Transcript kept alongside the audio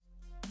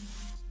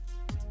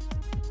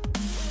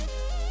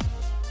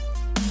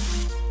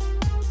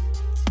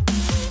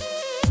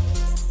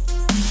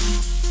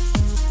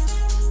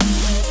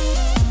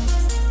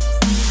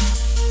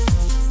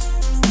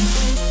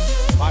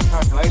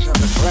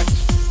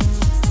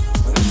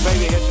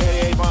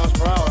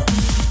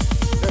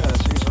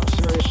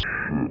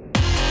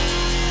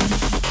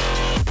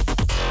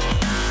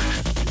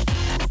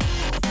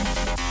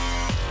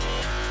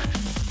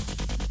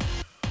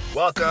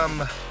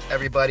Welcome,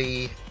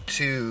 everybody,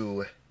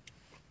 to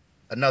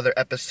another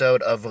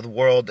episode of the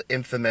world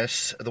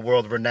infamous, the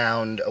world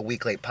renowned A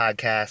Week Late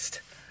podcast.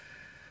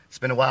 It's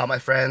been a while, my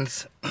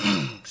friends.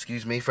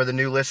 Excuse me. For the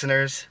new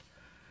listeners,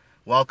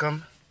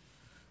 welcome.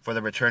 For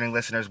the returning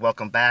listeners,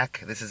 welcome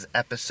back. This is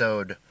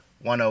episode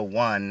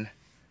 101,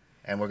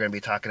 and we're going to be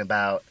talking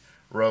about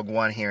Rogue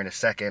One here in a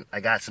second.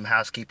 I got some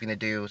housekeeping to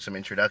do, some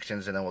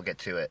introductions, and then we'll get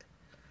to it.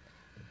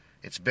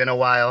 It's been a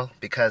while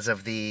because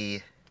of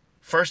the...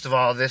 First of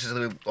all, this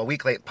is a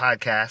Week Late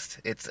podcast.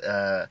 It's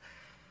a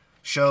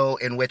show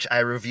in which I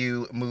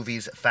review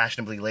movies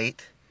fashionably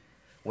late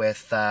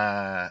with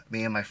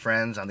me and my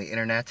friends on the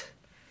internet.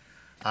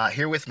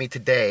 Here with me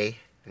today,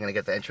 I'm going to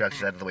get the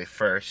introductions out of the way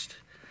first,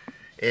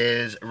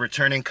 is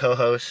returning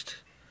co-host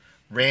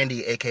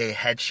Randy, a.k.a.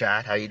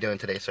 Headshot. How are you doing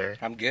today, sir?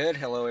 I'm good.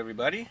 Hello,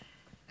 everybody.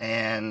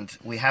 And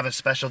we have a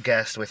special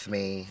guest with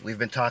me. We've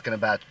been talking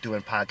about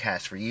doing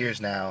podcasts for years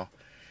now.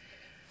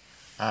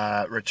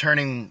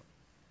 Returning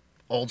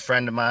old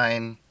friend of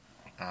mine,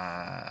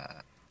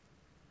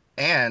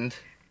 and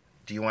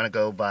do you want to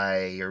go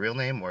by your real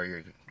name or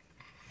your...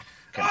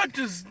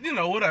 Just,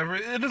 whatever.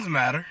 It doesn't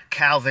matter.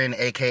 Calvin,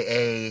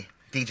 a.k.a.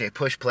 DJ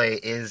Pushplay,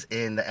 is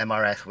in the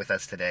MRS with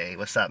us today.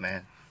 What's up,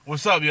 man?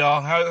 What's up,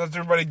 y'all? How's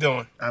everybody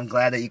doing? I'm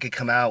glad that you could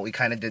come out. We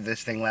kind of did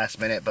this thing last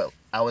minute, but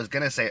I was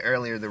going to say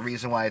earlier the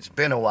reason why it's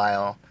been a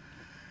while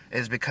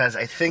is because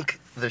I think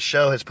the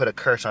show has put a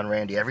curse on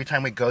Randy. Every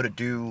time we go to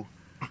do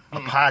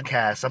a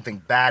podcast, something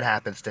bad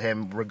happens to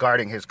him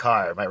regarding his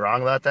car. Am I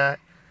wrong about that?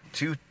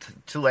 We've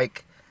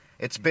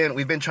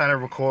been trying to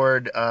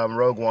record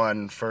Rogue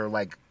One for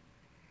I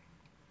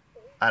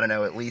don't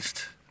know, at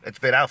least it's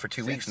been out for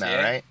 2 weeks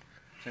now, right?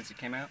 Since it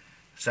came out?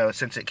 So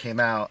since it came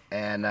out,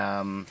 and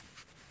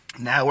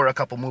now we're a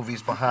couple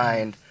movies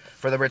behind.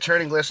 For the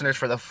returning listeners,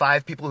 for the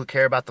 5 people who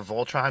care about the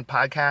Voltron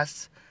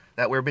podcasts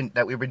that we've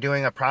been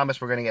doing, I promise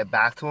we're going to get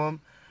back to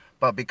them.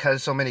 But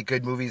because so many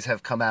good movies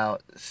have come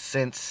out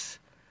since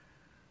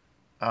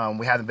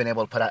we haven't been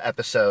able to put out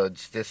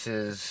episodes, this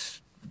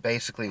is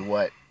basically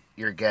what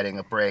you're getting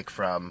a break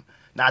from.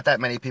 Not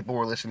that many people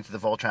were listening to the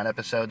Voltron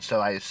episodes,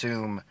 so I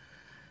assume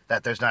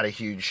that there's not a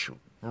huge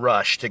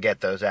rush to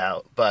get those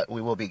out. But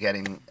we will be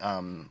getting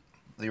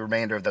the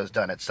remainder of those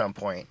done at some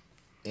point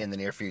in the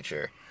near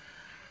future.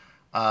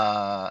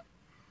 Do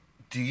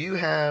you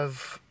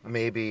have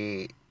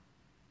maybe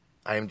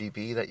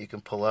IMDb that you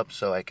can pull up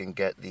so I can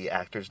get the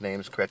actors'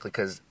 names correctly?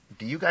 Because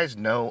do you guys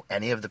know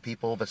any of the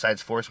people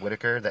besides Forrest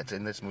Whitaker that's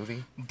in this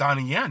movie?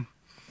 Donnie Yen,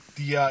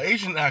 the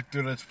Asian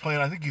actor that's playing,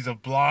 I think he's a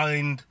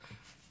blind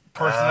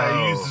person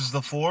that uses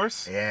the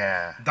Force.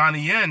 Yeah.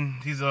 Donnie Yen,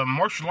 he's a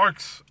martial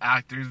arts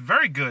actor. He's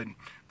very good.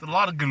 Did a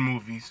lot of good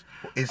movies.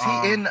 Is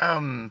he in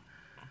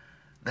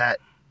that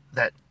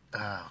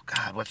oh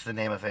God, what's the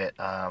name of it?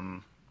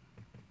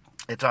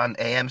 It's on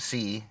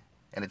AMC.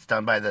 And it's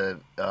done by the...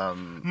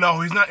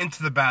 No, he's not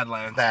Into the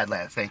Badlands.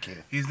 Badlands, thank you.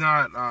 He's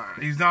not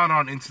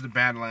on Into the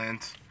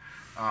Badlands.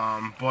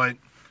 But...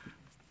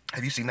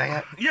 Have you seen that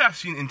yet? Yeah, I've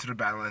seen Into the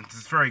Badlands.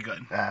 It's very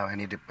good. Oh, I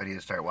need to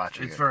start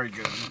watching it. It's very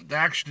good. The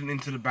action in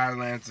Into the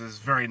Badlands is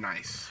very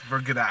nice.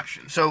 Very good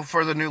action. So,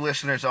 for the new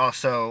listeners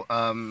also,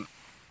 I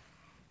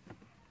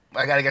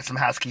got to get some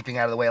housekeeping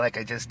out of the way like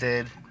I just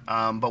did.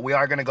 But we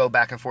are going to go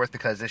back and forth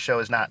because this show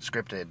is not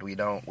scripted.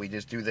 We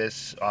just do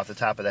this off the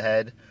top of the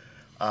head.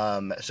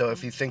 So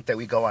if you think that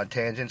we go on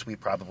tangents, we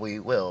probably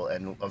will,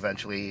 and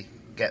eventually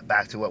get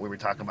back to what we were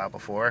talking about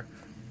before,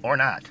 or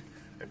not.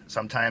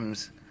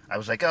 Sometimes I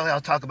was like, I'll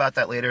talk about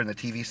that later in the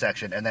TV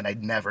section, and then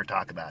I'd never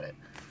talk about it.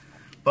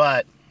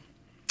 But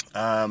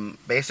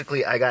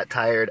basically, I got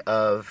tired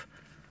of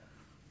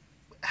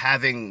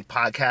having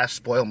podcasts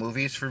spoil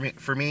movies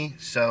for me,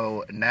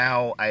 so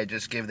now I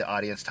just give the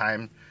audience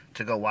time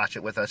to go watch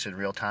it with us in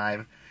real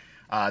time.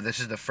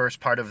 This is the first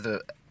part of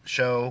the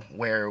show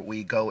where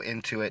we go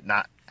into it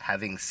not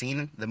having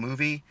seen the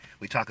movie.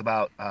 We talk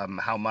about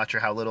how much or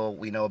how little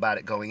we know about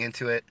it going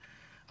into it.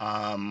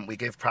 We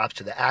give props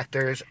to the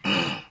actors.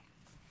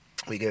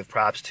 We give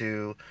props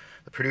to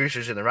the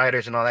producers and the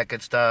writers and all that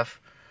good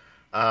stuff.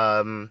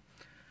 And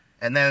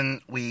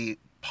then we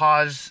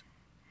pause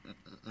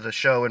the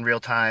show in real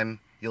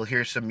time. You'll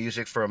hear some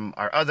music from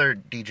our other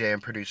DJ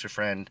and producer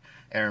friend,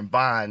 Aaron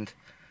Bond.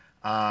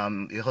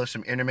 You'll hear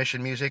some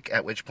intermission music,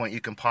 at which point you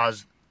can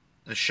pause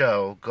the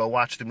show, go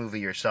watch the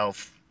movie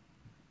yourself,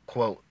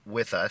 quote,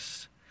 with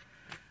us,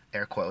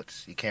 air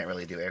quotes. You can't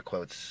really do air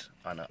quotes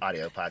on an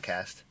audio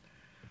podcast.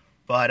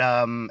 But,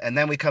 and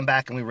then we come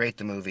back and we rate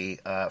the movie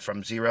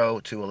from 0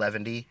 to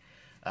 11.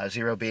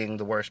 0 being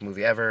the worst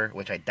movie ever,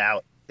 which I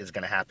doubt is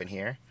going to happen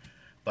here.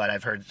 But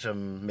I've heard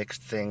some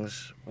mixed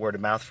things, word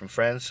of mouth from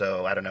friends,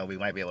 so I don't know, we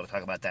might be able to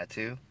talk about that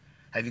too.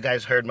 Have you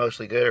guys heard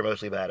mostly good or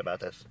mostly bad about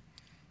this?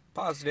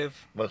 Positive.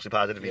 Mostly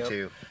positive, Yep. Me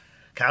too.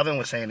 Calvin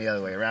was saying the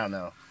other way around,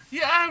 though.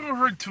 Yeah, I haven't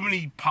heard too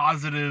many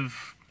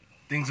positive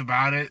things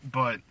about it,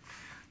 but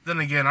then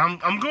again,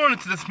 I'm going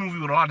into this movie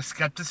with a lot of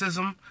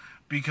skepticism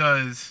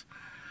because,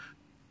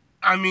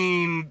 I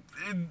mean,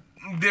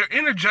 they're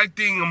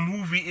interjecting a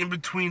movie in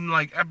between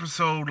like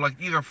episode like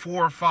either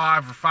 4 or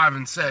 5 or 5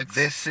 and 6.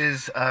 This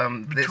is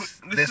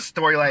this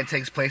storyline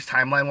takes place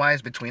timeline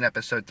wise between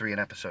episode 3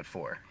 and episode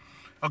 4.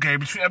 Okay,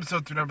 between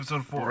episode 3 and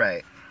episode 4.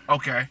 Right.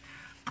 Okay.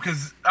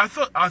 Because I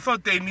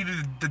thought they needed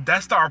the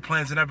Death Star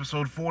plans in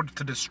episode 4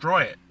 to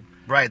destroy it.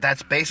 Right.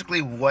 That's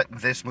basically what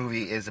this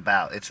movie is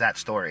about. It's that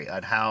story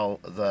on how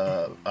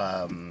the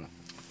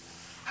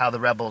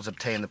rebels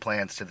obtain the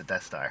plans to the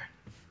Death Star.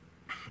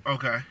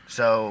 Okay.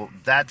 So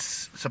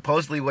that's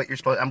supposedly what you're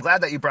supposed. I'm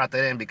glad that you brought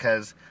that in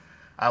because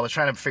I was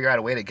trying to figure out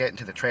a way to get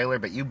into the trailer,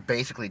 but you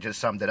basically just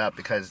summed it up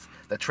because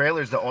the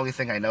trailer is the only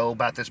thing I know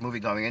about this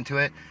movie going into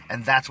it,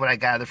 and that's what I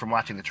gathered from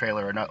watching the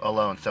trailer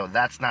alone. So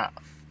that's not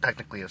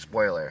technically a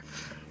spoiler,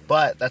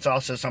 but that's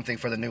also something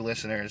for the new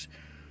listeners.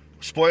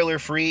 Spoiler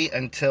free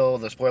until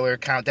the spoiler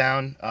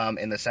countdown.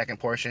 In the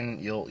second portion,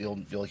 you'll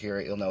hear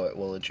it, you'll know it.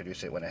 We'll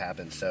introduce it when it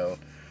happens. So,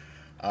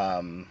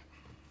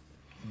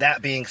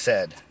 that being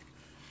said.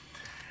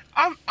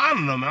 I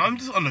don't know, man. I'm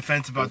just on the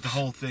fence about the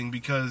whole thing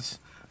because,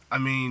 I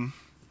mean,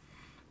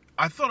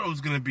 I thought it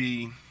was going to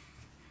be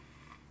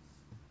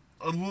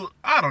a little,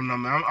 I don't know,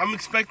 man. I'm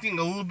expecting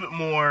a little bit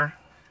more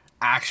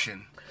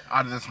action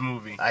out of this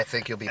movie. I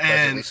think you'll be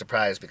pleasantly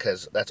surprised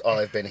because that's all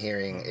I've been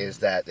hearing is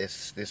that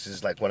this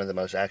is like one of the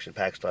most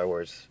action-packed Star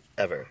Wars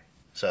ever.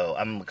 So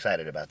I'm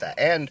excited about that.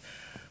 And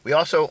we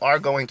also are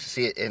going to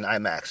see it in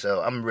IMAX,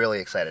 so I'm really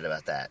excited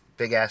about that.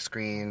 Big-ass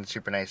screen,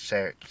 super nice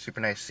chair, super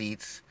nice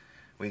seats.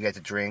 We get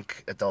to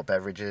drink adult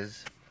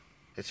beverages.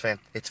 It's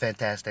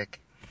fantastic.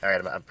 All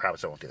right, I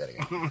promise I won't do that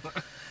again.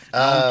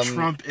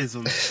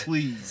 Trumpism,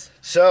 please.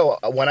 So,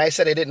 when I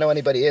said I didn't know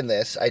anybody in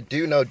this, I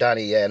do know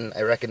Donnie Yen.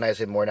 I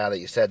recognize him more now that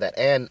you said that.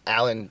 And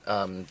Alan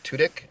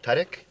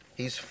Tudyk.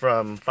 He's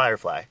from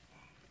Firefly.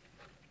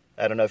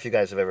 I don't know if you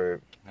guys have ever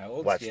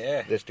watched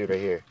this dude right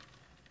here.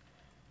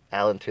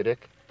 Alan Tudyk.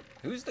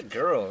 Who's the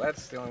girl?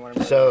 That's the only one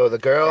I'm So, the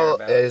girl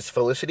is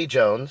Felicity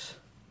Jones.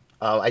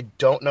 I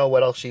don't know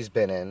what else she's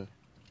been in.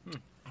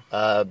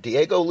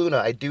 Diego Luna,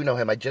 I do know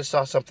him. I just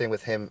saw something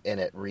with him in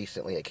it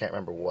recently. I can't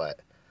remember what.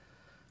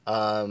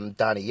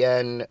 Donnie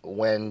Yen,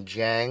 Wen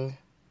Jiang,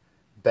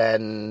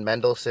 Ben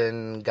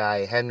Mendelsohn,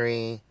 Guy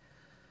Henry,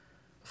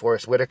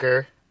 Forrest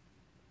Whitaker,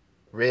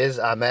 Riz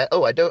Ahmed.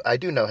 Oh, I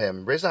do know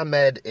him. Riz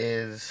Ahmed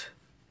isn't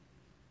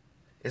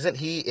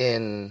he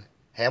in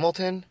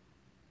Hamilton?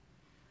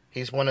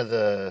 He's one of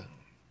the.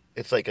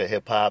 It's like a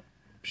hip hop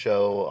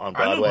show on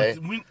Broadway.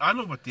 I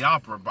know about the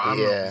opera, but I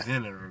don't know if he's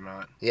in it or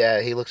not.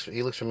 Yeah, he looks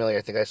familiar.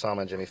 I think I saw him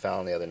on Jimmy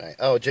Fallon the other night.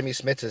 Oh, Jimmy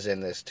Smits is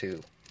in this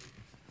too.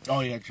 Oh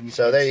yeah, Jimmy Smits.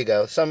 So there you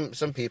go. Some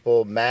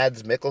people.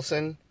 Mads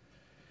Mikkelsen,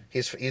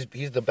 he's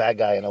the bad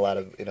guy in a lot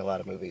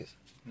of movies.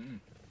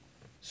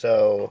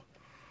 So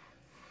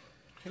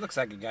he looks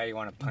like a guy you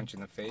want to punch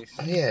in the face.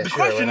 Yeah. The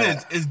question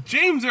is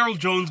James Earl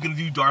Jones going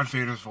to do Darth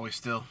Vader's voice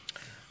still?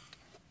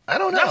 I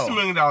don't know. That's the $1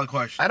 million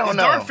question. I don't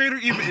know. Darth Vader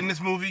even in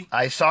this movie?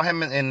 I saw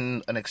him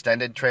in an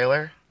extended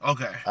trailer.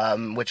 Okay.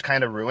 Which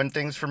kind of ruined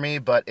things for me.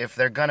 But if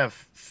they're gonna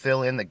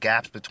fill in the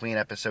gaps between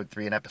episode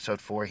 3 and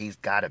episode 4, he's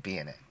got to be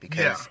in it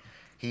because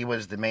he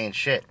was the main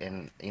shit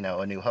in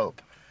A New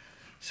Hope.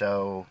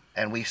 So,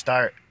 and we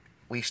start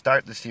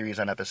the series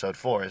on episode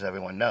 4, as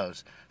everyone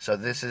knows. So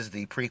this is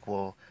the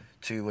prequel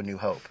to A New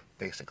Hope,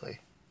 basically.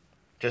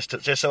 Just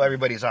so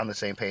everybody's on the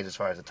same page as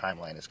far as the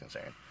timeline is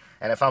concerned.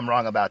 And if I'm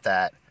wrong about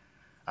that.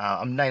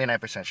 I'm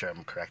 99% sure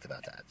I'm correct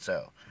about that.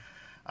 So,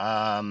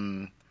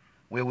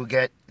 we will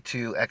get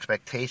to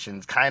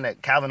expectations.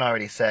 Calvin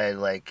already said,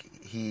 like,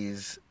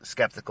 he's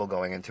skeptical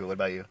going into it. What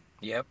about you?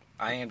 Yep,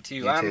 I am too.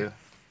 You too?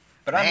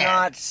 But Man, I'm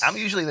not. I'm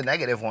usually the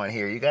negative one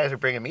here. You guys are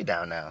bringing me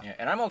down now. Yeah,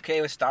 and I'm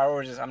okay with Star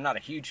Wars. I'm not a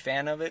huge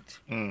fan of it.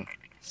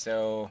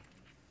 So,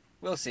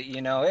 we'll see.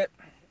 You know it.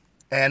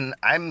 And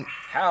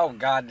How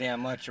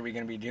goddamn much are we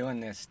going to be doing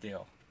this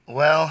still?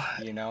 Well,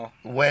 you know,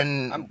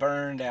 when I'm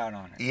burned out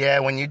on it. Yeah,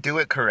 when you do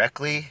it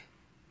correctly,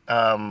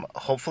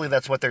 hopefully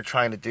that's what they're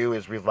trying to do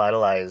is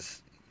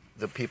revitalize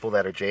the people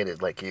that are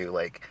jaded like you,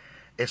 like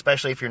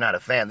especially if you're not a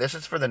fan. This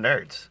is for the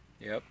nerds.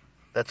 Yep.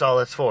 That's all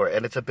it's for,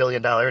 and it's a $1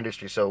 billion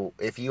industry. So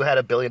if you had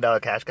 $1 billion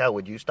cash cow,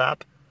 would you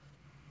stop?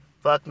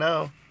 Fuck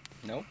no.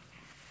 Nope.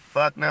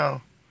 Fuck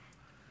no.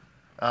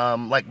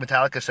 Like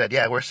Metallica said,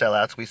 yeah, we're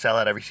sellouts. We sell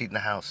out every seat in the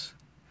house.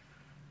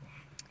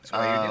 That's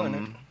why you're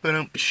doing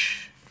it.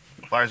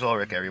 Lars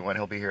Ulrich, everyone.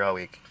 He'll be here all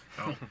week.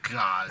 Oh,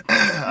 God.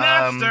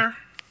 Napster.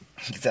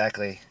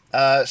 Exactly.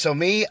 So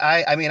me,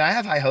 I mean, I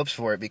have high hopes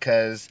for it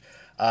because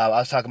I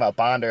was talking about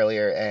Bond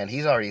earlier, and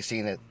he's already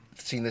seen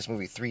this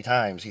movie 3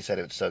 times. He said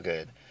it was so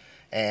good.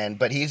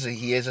 But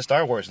he is a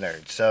Star Wars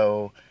nerd.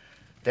 So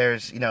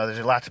there's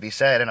a lot to be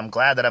said, and I'm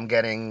glad that I'm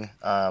getting,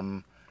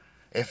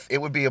 if it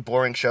would be a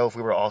boring show if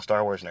we were all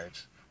Star Wars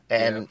nerds.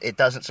 And it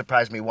doesn't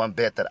surprise me one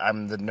bit that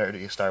I'm the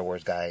nerdiest Star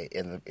Wars guy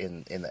in the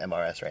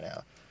MRS right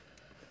now.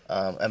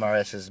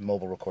 MRS is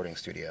Mobile Recording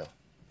Studio.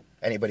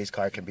 Anybody's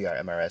car can be our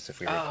MRS if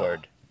we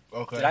record.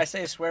 Okay. Did I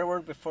say a swear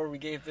word before we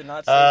gave the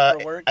not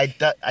safe for work?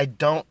 I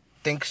don't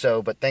think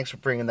so, but thanks for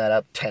bringing that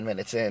up 10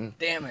 minutes in.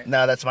 Damn it.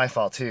 No, that's my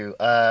fault too.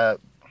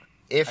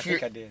 if I you're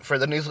think I did. for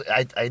the new,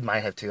 I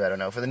might have too. I don't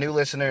know. For the new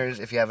listeners,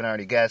 if you haven't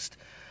already guessed,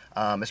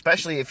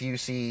 especially if you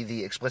see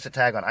the explicit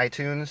tag on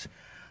iTunes,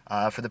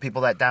 for the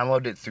people that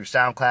download it through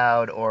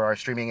SoundCloud or are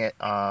streaming it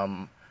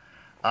on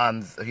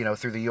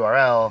through the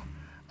URL,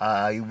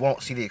 you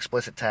won't see the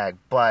explicit tag.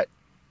 But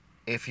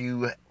if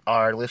you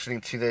are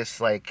listening to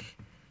this like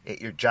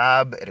at your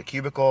job at a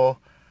cubicle,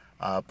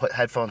 put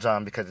headphones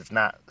on because it's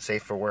not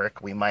safe for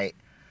work. We might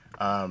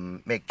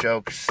make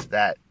jokes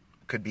that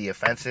could be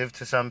offensive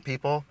to some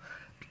people.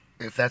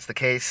 If that's the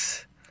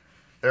case,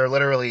 there are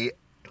literally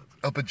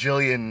a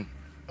bajillion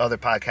other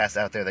podcasts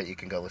out there that you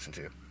can go listen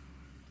to.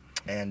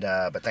 And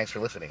but thanks for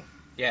listening.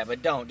 Yeah,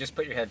 but don't. Just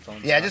put your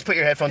headphones on. Yeah, just put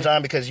your headphones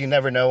on because you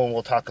never know when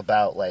we'll talk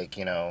about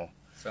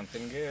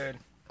something good.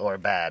 or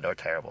bad or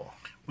terrible.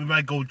 We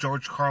might go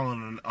George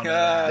Carlin on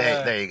Yeah.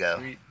 that. There you go.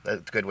 Sweet.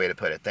 That's a good way to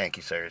put it. Thank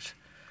you, sirs.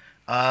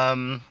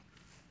 Do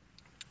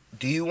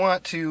you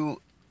want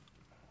to?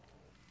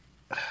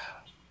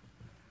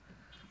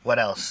 What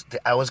else?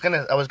 I was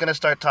gonna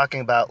start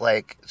talking about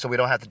so we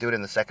don't have to do it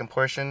in the second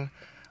portion.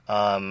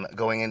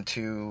 Going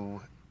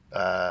into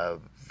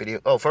video.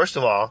 Oh, first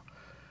of all,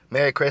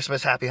 Merry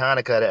Christmas, Happy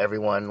Hanukkah to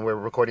everyone. We're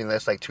recording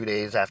this 2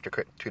 days after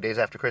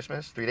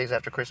Christmas, 3 days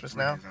after Christmas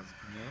now,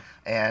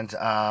 and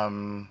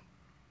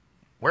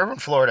we're from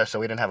Florida, so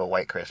we didn't have a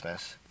white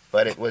Christmas.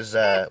 But it was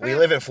we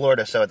live in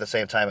Florida, so at the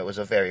same time, it was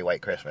a very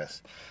white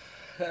Christmas.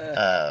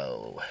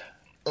 Oh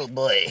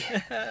boy.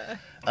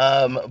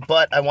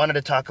 But I wanted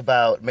to talk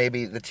about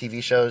maybe the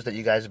TV shows that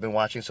you guys have been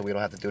watching, so we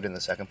don't have to do it in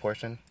the second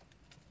portion.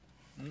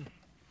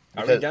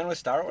 Are we done with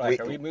Star Wars?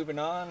 Are we moving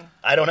on?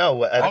 I don't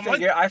know.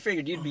 I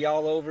figured you'd be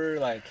all over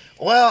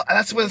Well,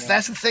 that's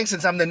the thing.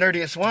 Since I'm the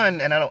nerdiest one,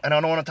 and I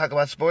don't want to talk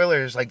about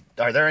spoilers.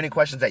 Are there any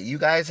questions that you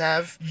guys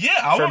have? Yeah,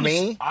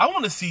 I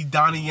want to see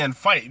Donnie Yen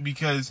fight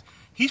because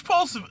he's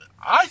supposed to.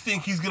 I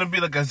think he's gonna be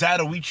like a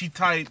Zatoichi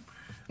type,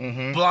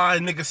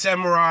 blind nigga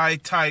samurai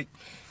type.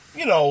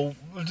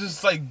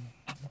 Just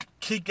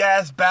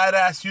kick-ass,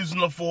 badass using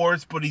the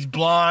Force, but he's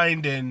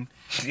blind and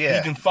he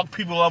can fuck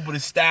people up with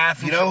his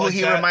staff. You know who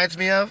he reminds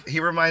me of? He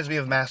reminds me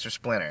of Master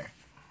Splinter.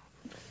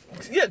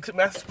 Yeah, except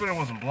Master Splinter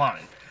wasn't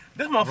blind.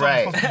 This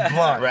motherfucker's supposed to be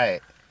blind.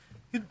 Right.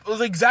 It was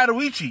like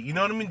Zatoichi, you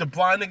know what I mean? The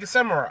blind nigga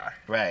samurai.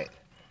 Right.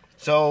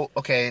 So,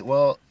 okay,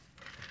 well,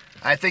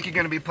 I think you're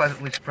going to be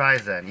pleasantly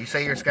surprised then. You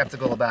say you're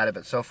skeptical about it,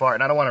 but so far,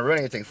 and I don't want to ruin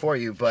anything for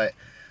you, but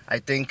I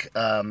think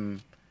you're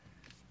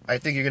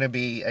going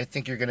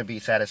to be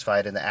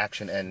satisfied in the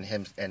action and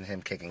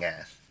him kicking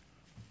ass.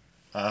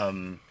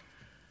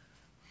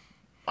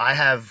 I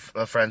have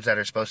friends that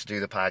are supposed to do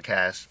the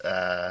podcast.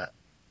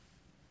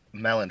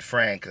 Mel and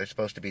Frank, they're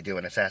supposed to be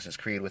doing Assassin's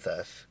Creed with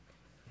us.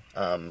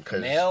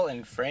 Mel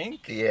and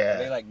Frank? Yeah.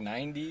 Are they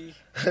 90?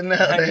 No,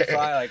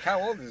 95? How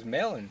old is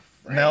Mel and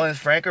Frank? Mel and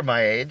Frank are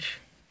my age.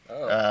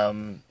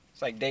 Oh.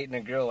 It's like dating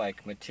a girl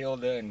like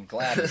Matilda and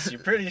Gladys.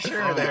 You're pretty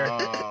sure they're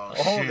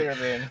older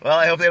than... Well,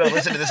 I hope they don't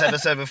listen to this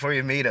episode before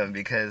you meet them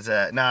because,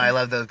 I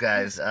love those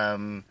guys.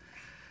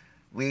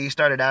 We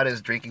started out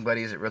as drinking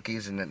buddies at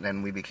Rookies, and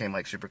then we became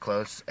super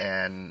close.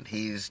 And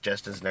he's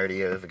just as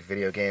nerdy of a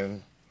video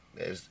game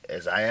as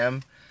I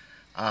am.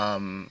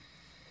 I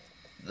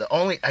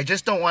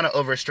just don't want to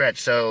overstretch.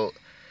 So,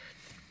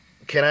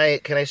 can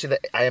I see the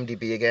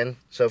IMDb again?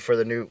 So for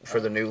the new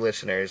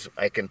listeners,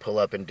 I can pull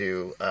up and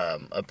do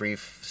a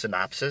brief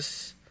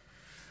synopsis,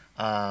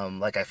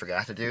 like I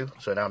forgot to do.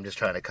 So now I'm just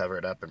trying to cover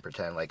it up and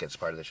pretend like it's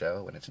part of the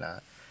show when it's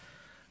not.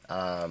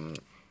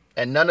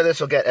 And none of this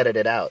will get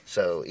edited out.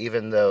 So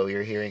even though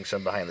you're hearing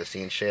some behind the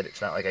scenes shit, it's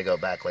not like I go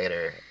back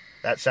later.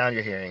 That sound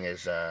you're hearing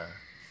is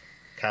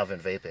Calvin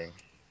vaping.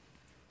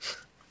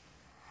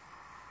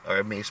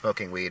 Or me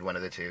smoking weed, one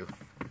of the two.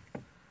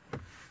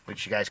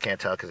 Which you guys can't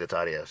tell because it's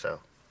audio, so.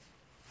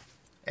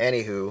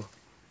 Anywho.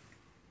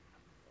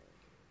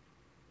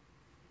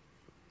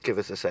 Give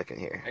us a second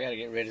here. I gotta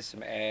get rid of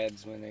some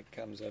ads when it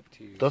comes up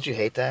to... Don't you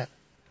hate that?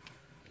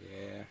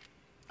 Yeah.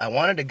 I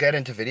wanted to get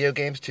into video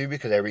games too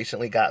because I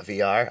recently got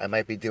VR. I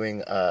might be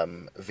doing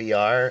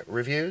VR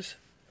reviews.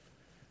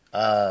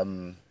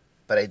 But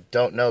I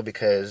don't know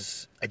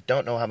because I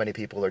don't know how many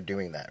people are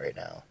doing that right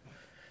now.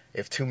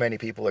 If too many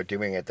people are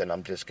doing it, then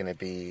I'm just going to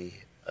be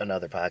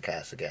another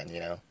podcast again,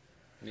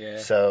 Yeah.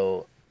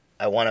 So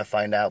I want to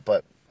find out,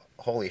 but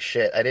holy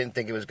shit, I didn't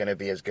think it was going to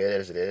be as good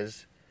as it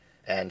is.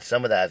 And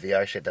some of that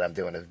VR shit that I'm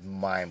doing is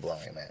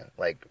mind-blowing,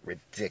 man.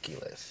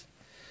 Ridiculous.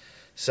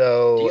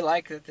 So... Do you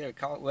like that they're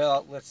called...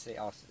 Well, let's see.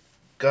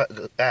 Go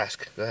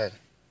ahead.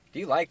 Do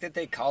you like that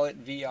they call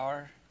it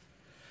VR?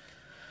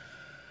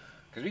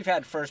 Because we've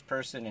had first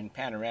person and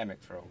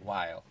panoramic for a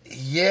while.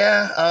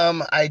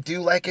 Yeah, I do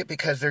like it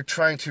because they're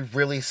trying to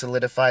really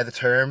solidify the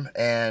term,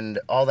 and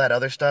all that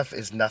other stuff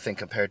is nothing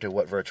compared to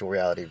what virtual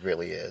reality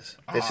really is.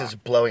 This is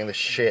blowing the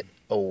shit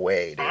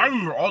away, dude. I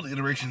remember all the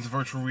iterations of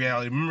virtual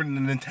reality. Remember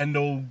the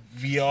Nintendo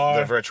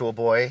VR? The Virtual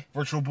Boy.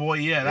 Virtual Boy,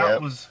 yeah, that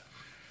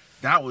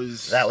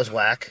was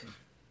whack.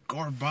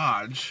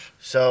 Garbage.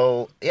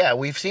 So yeah,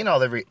 we've seen all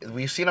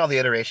the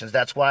iterations.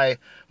 That's why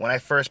when I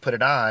first put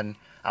it on,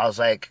 I was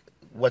like,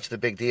 what's the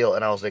big deal?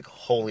 And I was like,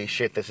 holy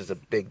shit, this is a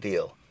big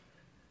deal.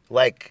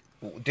 Like,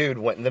 dude,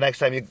 when the next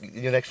time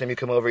you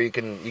come over, you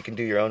can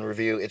do your own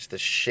review. It's the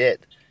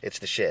shit. It's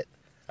the shit.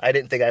 I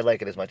didn't think I'd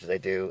like it as much as I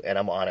do, and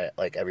I'm on it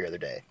like every other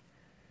day.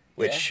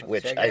 Which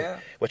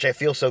I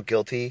feel so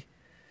guilty.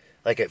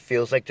 Like, it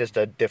feels like just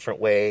a different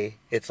way.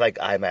 It's like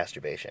eye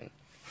masturbation.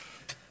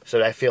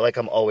 So I feel like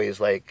I'm always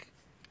like,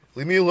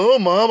 leave me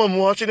alone, Mom. I'm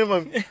watching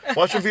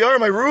VR in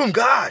my room.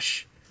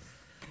 Gosh.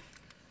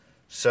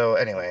 So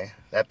anyway,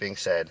 that being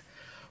said,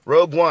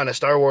 Rogue One, a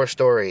Star Wars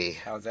story.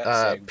 How's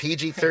that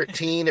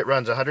PG-13. It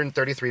runs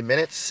 133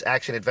 minutes.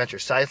 Action, adventure,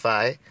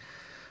 sci-fi.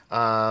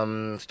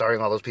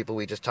 Starring all those people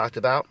we just talked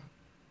about.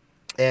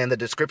 And the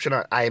description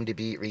on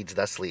IMDb reads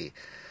thusly.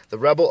 The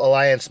Rebel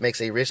Alliance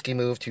makes a risky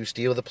move to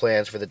steal the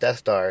plans for the Death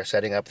Star,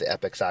 setting up the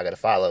epic saga to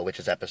follow, which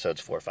is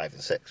episodes 4, 5,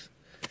 and 6.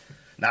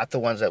 Not the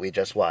ones that we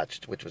just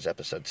watched, which was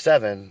episode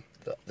 7,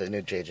 the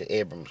new J.J.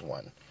 Abrams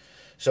one.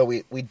 So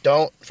we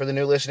don't, for the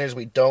new listeners,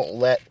 we don't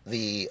let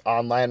the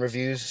online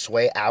reviews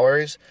sway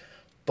ours,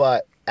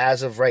 but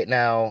as of right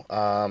now,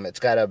 it's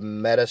got a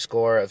meta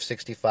score of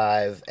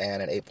 65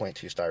 and an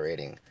 8.2 star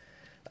rating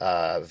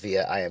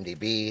via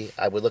IMDb.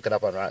 I would look it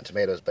up on Rotten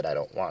Tomatoes, but I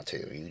don't want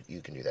to.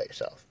 You can do that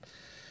yourself.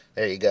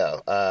 There you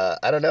go.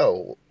 I don't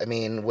know. I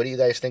mean, what do you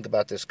guys think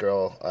about this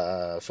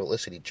girl,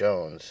 Felicity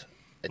Jones?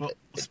 Well,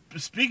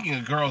 speaking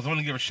of girls, I want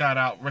to give a shout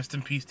out. Rest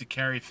in peace to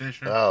Carrie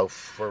Fisher. Oh,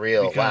 for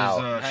real! Because,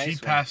 wow. She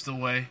passed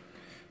away.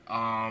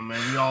 And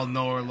we all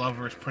know her, love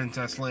her as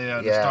Princess Leia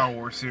in the Star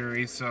Wars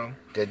series. So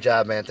good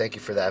job, man. Thank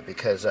you for that,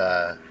 because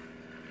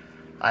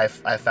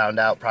I found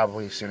out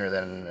probably sooner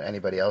than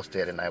anybody else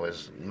did, and I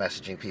was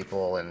messaging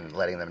people and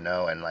letting them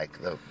know, and like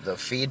the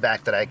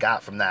feedback that I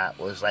got from that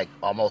was like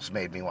almost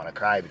made me want to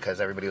cry,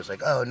 because everybody was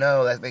like, oh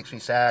no, that makes me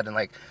sad, and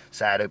like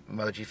sad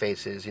emoji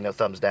faces,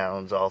 thumbs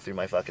downs all through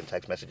my fucking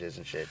text messages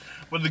and shit.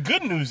 Well, the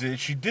good news is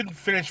she did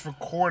finish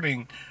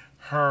recording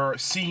her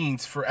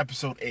scenes for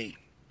episode 8.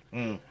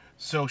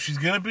 So she's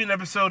gonna be in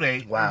episode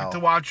 8. Wow. We get to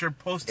watch her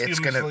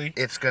posthumously.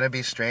 It's gonna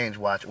be strange.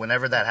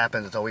 Whenever that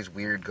happens, it's always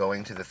weird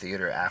going to the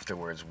theater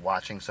afterwards,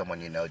 watching someone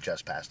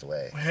just passed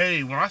away.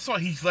 Hey, when I saw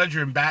Heath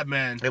Ledger in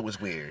Batman, it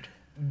was weird.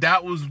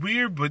 That was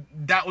weird, but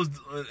that was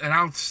an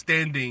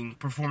outstanding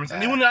performance,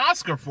 and he won an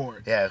Oscar for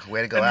it. Yeah,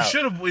 way to go and out. He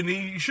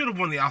should have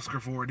won the Oscar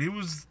for it. He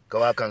was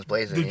go out guns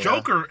blazing. The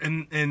Joker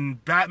in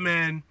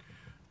Batman,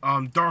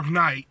 Dark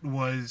Knight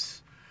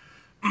was.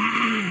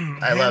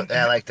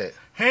 I liked it.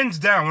 Hands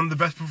down, one of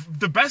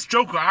the best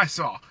Joker I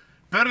saw.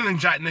 Better than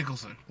Jack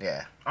Nicholson.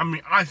 Yeah. I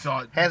mean, I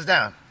thought hands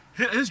down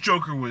his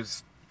Joker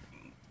was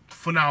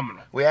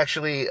phenomenal. We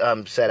actually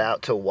set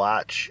out to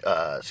watch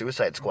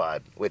Suicide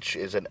Squad, which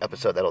is an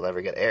episode that'll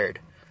never get aired.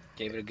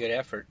 Gave it a good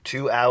effort.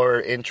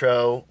 2-hour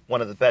intro,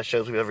 one of the best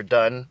shows we've ever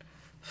done.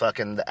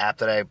 Fucking the app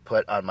that I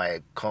put on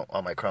my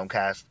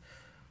Chromecast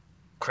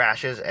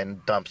crashes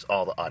and dumps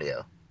all the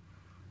audio.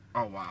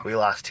 Oh wow. We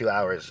lost 2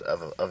 hours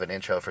of an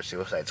intro for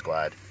Suicide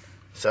Squad.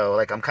 So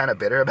like I'm kind of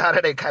bitter about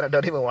it. I kind of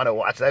don't even want to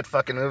watch that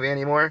fucking movie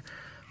anymore.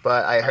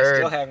 But I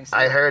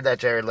heard that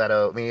Jared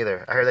Leto. Me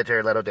either. I heard that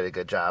Jared Leto did a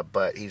good job,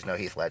 but he's no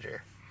Heath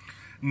Ledger.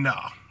 No,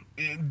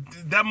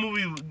 that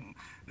movie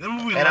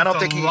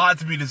left a lot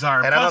to be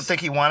desired. And I don't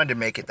think he wanted to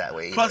make it that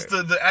way either. Plus,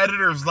 the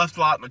editors left a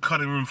lot on the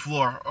cutting room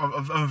floor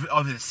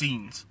of his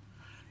scenes,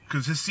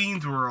 because his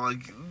scenes were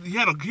like he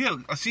had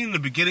a scene in the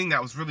beginning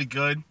that was really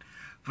good,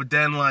 but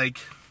then like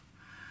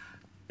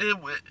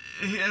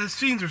his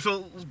scenes are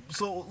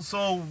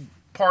so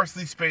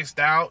partially spaced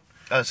out.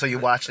 Oh, so you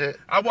watched it?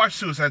 I watched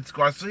Suicide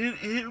Squad. So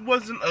he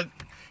wasn't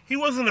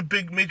a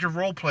big major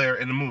role player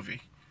in the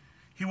movie.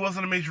 He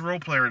wasn't a major role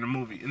player in the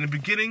movie. In the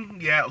beginning,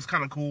 yeah, it was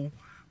kind of cool,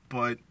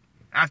 but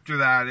after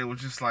that, it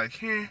was just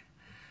like,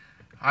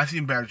 I've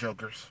seen better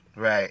Jokers.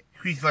 Right.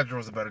 Heath Ledger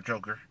was a better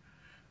Joker.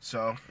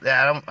 So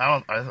yeah,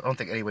 I don't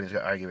think anybody's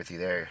gonna argue with you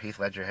there. Heath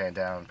Ledger, hand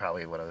down,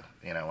 probably one of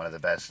the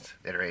best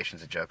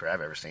iterations of Joker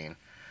I've ever seen.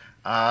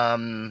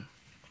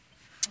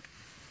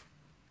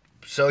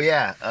 So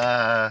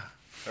yeah.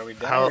 Are we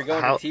done? We're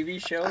going to TV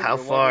shows? How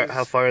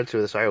far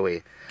into this are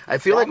we? I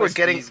feel like we're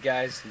getting these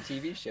guys some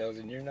TV shows,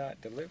 and you're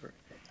not delivering.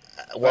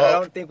 Well, I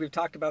don't think we've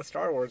talked about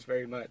Star Wars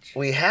very much.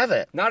 We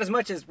haven't. Not as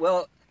much as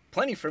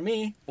plenty for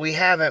me. We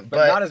haven't,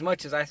 but not as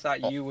much as I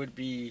thought you would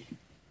be.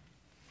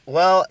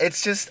 Well,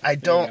 it's just I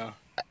don't.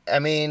 I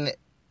mean,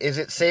 is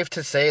it safe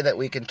to say that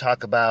we can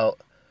talk about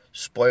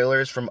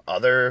spoilers from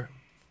other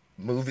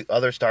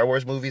Star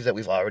Wars movies that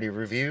we've already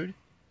reviewed?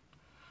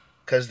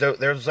 Because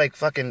there's like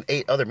fucking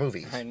 8 other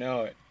movies. I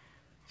know it.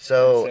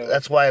 So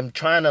that's why I'm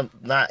trying to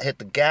not hit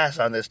the gas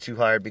on this too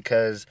hard,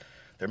 because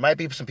there might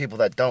be some people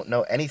that don't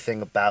know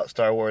anything about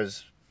Star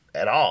Wars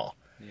at all.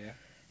 Yeah.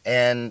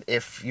 And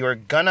if you're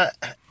gonna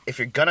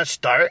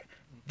start,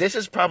 this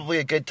is probably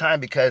a good time,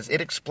 because it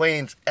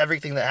explains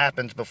everything that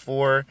happens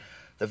before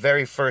the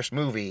very first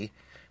movie,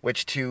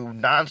 which to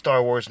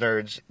non-Star Wars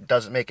nerds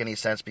doesn't make any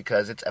sense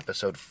because it's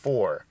episode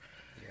 4.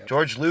 Yep.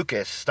 George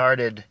Lucas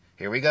started.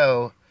 Here we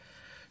go.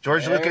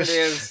 George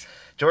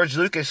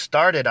Lucas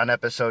started on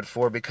episode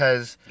 4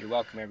 because you're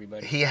welcome,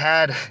 everybody. He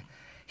had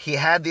he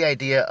had the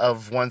idea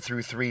of 1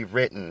 through 3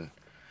 written.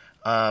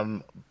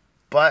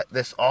 But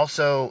this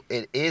also,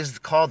 it is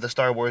called the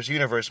Star Wars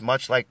universe,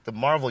 much like the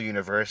Marvel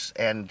universe,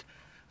 and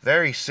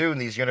very soon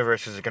these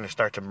universes are going to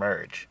start to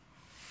merge.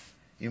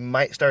 You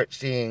might start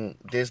seeing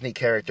Disney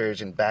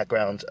characters in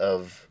backgrounds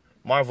of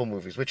Marvel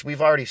movies, which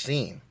we've already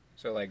seen.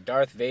 So like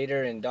Darth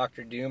Vader and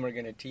Doctor Doom are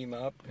gonna team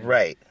up.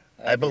 Right.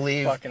 I That'd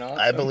be fucking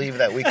awesome. believe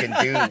that we can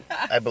do.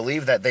 I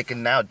believe that they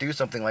can now do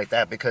something like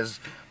that because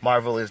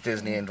Marvel is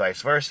Disney and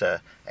vice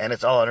versa, and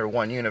it's all under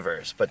one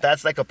universe. But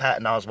that's like a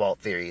Patton Oswalt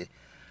theory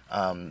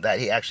that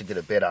he actually did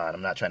a bit on.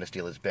 I'm not trying to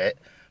steal his bit,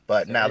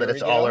 but So now that here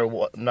it's we all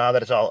go. now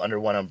that it's all under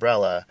one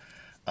umbrella,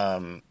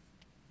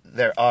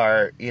 there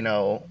are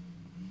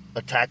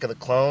Attack of the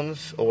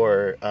Clones,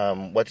 or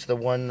what's the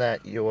one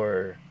that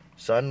your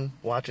son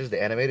watches,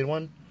 the animated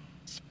one?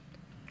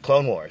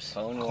 Clone Wars.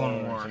 Clone Clone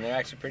Wars, Wars. and they're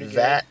actually pretty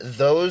good.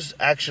 Those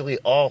actually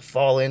all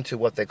fall into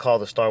what they call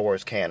the Star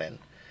Wars canon.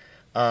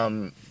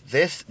 The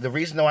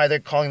reason why they're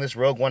calling this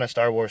Rogue One a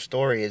Star Wars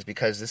story is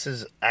because this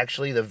is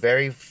actually the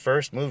very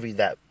first movie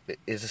that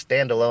is a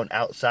standalone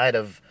outside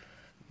of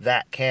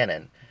that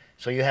canon.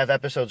 So you have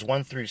episodes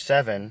 1 through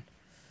 7.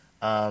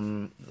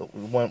 1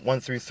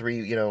 through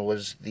 3,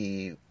 was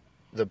the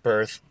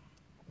birth,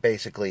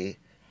 basically,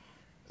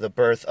 the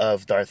birth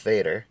of Darth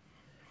Vader.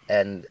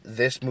 And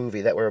this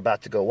movie that we're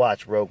about to go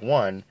watch, Rogue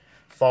One,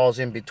 falls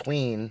in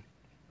between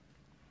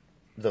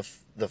the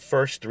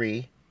first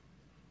 3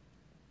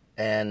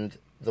 and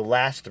the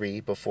last 3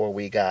 before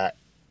we got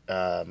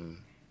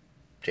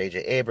J.J.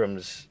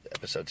 Abrams'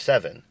 episode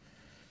 7.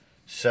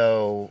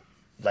 So,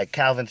 like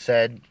Calvin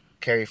said,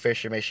 Carrie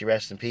Fisher, may she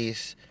rest in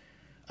peace,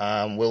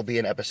 will be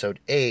in episode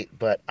 8,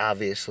 but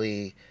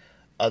obviously,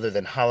 other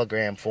than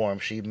hologram form,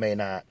 she may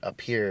not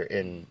appear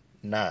in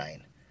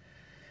 9.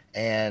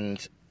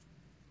 And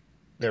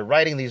they're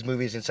writing these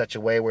movies in such a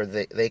way where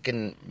they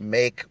can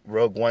make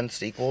Rogue One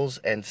sequels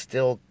and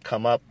still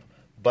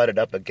butted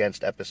up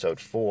against episode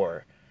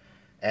 4.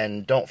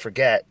 And don't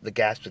forget the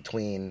gaps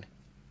between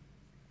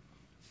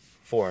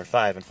 4 and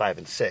 5 and 5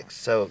 and 6.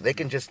 So they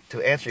can just,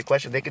 to answer your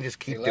question, they can just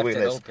keep They left doing it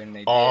this open,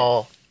 they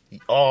all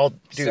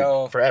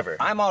So, forever.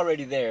 I'm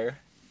already there,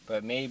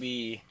 but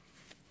maybe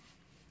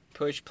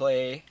Push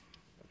Play,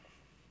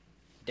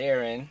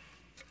 Darren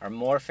are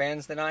more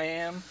fans than I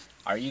am.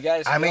 Are you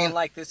guys feeling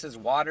like this is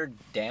watered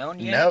down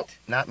yet? Nope,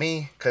 not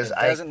me. Because It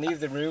doesn't leave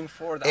the room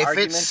for the if it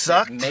arguments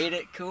sucked, that made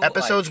it cool.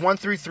 episodes 1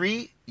 through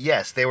 3,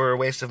 yes, they were a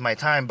waste of my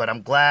time, but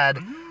I'm glad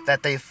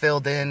that they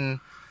filled in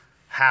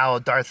how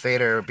Darth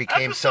Vader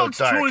became Episodes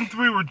so dark. 2 and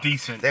 3 were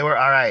decent. They were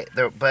all right,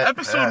 but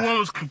Episode 1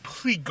 was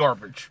complete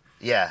garbage.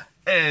 yeah,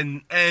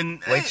 And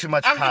way too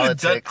much I could've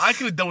politics. I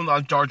could have done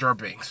without Jar Jar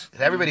Binks.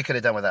 everybody could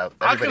have done without.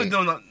 I could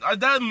Everybody. have done that.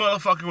 That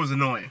motherfucker was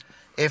annoying.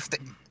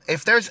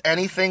 If there's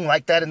anything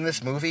like that in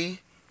this movie,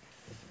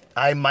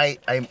 I might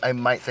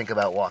think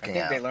about I walking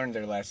think out. they learned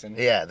their lesson.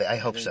 Yeah, I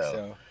hope think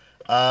so.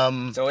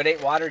 So it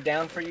ain't watered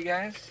down for you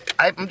guys?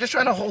 I'm just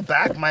trying to hold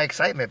back my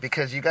excitement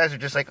because you guys are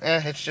just like,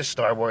 it's just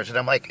Star Wars, and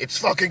I'm like, it's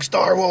fucking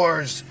Star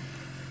Wars,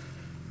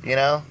 But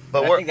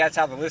I think that's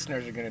how the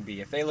listeners are going to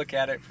be. If they look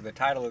at it for the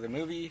title of the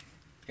movie,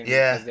 it's going to be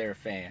because they're a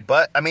fan.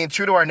 But I mean,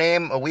 true to our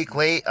name, a week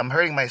late, I'm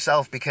hurting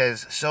myself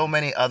because so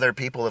many other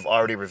people have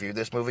already reviewed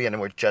this movie, and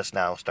we're just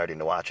now starting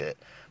to watch it.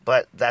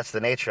 But that's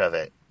the nature of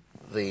it.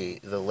 The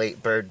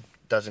late bird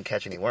doesn't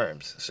catch any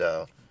worms.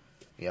 So,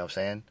 you know what I'm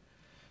saying?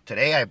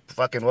 Today I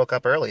fucking woke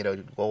up early to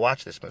go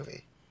watch this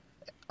movie.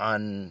 I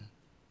don't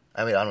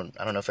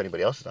know if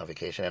anybody else is on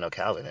vacation. I know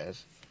Calvin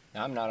is.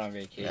 I'm not on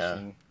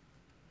vacation.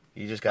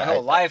 You just My got.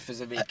 whole life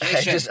is a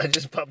vacation. I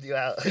just pumped you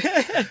out.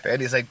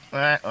 Randy's like,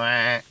 wah,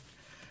 wah.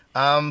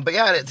 But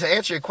yeah, to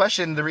answer your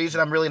question, the reason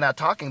I'm really not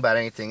talking about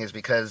anything is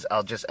because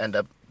I'll just end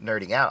up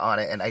nerding out on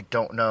it, and I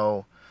don't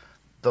know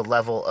the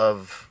level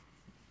of,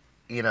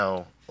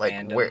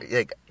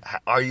 Fandom.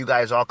 are you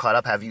guys all caught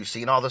up? Have you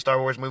seen all the Star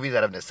Wars movies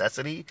out of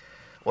necessity,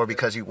 or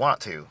because you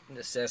want to?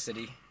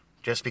 Necessity.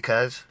 Just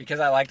because? Because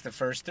I liked the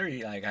first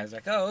 3. Like, I was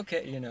like, oh,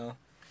 okay,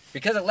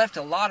 Because it left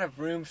a lot of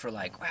room for,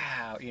 like,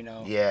 wow,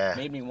 Yeah.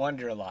 Made me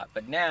wonder a lot.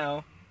 But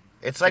now,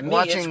 It's to like me,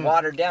 watching. it's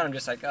watered down. I'm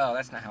just like, oh,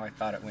 that's not how I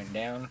thought it went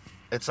down.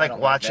 It's I like don't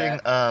like watching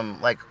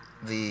that.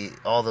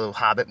 all the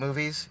Hobbit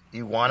movies.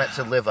 You want it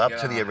to live up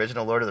to the God.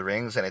 original Lord of the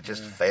Rings, and it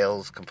just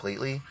fails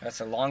completely. That's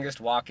the longest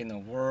walk in the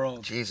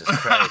world. Jesus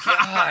Christ!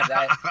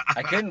 God,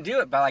 I couldn't do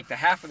it by like the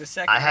half of the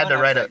second. I had to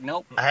was write like,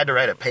 nope. I had to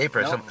write a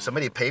paper. Nope.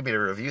 Somebody paid me to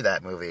review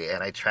that movie,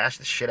 and I trashed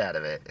the shit out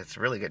of it. It's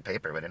really good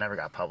paper, but it never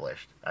got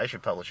published. I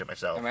should publish it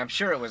myself. I mean, I'm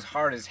sure it was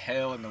hard as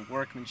hell in the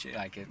workmanship.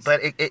 Like But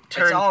it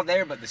turned. it's all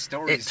there, but the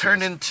story. It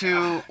turned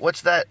into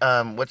what's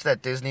that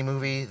Disney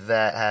movie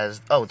that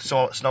has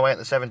Snow White and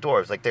the Seven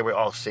Dwarfs? Like they were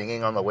all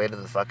singing on the way to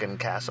the fucking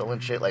castle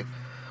and shit. Like,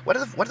 what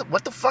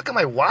the fuck am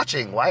I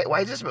watching? Why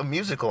is this a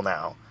musical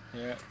now?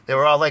 Yeah. They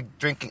were all like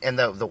drinking, and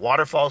the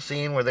waterfall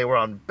scene where they were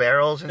on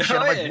barrels and shit.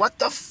 I'm Oh, yeah. like, what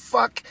the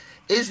fuck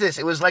is this?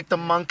 It was like the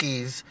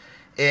monkeys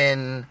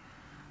in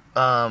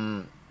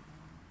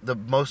the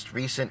most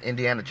recent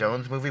Indiana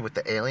Jones movie with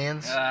the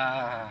aliens.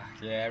 Yeah,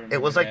 I remember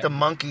It was like that. the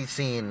monkey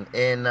scene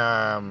in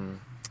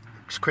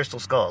Crystal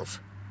Skulls.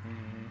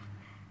 Mhm.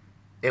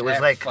 It was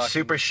That like fucking-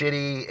 super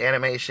shitty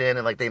animation,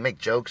 and like they make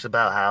jokes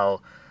about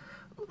how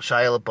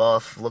Shia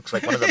LaBeouf looks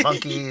like one of the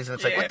monkeys, and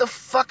it's like, Yeah. what the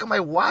fuck am I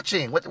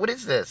watching? What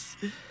is this?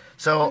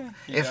 So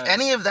He if does.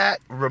 any of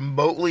that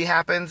remotely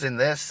happens in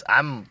this,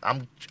 I'm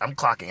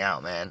clocking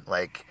out, man.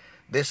 Like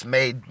this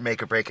may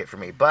make or break it for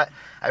me, but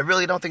I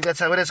really don't think that's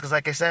how it is, because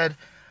like I said,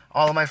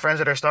 all of my friends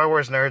that are Star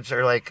Wars nerds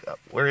are like,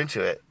 we're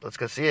into it. Let's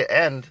go see it.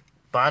 And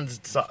Bond's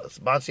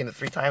seen it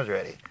 3 times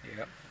already.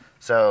 Yep.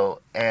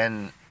 So,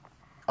 and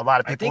a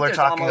lot of I people think are there's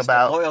talking almost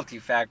about. a loyalty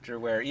factor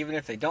where even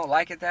if they don't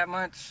like it that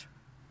much,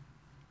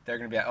 they're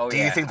gonna be like, oh Do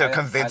yeah. you think they're I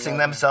convincing love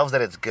it. themselves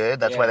that it's good?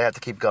 That's why Yeah. they have to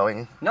keep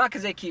going. Not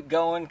because they keep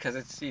going, because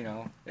it's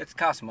it's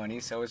cost money,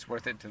 so it's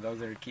worth it to those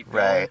that keep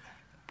going. Right.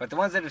 But the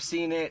ones that have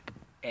seen it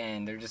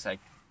and they're just like,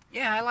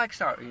 yeah, I like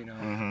Star.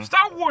 Mhm.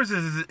 Star Wars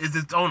is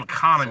its own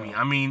economy. So-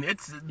 I mean,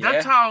 that's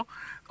Yeah. how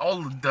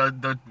all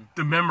the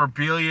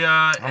memorabilia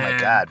Oh my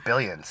God,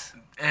 billions.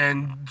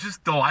 and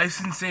just the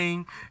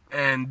licensing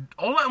and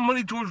all that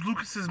money George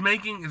Lucas is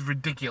making is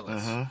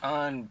ridiculous. Mhm.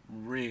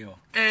 Unreal.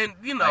 And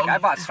Like I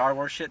bought Star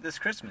Wars shit this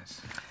Christmas.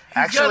 he's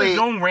got Actually, his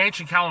own ranch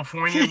in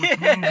California, which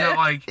means that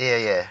like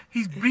yeah,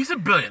 he's a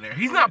billionaire.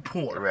 He's not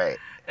poor, right,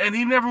 and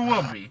he never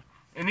will be,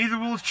 and neither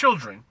will his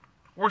children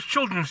or his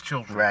children's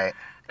children. right.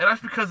 And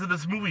that's because of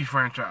this movie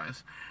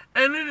franchise.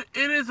 And it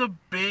is a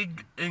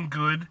big and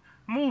good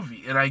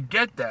movie, and I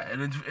get that.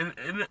 And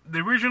the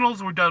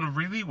originals were done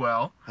really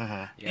well,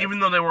 Mhm. Yep. even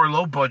though they were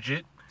low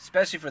budget.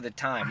 Especially for the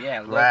time.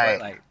 Yeah. Right.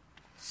 Like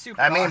super.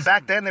 I mean, awesome.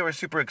 back then they were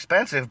super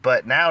expensive,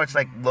 but now it's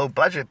like low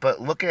budget.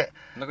 But look at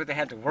Look what they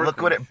had to work.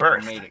 look what with it birthed.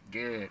 and Made it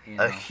good.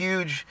 a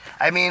huge.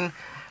 I mean,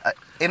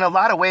 in a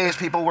lot of ways,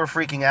 people were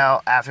freaking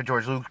out after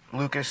George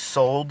Lucas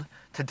sold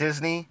to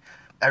Disney.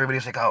 Everybody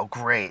was like, "Oh,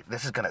 great,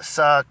 this is gonna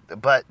suck."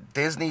 But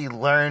Disney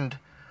learned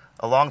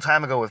a long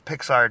time ago with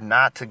Pixar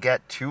not to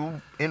get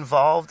too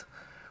involved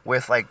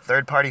with like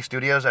third-party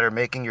studios that are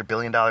making your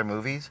billion-dollar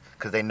movies,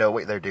 because they know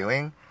what they're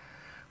doing.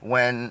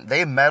 When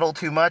they meddle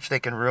too much, they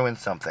can ruin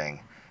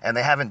something, and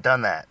they haven't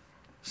done that.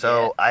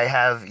 So I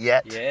have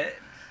yet. Yeah.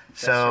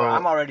 So right.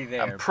 I'm already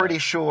there. I'm pretty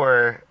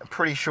sure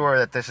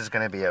that this is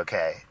going to be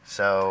okay.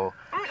 So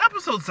I mean,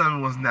 episode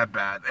 7 wasn't that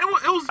bad. It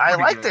was. I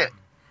pretty liked good. it.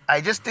 I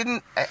just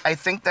didn't. I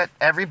think that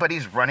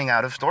everybody's running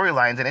out of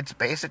storylines, and it's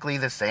basically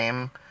the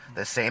same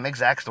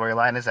exact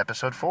storyline as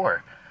episode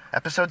 4.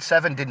 Episode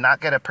 7 did not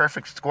get a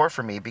perfect score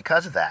for me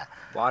because of that.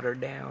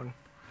 Watered down.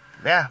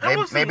 Yeah,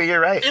 maybe you're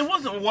right. It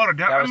wasn't watered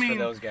down. That was I mean,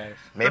 for those guys.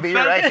 Maybe the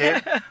you're right,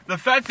 fact- dude. The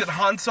fact that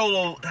Han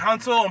Solo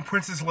and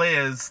Princess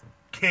Leia's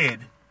kid,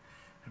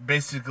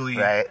 basically,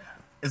 Right.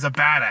 is a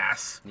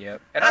badass.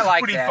 Yep. And That's I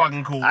like pretty that.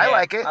 fucking cool. I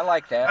like it. I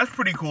like that. That's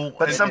pretty cool.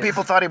 But And- some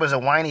people thought he was a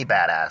whiny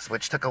badass,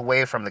 which took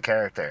away from the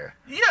character.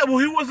 Yeah, well,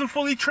 he wasn't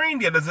fully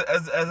trained yet as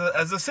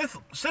a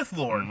Sith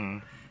Lord. Mm-hmm.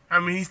 I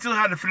mean, he still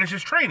had to finish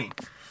his training.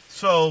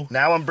 So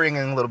Now I'm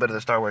bringing a little bit of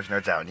the Star Wars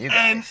nerds out in you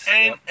guys.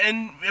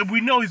 and we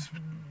know he's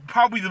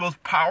probably the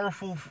most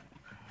powerful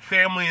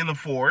family in the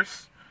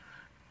Force.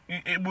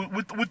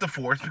 With the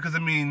Force, because I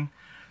mean,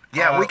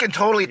 Yeah, we can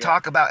totally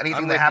talk about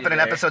anything I'm that with happened you in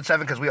there. episode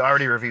 7 because we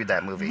already reviewed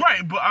that movie.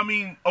 right? But I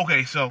mean,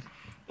 okay, so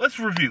let's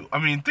review. I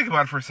mean, think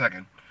about it for a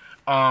second.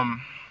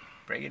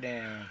 Break it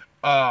down.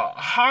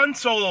 Han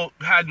Solo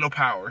had no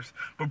powers,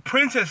 but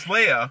Princess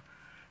Leia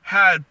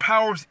had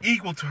powers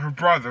equal to her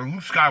brother,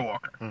 Luke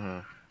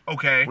Skywalker.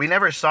 Okay? We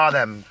never saw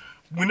them.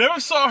 We never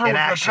saw her In with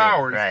action, her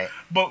powers, right.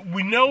 but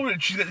we know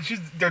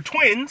that they're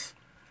twins,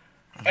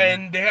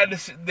 and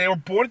they were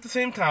born at the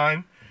same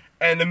time,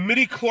 and the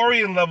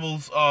midi-chlorian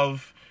levels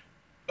of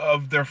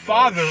their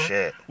father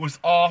shit. was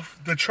off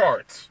the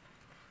charts.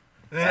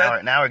 And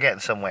that- Now we're getting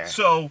somewhere.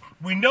 so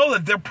we know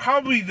that they're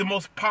probably the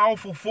most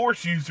powerful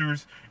Force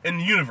users in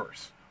the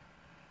universe.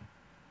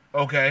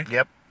 Okay.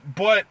 Yep.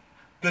 But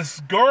this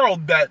girl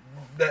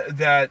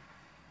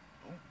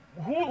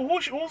who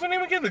was her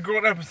name again? The girl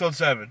in episode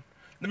 7,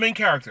 the main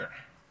character.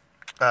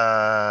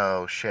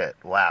 Oh, shit.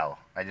 Wow.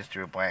 I just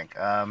drew a blank.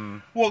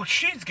 Well,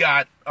 she's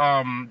got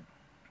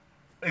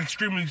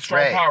extremely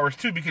strong Rey. powers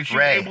too, because she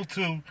Rey. was able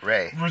to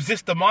Rey.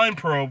 resist the mind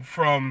probe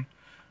from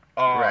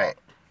Right.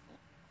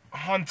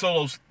 Han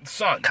Solo's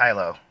son.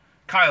 Kylo.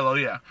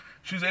 Kylo, yeah.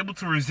 She was able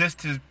to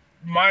resist his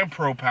mind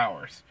probe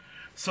powers.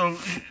 So,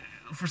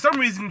 for some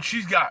reason,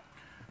 she's got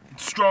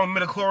strong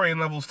midichlorian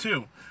levels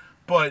too.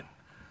 But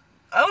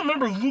I don't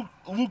remember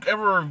Luke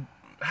ever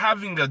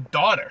having a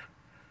daughter.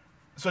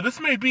 So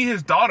this may be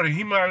his daughter.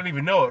 He might not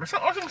even know it, or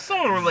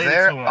someone related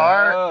There to him.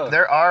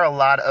 are a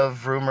lot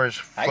of rumors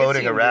I can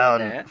see him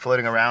doing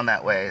floating that. around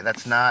that way.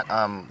 That's not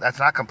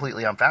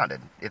completely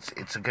unfounded.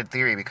 It's a good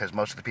theory because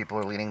most of the people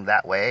are leaning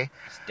that way.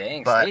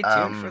 Dang, But, stay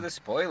tuned for the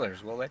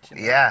spoilers. We'll let you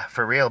know. Yeah,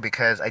 for real,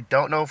 because I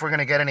don't know if we're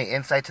gonna get any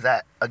insight to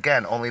that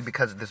again, only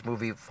because this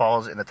movie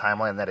falls in the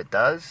timeline that it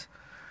does.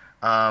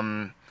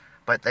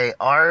 But they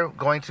are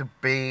going to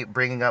be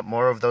bringing up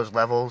more of those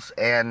levels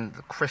and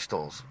the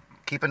crystals.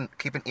 Keep an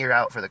ear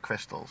out for the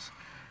crystals,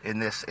 in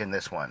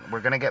this one.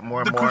 We're gonna get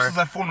more and the more. crystals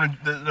that form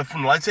the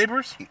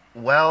lightsabers.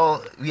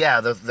 Well,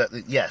 yeah,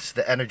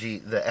 the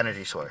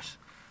energy source.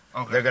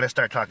 Okay. They're gonna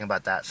start talking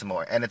about that some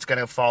more, and it's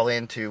gonna fall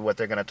into what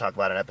they're gonna talk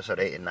about in episode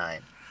 8 and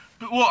 9.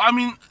 Well, I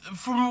mean,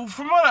 from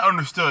what I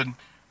understood,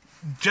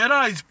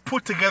 Jedi's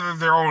put together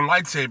their own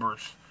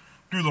lightsabers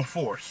through the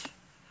Force.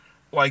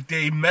 Like,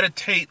 they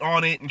meditate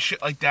on it and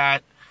shit like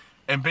that,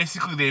 and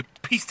basically they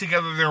piece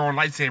together their own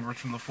lightsabers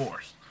from the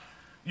Force.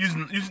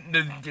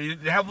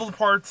 They have little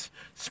parts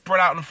spread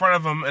out in front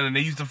of them, and then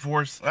they use the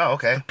Force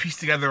to piece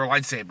together a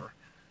lightsaber.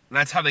 And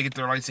that's how they get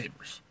their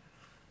lightsabers.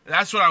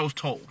 That's what I was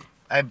told.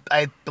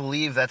 I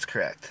believe that's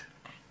correct.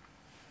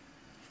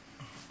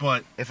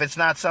 But if it's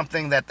not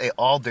something that they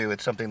all do,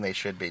 it's something they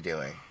should be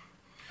doing.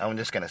 I'm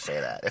just gonna say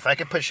that. If I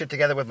could put shit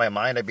together with my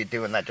mind, I'd be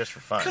doing that just for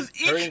fun.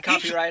 Hurry and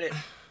copyright it.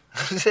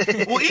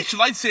 Well, each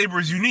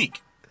lightsaber is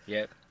unique.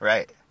 Yep.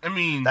 Right. I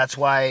mean, that's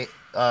why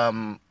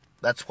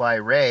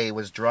Rey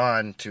was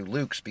drawn to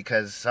Luke's,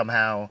 because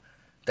somehow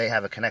they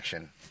have a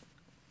connection.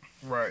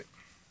 Right.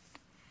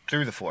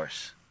 Through the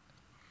Force.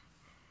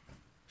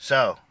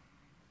 So,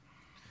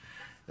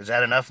 is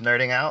that enough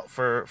nerding out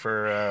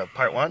for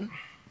part 1?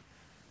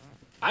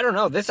 I don't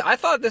know. I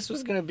thought this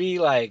was gonna be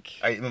like.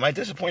 Am I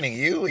disappointing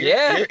you?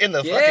 You're in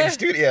the fucking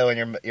studio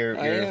and you're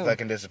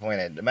fucking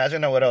disappointed.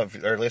 Imagine what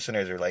our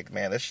listeners are like.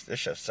 Man, this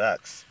show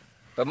sucks.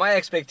 But my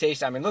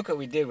expectation. I mean, look what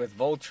we did with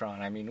Voltron.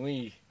 I mean,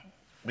 we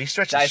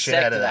stretched the shit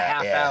out of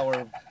that. Dissected a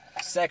half-hour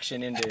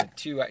section into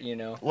 2.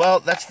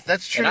 Well,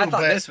 that's true. And I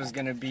thought this was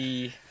gonna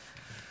be.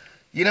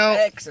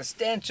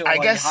 Existential. I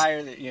guess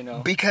higher,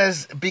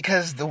 because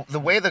the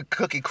way the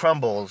cookie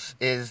crumbles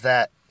is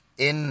that.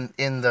 In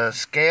the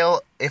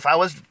scale, if I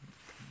was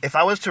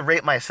to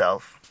rate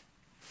myself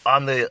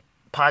on the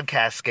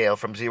podcast scale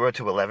from 0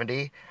 to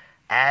 11D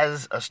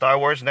as a Star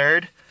Wars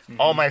nerd,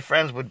 all my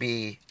friends would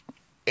be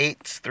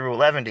 8s through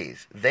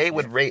 11Ds. They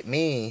would rate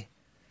me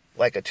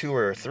like a 2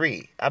 or a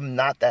 3. I'm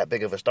not that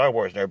big of a Star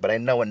Wars nerd, but I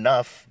know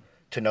enough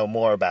to know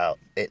more about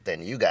it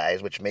than you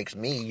guys, which makes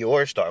me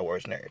your Star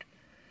Wars nerd.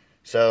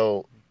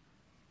 So,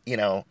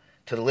 to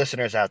the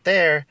listeners out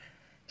there,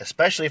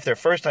 especially if they're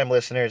first-time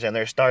listeners and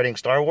they're starting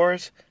Star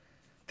Wars,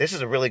 this is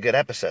a really good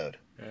episode.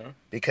 Yeah.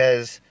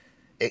 Because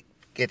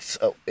it's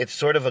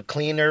sort of a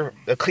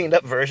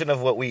cleaned-up version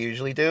of what we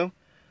usually do.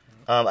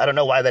 I don't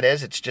know why that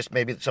is. It's just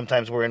maybe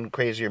sometimes we're in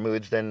crazier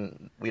moods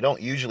than we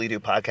don't usually do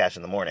podcasts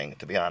in the morning,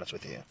 to be honest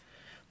with you.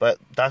 But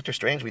Doctor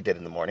Strange we did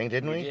in the morning,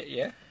 didn't we?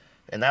 Yeah.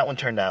 And that one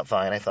turned out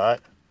fine, I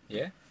thought.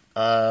 Yeah.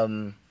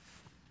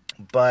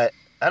 But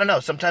I don't know.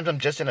 Sometimes I'm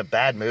just in a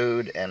bad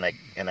mood, and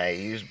I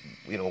use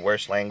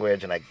worse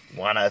language, and I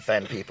want to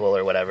offend people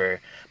or whatever.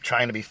 I'm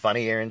trying to be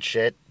funnier and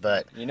shit,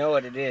 but you know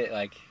what it is?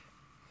 Like,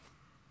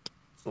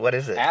 what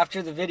is it?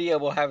 After the video,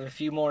 we'll have a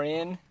few more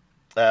in.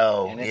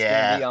 Oh, and it's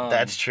gonna be on.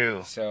 That's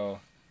true. So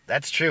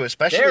that's true,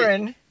 especially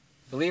Darren,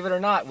 believe it or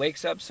not,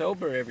 wakes up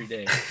sober every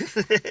day.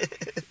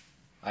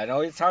 I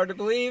know it's hard to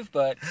believe,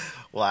 but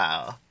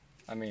wow.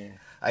 I mean.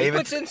 He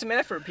puts in some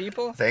effort,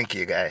 people. Thank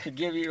you, guy. To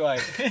give you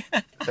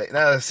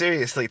No,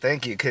 seriously,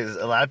 thank you, because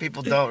a lot of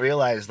people don't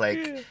realize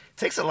it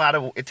takes a lot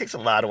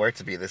of work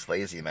to be this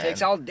lazy, man. It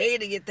takes all day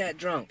to get that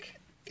drunk.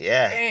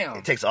 Yeah. Damn.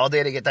 It takes all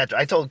day to get that.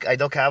 I told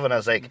Calvin, I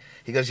was like,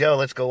 he goes, "Yo,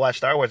 let's go watch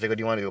Star Wars." I go,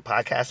 "Do you want to do a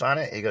podcast on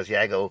it?" He goes,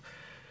 "Yeah."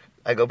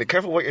 I go, "Be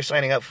careful what you're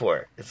signing up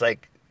for. It's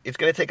like it's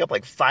gonna take up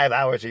like 5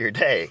 hours of your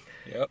day.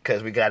 Yep.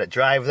 Because we got to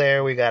drive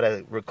there, we got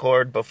to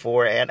record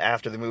before and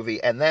after the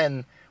movie, and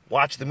then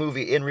watch the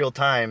movie in real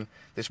time."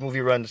 This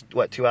movie runs,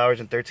 2 hours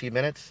and 13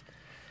 minutes?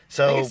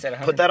 So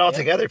put that all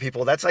together,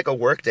 people. That's like a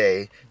work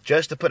day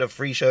just to put a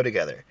free show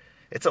together.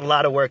 It's a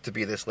lot of work to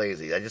be this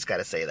lazy. I just got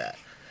to say that.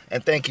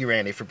 And thank you,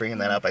 Randy, for bringing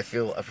that up. I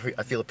feel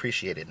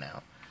appreciated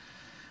now.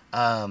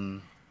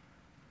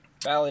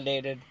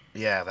 Validated.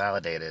 Yeah,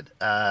 validated.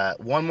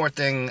 One more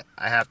thing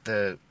I have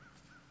to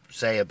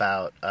say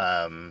about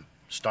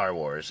Star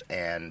Wars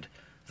and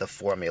the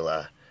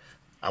formula.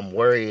 I'm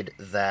worried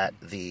that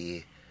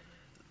the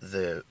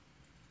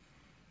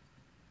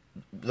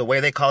way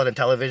they call it in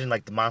television,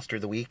 like the monster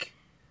of the week,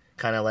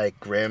 kind of like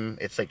Grimm.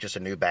 It's like just a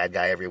new bad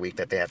guy every week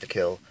that they have to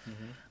kill.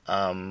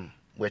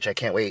 Which I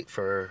can't wait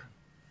for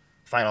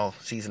final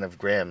season of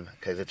Grimm,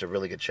 because it's a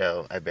really good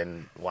show. I've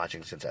been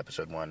watching since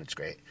episode 1. It's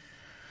great.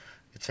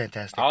 It's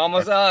fantastic.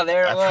 Almost,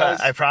 there it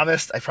was. I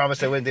promised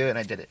I wouldn't do it, and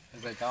I did it. I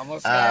was like,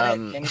 almost got it.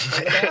 Can you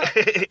figure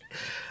it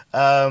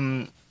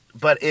out?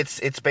 But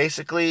it's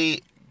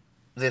basically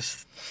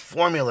this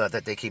formula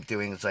that they keep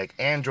doing. It's like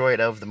Android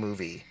of the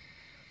movie.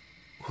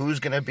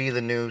 Who's going to be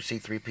the new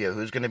C-3PO?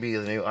 Who's going to be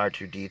the new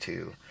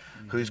R2-D2?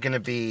 Who's going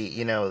to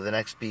be, the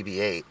next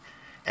BB-8?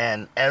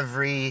 And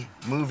every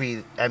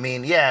movie, I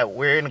mean, yeah,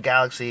 we're in a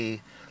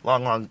galaxy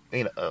long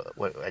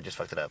I just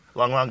fucked it up.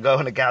 Long ago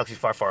in a galaxy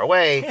far, far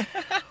away.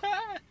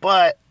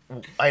 But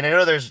I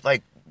know there's,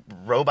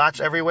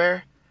 robots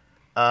everywhere.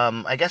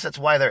 I guess that's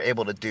why they're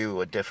able to do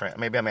a different,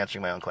 maybe I'm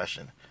answering my own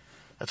question.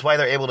 That's why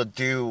they're able to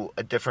do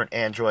a different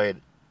android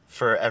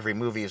for every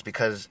movie, is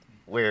because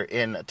we're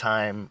in a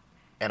time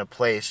and a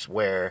place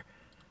where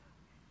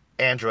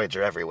androids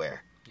are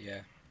everywhere. Yeah.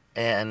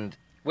 And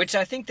which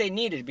I think they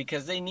needed,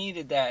 because they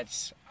needed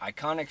that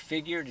iconic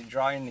figure to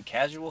draw in the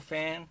casual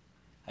fan.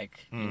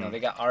 Like, you know, they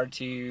got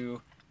R2,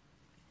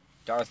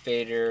 Darth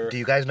Vader. Do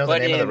you guys know the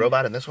name of the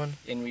robot in this one?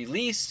 In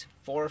release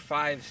 4,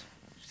 5,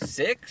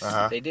 6,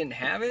 they didn't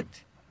have it.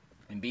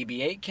 And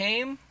BB-8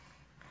 came.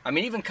 I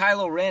mean, even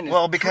Kylo Ren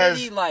is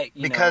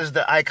because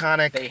the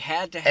iconic they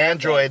had to have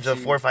androids of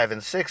 4, 5,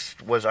 and 6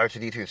 was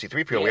R2-D2 and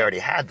C-3PO. Yeah. We already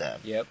had them.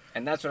 Yep,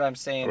 and that's what I'm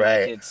saying.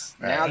 Right. Like, it's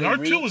now and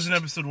R2 was in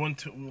episode 1,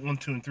 2,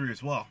 and 3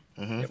 as well.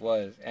 It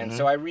was, and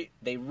so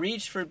they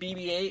reached for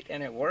BB-8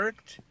 and it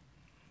worked.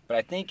 But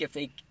I think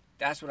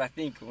that's what I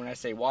think when I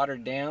say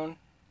watered down.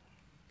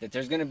 That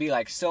there's going to be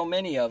like so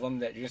many of them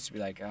that you're just be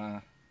like,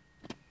 yeah.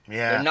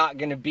 They're not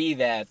going to be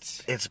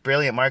that. It's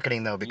brilliant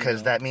marketing, though,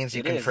 because that means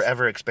you can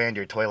forever expand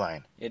your toy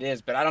line. It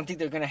is, but I don't think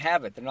they're going to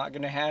have it. They're not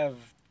going to have.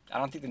 I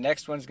don't think the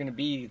next one's going to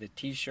be the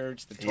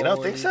T-shirts, the toys. You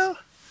don't think so?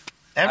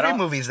 Every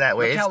movie's that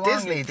way. It's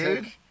Disney,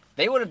 dude.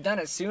 They would have done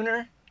it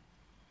sooner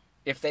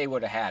if they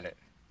would have had it.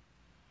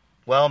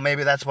 Well,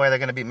 maybe that's why they're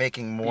going to be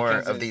making more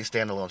of these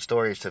standalone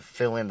stories to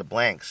fill in the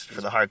blanks for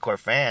the hardcore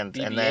fans.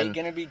 BB-8 and then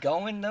going to be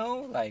going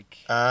though, like.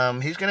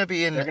 He's going to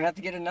be in. They're going to have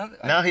to get another.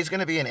 No, he's going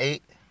to be in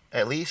 8.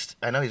 At least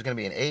I know he's going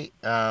to be in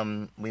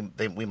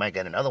 8. We might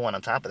get another one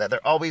on top of that.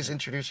 They're always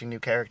introducing new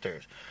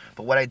characters,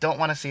 but what I don't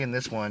want to see in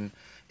this one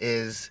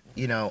is,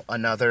 you know,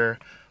 another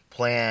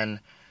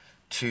plan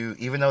to,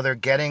 even though they're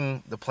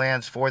getting the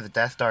plans for the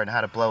Death Star and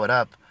how to blow it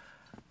up.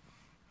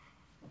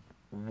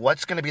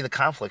 What's going to be the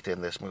conflict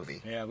in this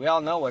movie? Yeah, we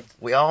all know what.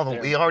 We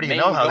already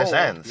know how this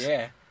ends.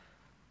 Yeah.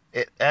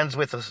 It ends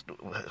with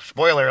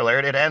spoiler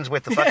alert. It ends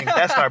with the fucking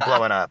Death Star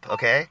blowing up.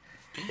 Okay.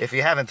 If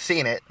you haven't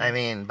seen it, I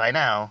mean, by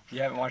now...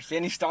 You haven't watched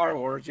any Star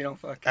Wars, you don't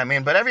fucking... I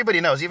mean, but everybody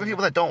knows. Even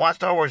people that don't watch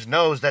Star Wars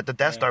knows that the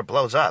Death Star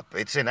blows up.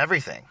 It's in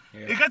everything.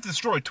 Yeah. It got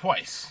destroyed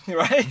twice.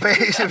 Right?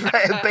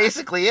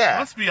 Basically, yeah.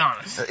 Let's be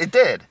honest. It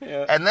did.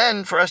 Yeah. And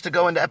then for us to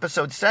go into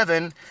Episode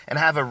 7 and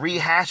have a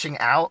rehashing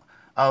out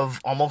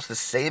of almost the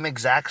same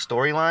exact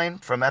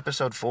storyline from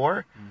Episode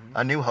 4,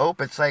 A New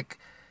Hope, it's like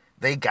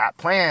they got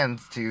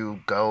plans to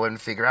go and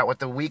figure out what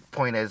the weak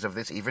point is of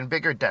this even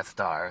bigger Death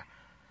Star.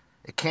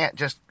 It can't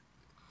just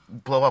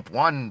blow up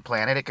one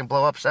planet, it can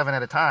blow up 7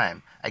 at a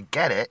time. I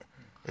get it.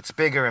 It's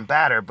bigger and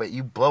badder, but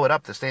you blow it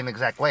up the same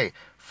exact way.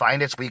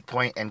 Find its weak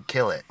point and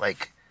kill it.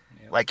 Like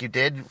you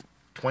did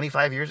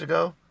 25 years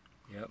ago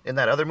in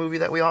that other movie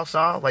that we all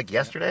saw, like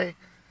yesterday.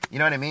 You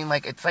know what I mean?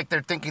 Like, it's like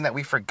they're thinking that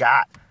we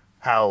forgot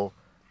how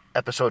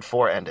Episode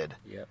 4 ended.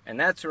 Yep. And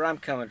that's where I'm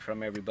coming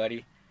from,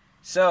 everybody.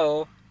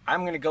 So,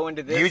 I'm going to go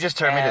into this. You just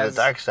turned me to the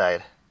dark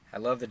side. I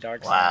love the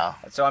dark side. Wow.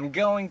 So I'm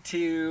going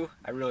to,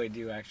 I really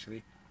do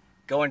actually,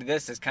 go into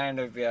this as kind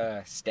of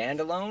a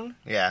standalone.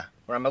 Yeah.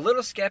 Where I'm a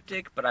little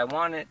skeptic, but I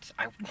want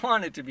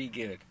it to be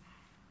good.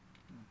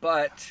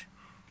 But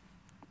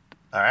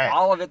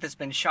all of it that's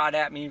been shot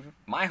at me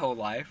my whole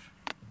life,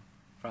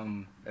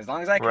 from as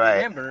long as I can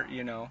remember,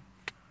 you know.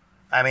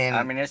 I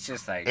mean, it's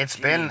just like it's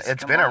been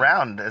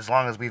around as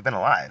long as we've been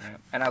alive. Yeah.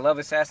 And I love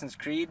Assassin's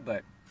Creed,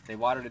 but they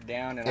watered it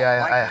down, and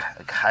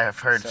I've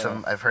heard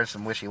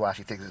some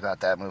wishy-washy things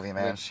about that movie,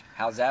 man.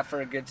 How's that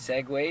for a good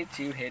segue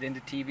to head into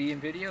TV and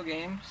video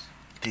games?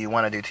 Do you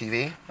want to do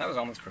TV? That was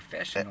almost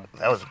professional.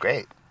 That was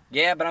great.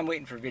 Yeah, but I'm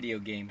waiting for video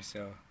games,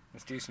 so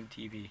let's do some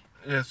TV.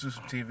 Yeah, let's do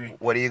some TV.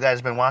 What have you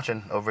guys been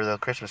watching over the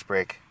Christmas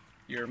break?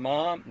 Your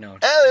mom? No.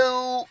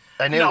 Oh!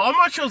 I knew. No, all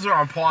my shows are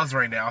on pause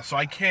right now, so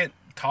I can't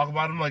talk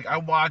about them. Like, I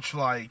watch,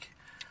 like,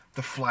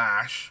 The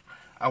Flash.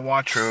 I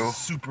watch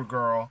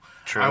Supergirl.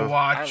 True.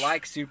 I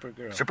like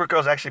Supergirl.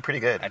 Supergirl's actually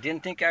pretty good. I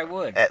didn't think I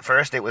would. At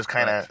first, it was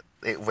kind of...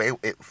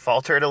 It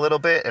faltered a little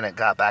bit, and it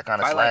got back on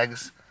its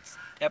legs.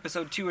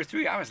 Episode 2 or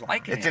 3, I was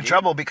liking it. It's in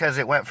trouble because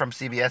it went from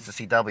CBS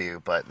to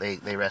CW, but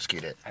they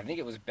rescued it. I think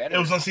it was better. It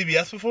was on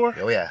CBS before?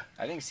 Oh, yeah.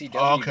 I think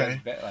CW does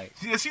better.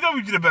 Yeah,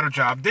 CW did a better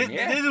job. They do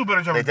a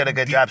better job. They did a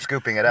good job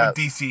scooping it up.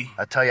 With DC.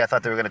 I tell you, I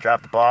thought they were going to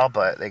drop the ball,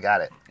 but they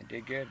got it. They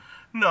did good.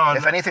 No,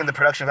 if anything, the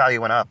production value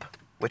went up,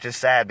 which is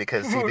sad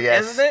because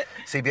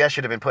CBS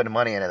should have been putting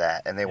money into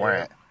that, and they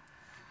weren't.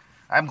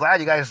 I'm glad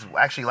you guys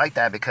actually like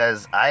that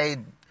because I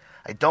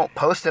don't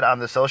post it on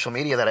the social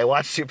media that I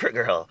watch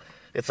Supergirl.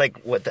 It's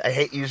like I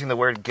hate using the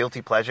word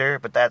guilty pleasure,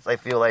 but I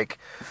feel like,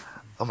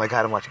 oh my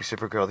god, I'm watching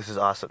Supergirl. This is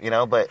awesome, you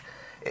know. And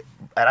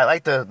I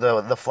like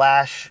the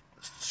Flash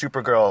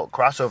Supergirl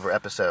crossover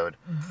episode.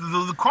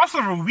 The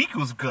crossover week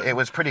was good. It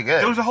was pretty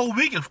good. There was a whole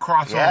week of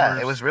crossovers. Yeah,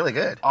 it was really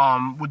good.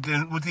 With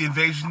the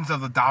invasions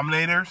of the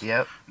Dominators.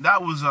 Yep.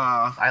 That was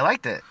I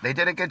liked it. They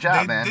did a good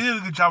job, man. They did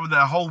a good job with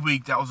that whole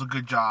week. That was a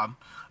good job.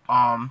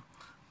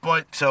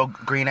 But so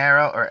Green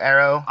Arrow or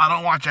Arrow? I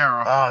don't watch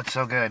Arrow. Oh, it's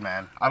so good,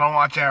 man. I don't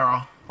watch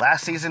Arrow.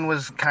 Last season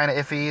was kind of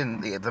iffy,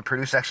 and the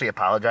producer actually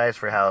apologized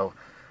for how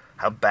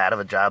bad of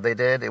a job they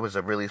did. It was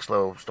a really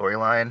slow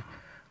storyline,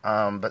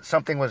 but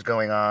something was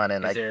going on.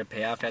 And is there a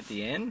payoff at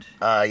the end?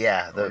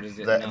 Yeah,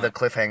 the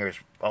cliffhanger is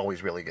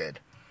always really good.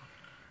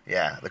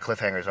 Yeah, the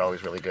cliffhangers are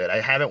always really good.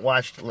 I haven't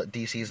watched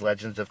DC's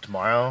Legends of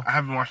Tomorrow. I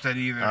haven't watched that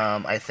either.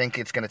 I think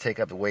it's going to take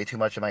up way too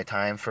much of my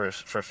time for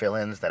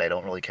fill-ins that I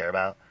don't really care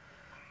about.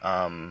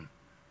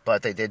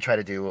 But they did try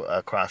to do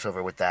a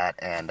crossover with that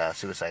and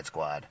Suicide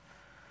Squad,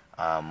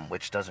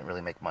 which doesn't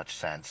really make much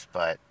sense.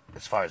 But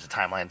as far as the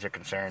timelines are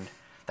concerned,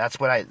 that's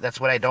what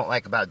I don't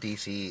like about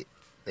DC.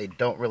 They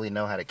don't really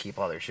know how to keep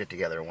all their shit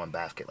together in one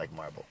basket like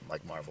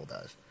Marvel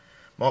does.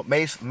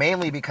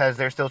 Mainly because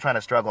they're still trying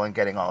to struggle in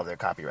getting all of their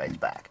copyrights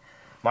back.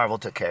 Marvel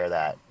took care of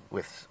that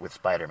with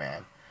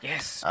Spider-Man.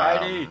 Yes,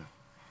 Spidey.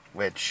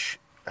 Which,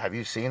 have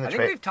you seen the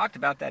trailer? I think we've talked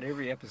about that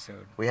every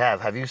episode. We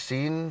have. Have you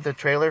seen the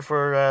trailer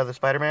for the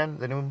Spider-Man,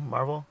 the new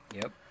Marvel?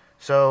 Yep.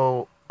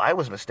 So, I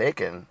was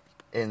mistaken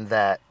in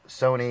that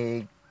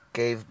Sony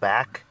gave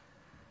back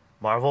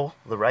Marvel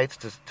the rights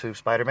to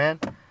Spider-Man.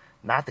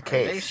 Not the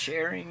case. Are they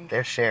sharing?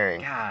 They're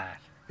sharing. God.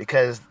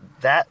 Because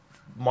that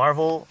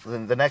Marvel,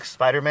 the next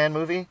Spider-Man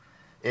movie,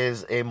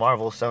 is a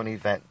Marvel-Sony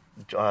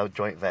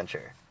joint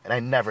venture. And I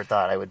never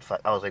thought I would...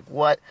 I was like,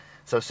 what?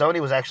 So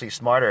Sony was actually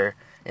smarter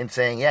in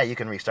saying, yeah, you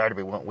can restart it,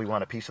 but we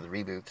want a piece of the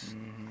reboots.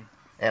 Mm-hmm.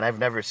 And I've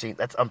never seen...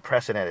 That's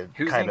unprecedented.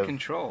 Who's in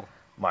control?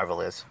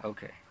 Marvel is.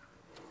 Okay.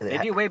 They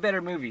do way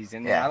better movies,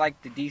 and I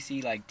like the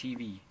DC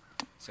TV.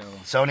 So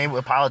Sony will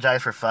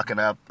apologize for fucking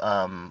up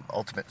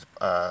Ultimate.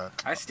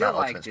 I still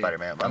liked Ultimate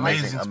Spider-Man.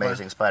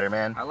 Amazing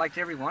Spider-Man. I liked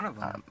every one of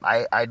them.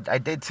 I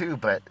did too,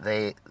 but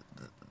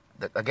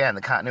again,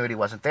 the continuity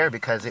wasn't there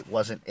because it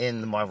wasn't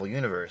in the Marvel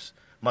universe.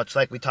 Much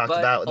like we talked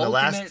about in the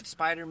last. Ultimate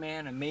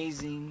Spider-Man,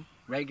 Amazing,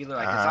 regular,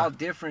 it's all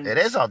different. It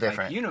is all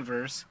different.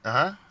 Universe.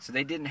 So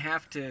they didn't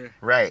have to.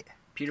 Right.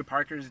 Peter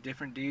Parker's a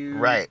different dude.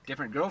 Right.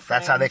 Different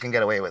girlfriend. That's how they can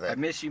get away with it. I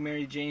miss you,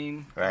 Mary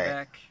Jane. Right.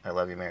 Back. I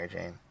love you, Mary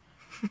Jane.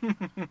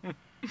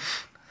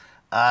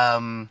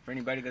 For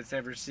anybody that's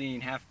ever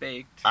seen Half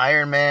Baked,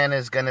 Iron Man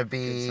is gonna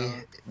be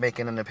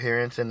making an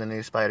appearance in the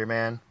new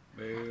Spider-Man.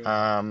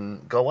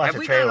 Go watch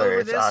the trailer.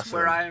 It's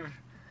awesome.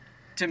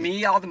 To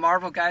me, all the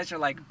Marvel guys are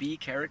like B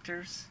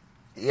characters.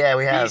 Yeah,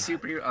 we have. B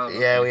superhero. Oh, okay.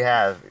 Yeah, we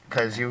have.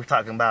 Because we were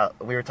talking about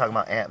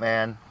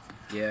Ant-Man.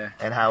 Yeah.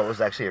 And how it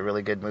was actually a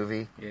really good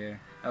movie. Yeah.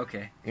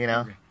 Okay. You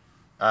know.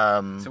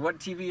 Okay. So what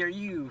TV are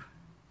you?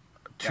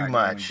 Too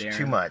much.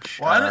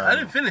 Well, I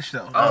didn't finish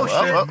though. Oh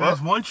shit!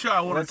 There's one show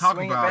I want to talk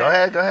about.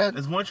 Go ahead.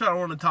 There's one show I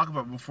want to talk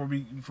about before we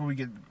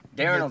get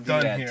Darren will do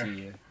done that here. to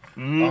you.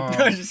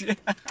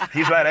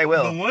 He's right. I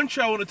will. The one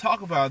show I want to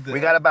talk about. We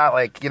got about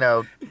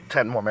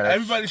 10 more minutes.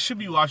 Everybody should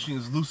be watching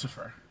is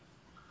Lucifer.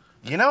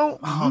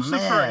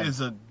 Lucifer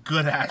is a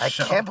good ass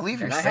show. I can't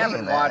believe you're saying that. I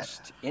haven't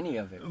watched any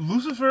of it.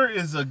 Lucifer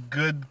is a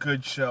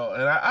good show,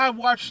 and I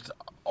watched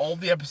all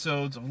the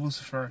episodes of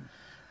Lucifer.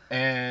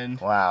 And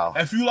wow,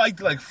 if you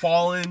liked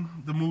Fallen,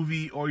 the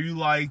movie, or you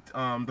liked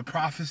The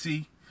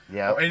Prophecy,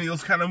 or any of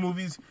those kind of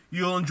movies,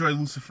 you'll enjoy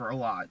Lucifer a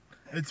lot.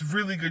 It's a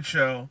really good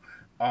show.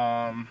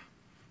 The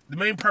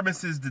main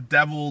premise is the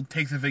devil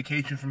takes a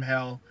vacation from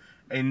hell,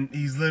 and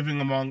he's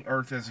living among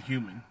Earth as a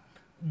human,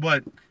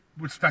 but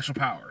with special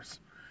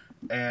powers.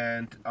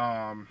 And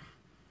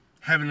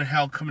heaven and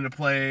hell come into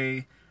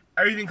play.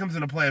 Everything comes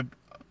into play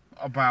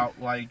about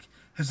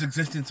his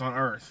existence on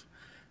Earth.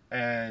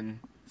 And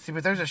see,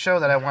 but there's a show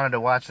that I wanted to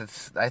watch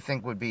that's I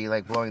think would be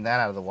blowing that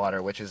out of the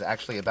water, which is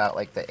actually about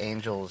the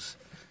angels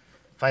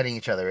fighting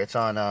each other. It's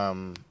on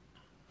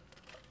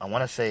I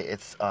want to say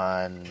it's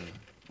on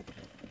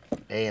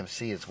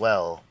AMC as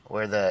well,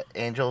 where the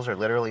angels are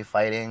literally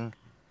fighting,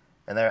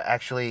 and they're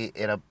actually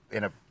in a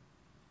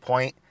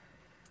point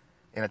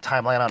in a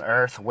timeline on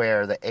Earth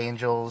where the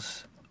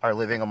angels are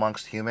living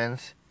amongst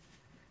humans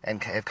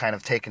and have kind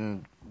of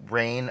taken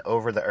reign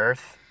over the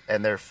Earth,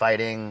 and they're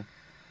fighting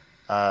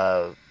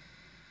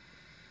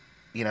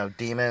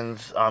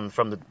demons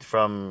from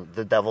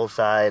the devil's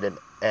side,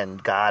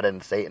 and God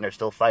and Satan are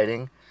still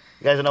fighting.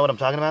 You guys know what I'm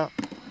talking about?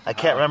 I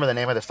can't remember the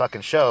name of this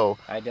fucking show.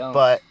 I don't.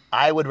 But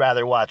I would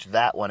rather watch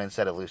that one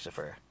instead of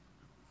Lucifer.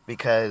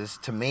 Because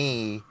to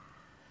me,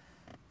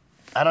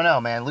 I don't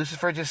know, man.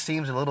 Lucifer just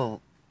seems a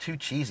little too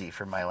cheesy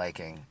for my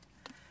liking.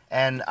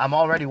 And I'm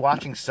already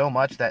watching so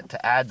much that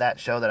to add that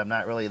show that I'm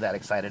not really that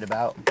excited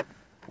about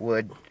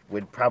would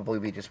probably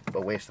be just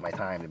a waste of my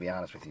time, to be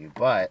honest with you.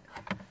 But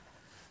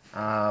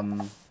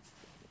I'm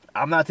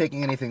not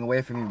taking anything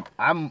away from you.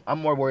 I'm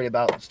more worried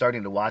about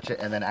starting to watch it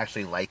and then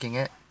actually liking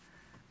it.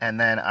 And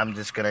then I'm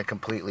just going to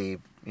completely,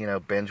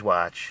 binge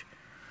watch.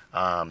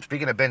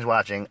 Speaking of binge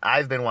watching,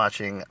 I've been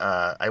watching,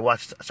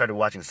 started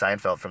watching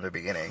Seinfeld from the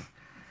beginning.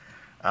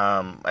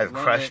 I've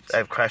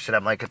crushed it.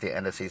 I'm at the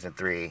end of season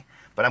 3.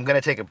 But I'm going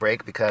to take a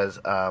break because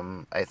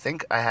I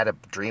think I had a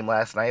dream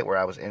last night where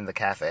I was in the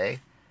cafe.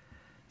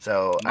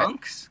 So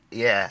Monks?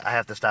 I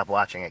have to stop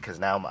watching it because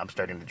now I'm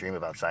starting to dream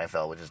about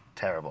Seinfeld, which is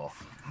terrible.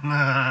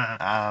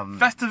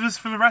 Festivus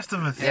for the rest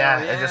of us. Yeah.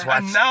 I just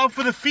watched. And now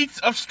for the feats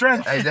of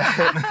strength.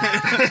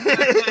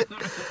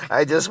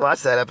 I just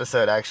watched that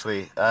episode,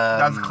 actually.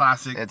 That's a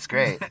classic. It's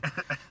great.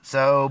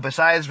 So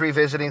besides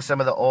revisiting some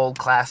of the old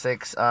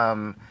classics,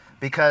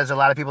 because a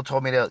lot of people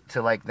told me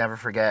to never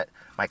forget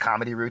my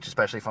comedy roots,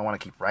 especially if I want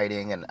to keep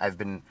writing, and I've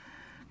been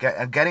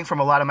getting from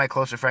a lot of my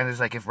closer friends is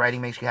like, if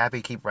writing makes you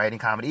happy, keep writing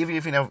comedy.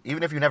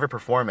 Even if you never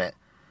perform it,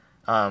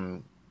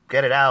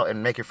 get it out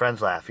and make your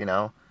friends laugh.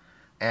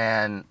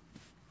 And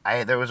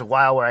there was a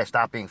while where I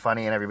stopped being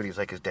funny, and everybody's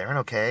like, "Is Darren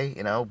okay?"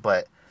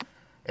 But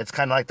it's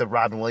kind of like the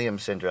Robin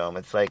Williams syndrome.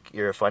 It's like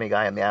you're a funny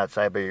guy on the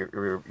outside, but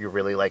you're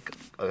really like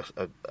a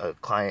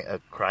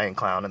crying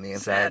clown on the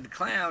inside. Sad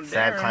clown.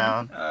 Sad Darren.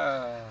 clown.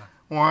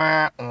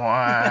 Wah,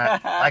 wah.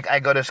 Like I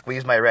go to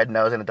squeeze my red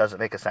nose and it doesn't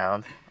make a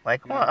sound.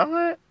 Like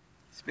what?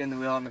 Spin the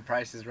wheel on The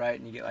Price is Right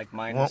and you get like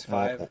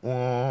 -5.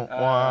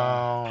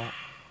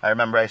 I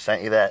remember I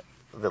sent you the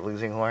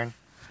losing horn.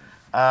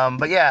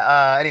 But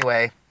yeah.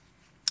 Anyway.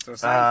 So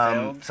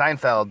Seinfeld.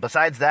 Seinfeld.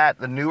 Besides that,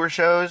 the newer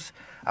shows,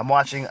 I'm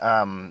watching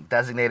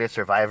Designated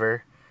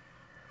Survivor.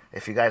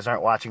 If you guys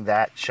aren't watching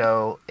that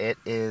show, it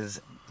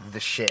is the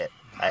shit.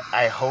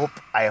 I hope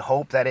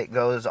that it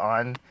goes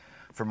on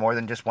for more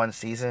than just one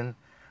season,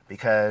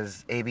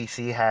 because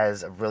ABC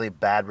has a really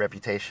bad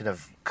reputation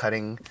of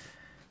cutting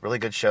really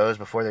good shows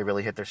before they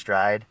really hit their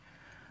stride.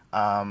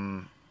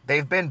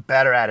 They've been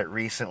better at it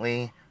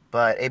recently,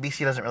 but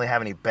ABC doesn't really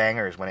have any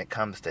bangers when it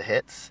comes to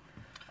hits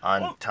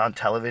on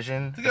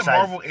television. They got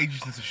Marvel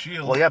Agents of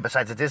S.H.I.E.L.D. Well, yeah,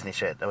 besides the Disney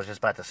shit. I was just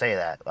about to say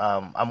that.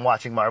 I'm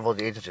watching Marvel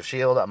Agents of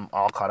S.H.I.E.L.D. I'm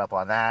all caught up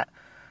on that.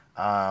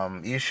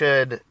 You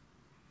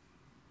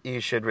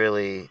should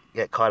really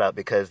get caught up,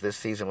 because this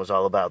season was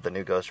all about the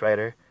new Ghost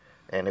Rider,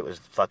 and it was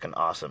fucking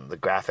awesome. The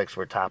graphics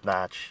were top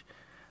notch.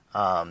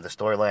 The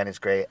storyline is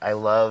great. I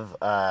love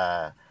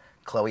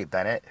Chloe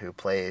Bennett, who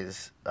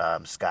plays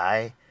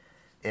Skye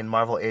in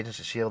Marvel Agents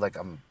of S.H.I.E.L.D. Like,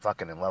 I'm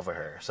fucking in love with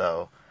her.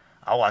 So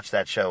I'll watch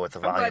that show with the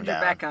volume down. I'm glad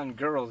you're back on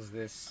girls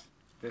this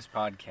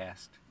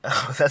podcast.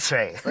 Oh, that's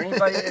right. For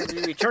anybody,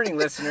 returning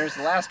listeners,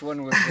 the last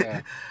one was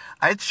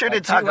I sure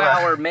did a talk about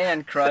 2-hour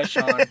man crush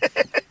on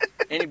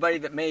anybody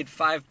that made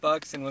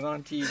 $5 and was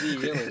on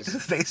TV. It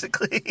was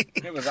basically.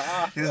 It was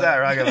awful. He's not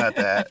wrong about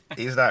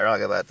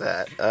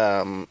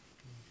that.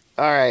 All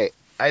right.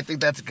 I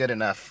think that's good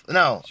enough.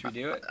 No. Should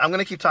we do it? I'm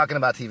gonna keep talking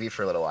about TV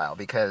for a little while,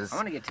 because I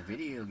want to get to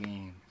video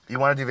games. You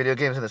want to do video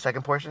games in the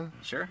second portion?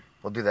 Sure.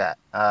 We'll do that.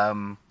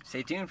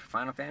 Stay tuned for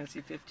Final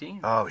Fantasy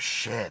 15. Oh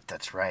shit,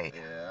 that's right.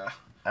 Yeah.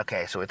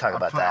 Okay, so we'll talk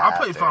about that. I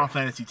played Final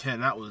Fantasy X.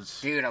 That was.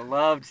 Dude, I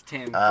loved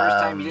 10. First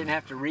time you didn't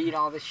have to read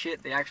all the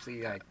shit. They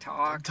actually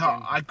talked.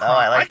 I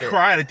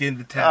cried at the end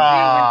of 10.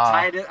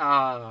 I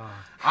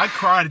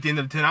cried at the end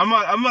of 10.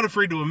 I'm not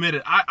afraid to admit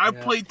it. I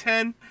played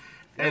 10.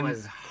 And it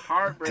was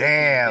heartbreaking.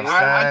 Damn,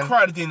 I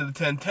cried at the end of the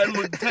 10. 10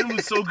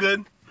 was so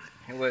good.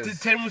 It was.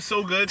 10 was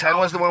so good. 10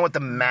 was the one with the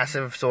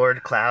massive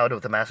sword, Cloud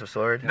with the massive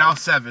sword. Now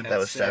 7. That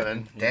was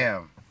 7. Yeah.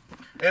 Damn.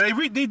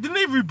 And didn't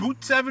they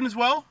reboot 7 as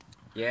well?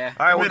 Yeah.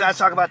 All right, we gotta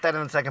talk about that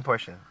in the second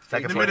portion. They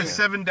made a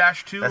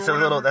 7-2. That's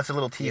a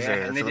little teaser.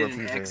 Yeah, and they did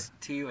an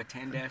X2, a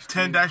 10-2.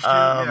 10-2.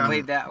 Yeah.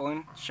 Played that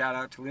one. Shout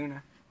out to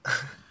Luna.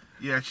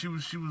 Yeah, she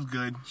was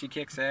good. She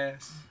kicks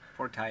ass.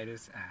 Poor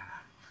Titus.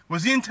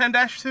 Was he in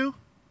 10-2?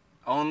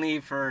 Only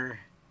for,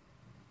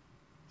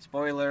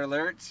 spoiler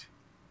alert,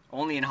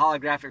 only in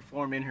holographic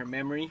form in her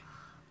memory.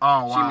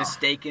 Oh, wow. She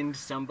mistaken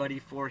somebody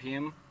for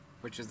him,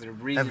 which is the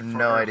reason for I have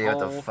no idea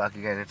what the fuck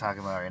you guys are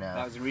talking about right now.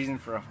 That was the reason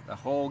for the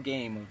whole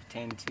game of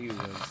 10-2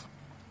 was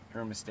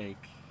her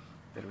mistake,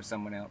 that it was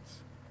someone else.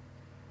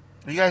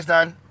 Are you guys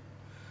done?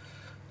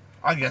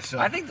 I guess so.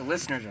 I think the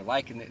listeners are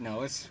liking it.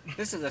 No, this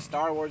is a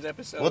Star Wars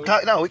episode.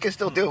 We can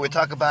still do it. We'll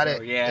talk about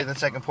it in the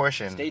second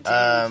portion. Stay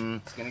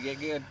tuned. It's gonna get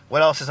good.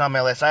 What else is on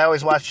my list? I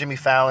always watch Jimmy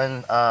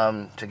Fallon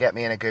to get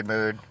me in a good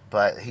mood,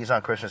 but he's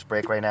on Christmas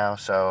break right now,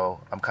 so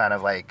I'm kind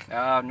of like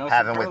no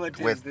having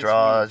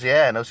withdrawals.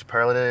 Yeah, no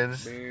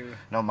superlatives, Boo.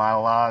 no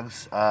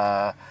monologues.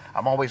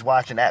 I'm always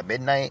watching At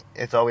Midnight.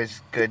 It's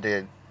always good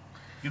to.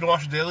 You don't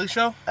watch The Daily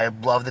Show? I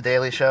love The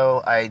Daily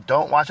Show. I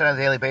don't watch it on a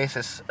daily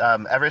basis.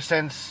 Ever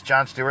since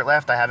Jon Stewart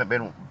left, I haven't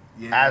been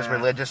as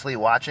religiously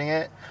watching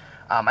it.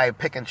 I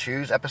pick and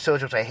choose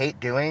episodes, which I hate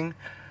doing.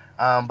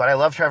 But I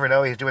love Trevor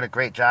Noah. He's doing a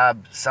great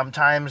job.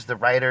 Sometimes the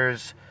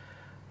writers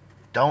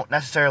don't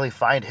necessarily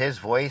find his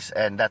voice,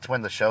 and that's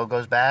when the show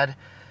goes bad.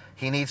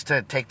 He needs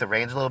to take the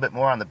reins a little bit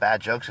more on the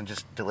bad jokes and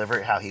just deliver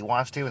it how he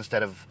wants to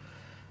instead of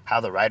how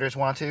the writers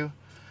want to.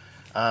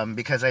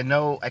 Because I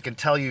know I can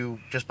tell you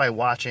just by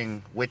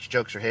watching which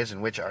jokes are his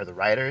and which are the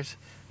writers,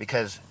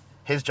 because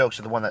his jokes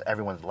are the one that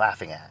everyone's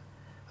laughing at.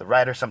 The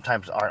writers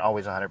sometimes aren't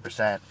always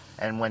 100%,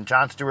 and when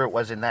Jon Stewart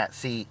was in that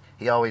seat,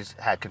 he always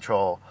had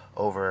control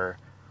over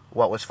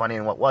what was funny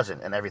and what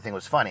wasn't, and everything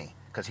was funny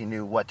because he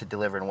knew what to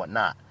deliver and what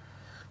not.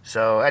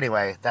 So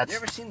anyway, that's. You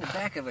ever seen the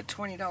back of a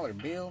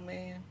 $20 bill,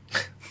 man?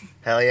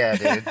 Hell yeah,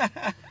 dude.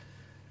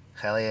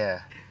 Hell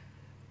yeah.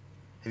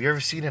 Have you ever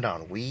seen it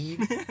on weed?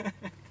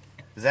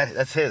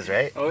 That's his,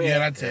 right? Oh yeah,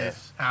 that's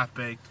his. Half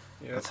baked.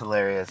 Yep. That's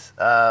hilarious.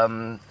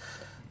 Then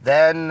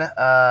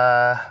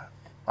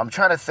I'm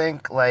trying to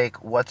think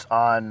like what's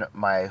on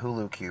my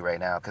Hulu queue right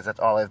now, because that's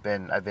all I've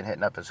been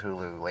hitting up is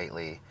Hulu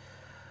lately.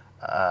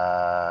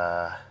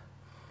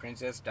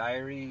 Princess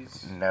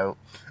Diaries. Nope.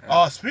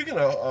 Speaking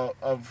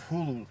of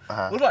Hulu,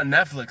 what about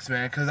Netflix,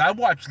 man? Because I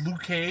watched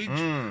Luke Cage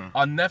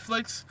on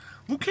Netflix.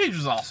 Luke Cage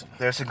was awesome.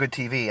 There's some good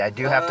TV. I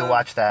do have to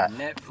watch that.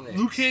 Netflix.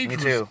 Luke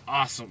Cage was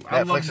awesome.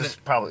 Netflix is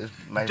probably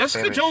my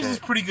Jessica favorite Jones shit. is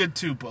pretty good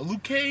too, but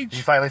Luke Cage. Did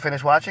you finally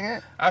finish watching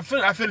it? I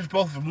finished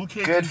both of them. Luke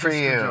Cage Good and for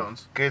Jessica you.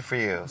 Jones. Good for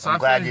you. So I'm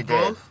glad you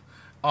did.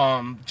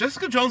 Both.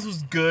 Jessica Jones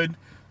was good.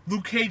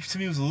 Luke Cage to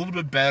me was a little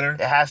bit better.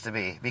 It has to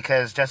be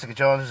because Jessica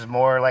Jones is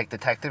more like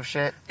detective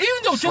shit. Even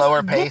though slower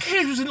Luke pace.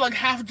 Cage was in like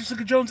half of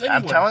Jessica Jones anyway.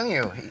 I'm telling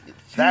you,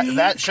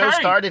 that show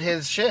started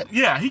his shit.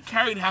 Yeah, he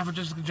carried half of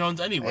Jessica Jones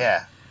anyway.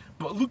 Yeah.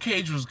 But Luke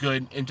Cage was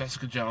good in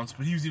Jessica Jones,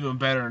 but he was even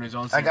better in his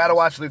own series. I gotta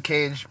watch Luke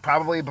Cage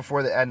probably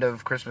before the end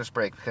of Christmas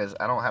break because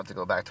I don't have to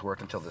go back to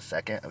work until the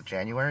 2nd of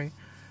January.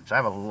 So I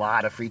have a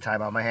lot of free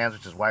time on my hands,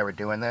 which is why we're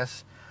doing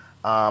this.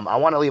 I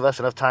want to leave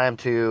us enough time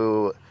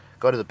to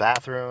go to the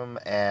bathroom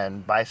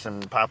and buy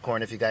some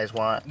popcorn if you guys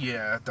want.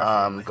 Yeah,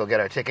 definitely. Go get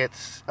our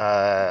tickets.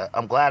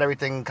 I'm glad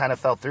everything kind of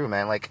fell through,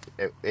 man. Like,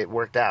 it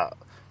worked out.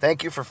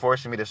 Thank you for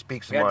forcing me to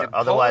speak some more.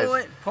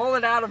 Otherwise, pull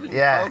it out of you,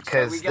 yeah, folks,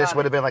 because this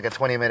would have been like a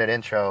 20-minute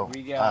intro.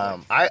 We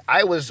got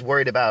I was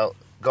worried about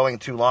going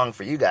too long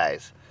for you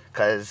guys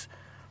because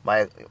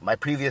my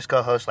previous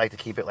co-host liked to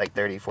keep it like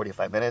 30,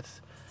 45 minutes.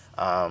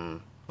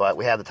 But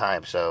we had the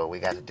time, so we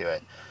got to do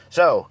it.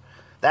 So,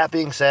 that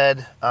being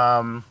said,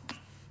 what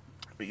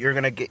you're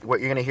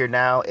gonna hear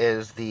now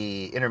is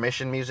the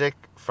intermission music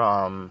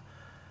from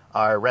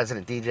our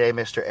resident DJ,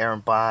 Mr.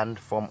 Aaron Bond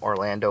from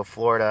Orlando,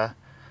 Florida.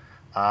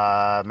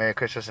 Merry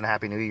Christmas and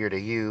Happy New Year to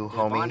you, Does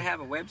homie. Bond have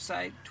a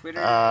website,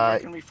 Twitter? Where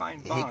can we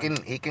find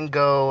Bond? He can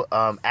go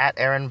at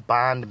Aaron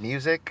Bond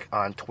Music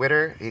on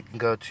Twitter. He can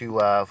go to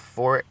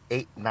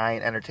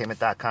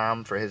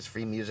 489entertainment.com for his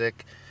free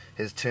music,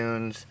 his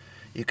tunes.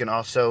 You can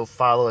also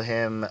follow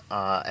him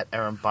at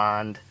Aaron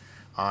Bond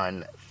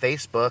on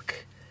Facebook,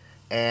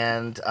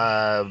 and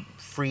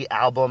free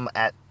album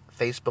at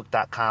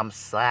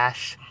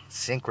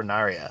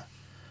facebook.com/Synchronaria.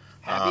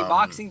 Happy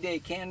Boxing Day,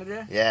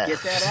 Canada. Yeah.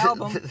 Get that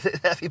album.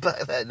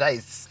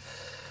 Nice.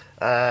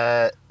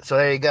 So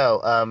there you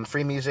go.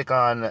 Free music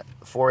on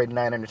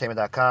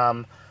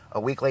 489entertainment.com,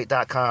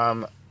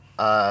 aweeklate.com,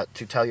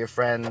 to tell your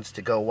friends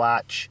to go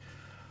watch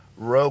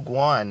Rogue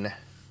One,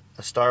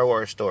 a Star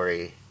Wars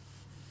story.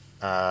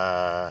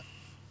 And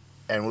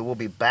we will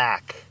be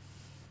back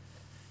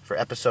for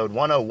episode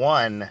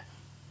 101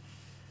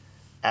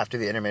 after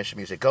the intermission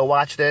music. Go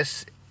watch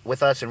this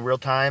with us in real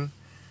time.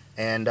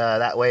 And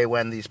that way,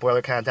 when the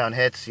spoiler countdown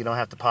hits, you don't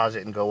have to pause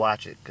it and go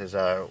watch it, because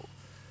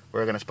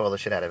we're going to spoil the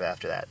shit out of it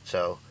after that.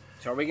 So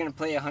are we going to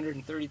play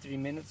 133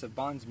 minutes of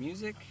Bond's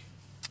music?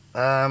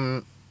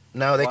 No,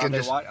 they can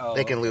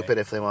can loop it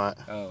if they want.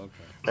 Oh, okay.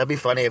 That'd be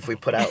funny if we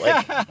put out,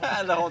 like...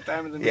 the whole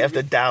time of the movie. You have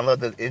to download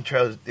the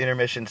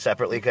intermission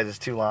separately because it's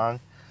too long.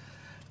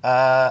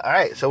 All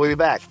right, so we'll be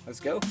back. Let's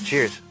go.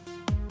 Cheers.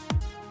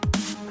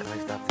 How do I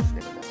stop this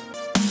thing?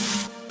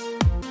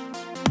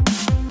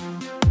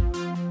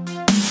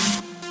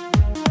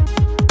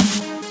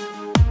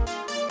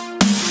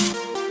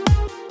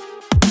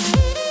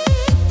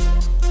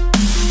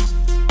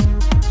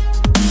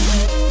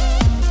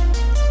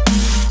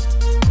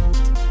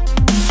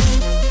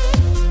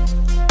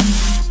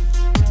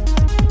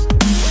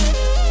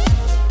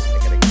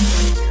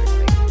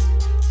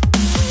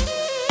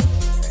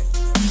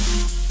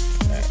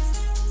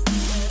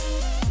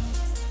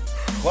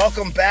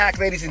 Welcome back,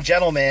 ladies and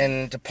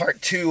gentlemen, to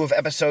part 2 of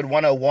episode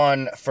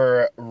 101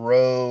 for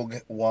Rogue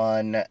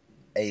One,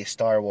 a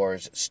Star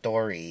Wars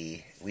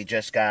story. We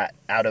just got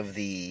out of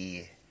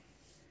the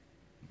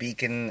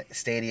Beacon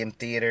Stadium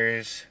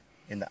theaters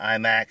in the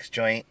IMAX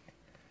joint.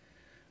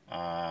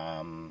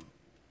 Some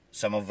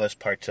of us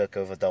partook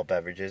of adult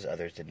beverages,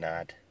 others did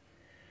not.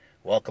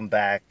 Welcome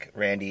back,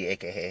 Randy,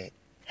 aka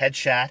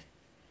Headshot.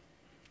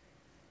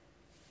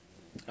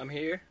 I'm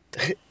here.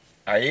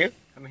 Are you?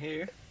 I'm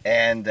here.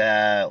 And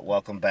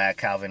welcome back,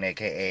 Calvin,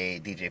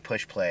 a.k.a. DJ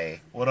Pushplay.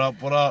 What up,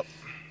 what up?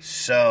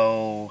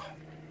 So,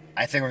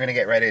 I think we're going to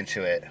get right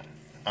into it.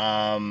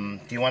 Do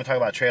you want to talk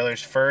about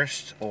trailers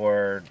first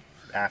or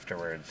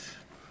afterwards?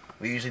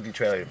 We usually do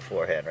trailers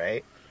beforehand,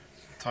 right?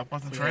 Talk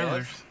about the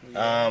trailers.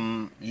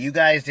 You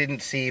guys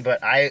didn't see,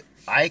 but I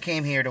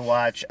came here to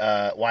watch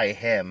Why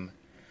Him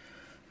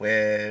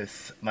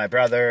with my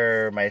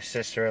brother, my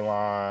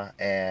sister-in-law,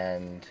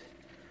 and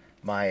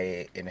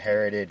my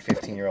inherited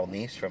 15-year-old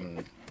niece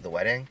from the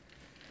wedding.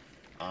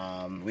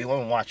 We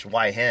went and watched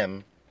Why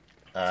Him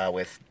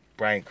with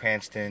Bryan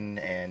Cranston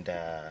and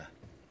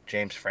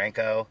James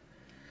Franco.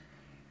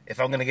 If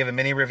I'm going to give a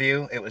mini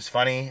review, it was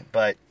funny,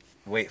 but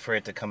wait for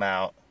it to come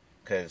out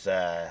because,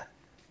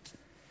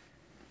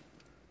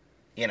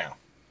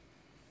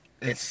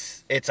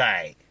 it's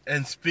alright.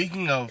 And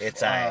speaking of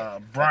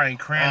Bryan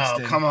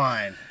Cranston... Oh, come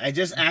on. I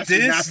just asked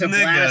you not to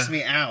blast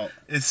me out.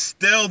 Is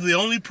still the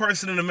only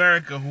person in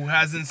America who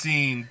hasn't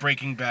seen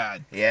Breaking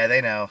Bad. Yeah, they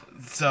know.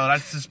 So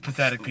that's just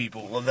pathetic,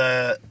 people. Well,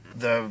 the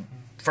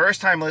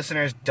first-time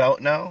listeners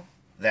don't know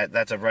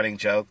that's a running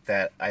joke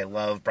that I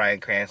love Bryan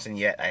Cranston,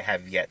 yet I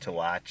have yet to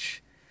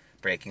watch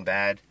Breaking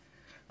Bad.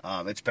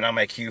 It's been on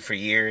my queue for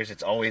years.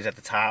 It's always at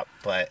the top,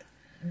 but...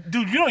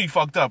 Dude, you know you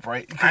fucked up,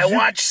 right? I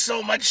watch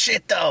so much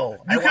shit, though.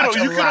 I watch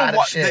a lot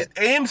of shit.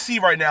 The AMC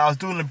right now is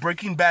doing a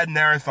Breaking Bad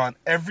marathon.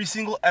 Every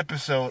single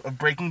episode of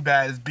Breaking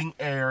Bad is being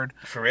aired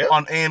for real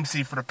on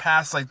AMC for the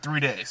past, 3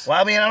 days.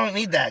 Well, I mean, I don't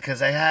need that,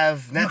 because I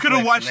have Netflix. You could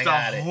have watched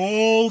the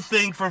whole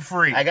thing for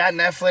free. I got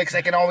Netflix.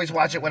 I can always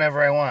watch it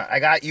whenever I want. I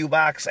got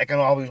U-Box. I can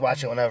always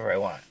watch it whenever I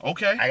want.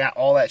 Okay. I got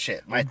all that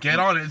shit. Get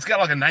on it. It's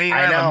got a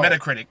 99 on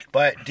Metacritic.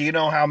 But do you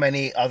know how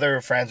many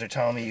other friends are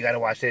telling me, you got to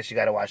watch this, you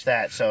got to watch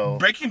that? So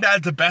Breaking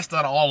Bad's the best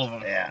out of all of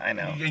them. Yeah, I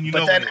know. And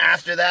but then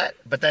after that,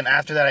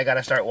 I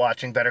gotta start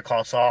watching Better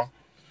Call Saul.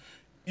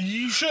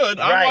 You should.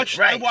 Right.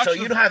 So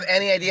you don't have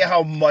any idea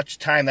how much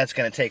time that's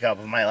gonna take up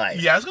of my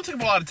life. Yeah, it's gonna take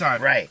up a lot of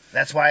time. Right.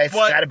 That's why it's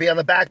gotta be on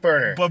the back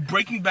burner. But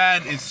Breaking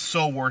Bad is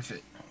so worth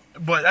it.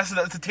 But that's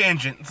a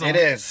tangent. So it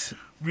is.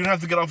 We don't have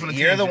to get off on a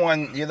tangent.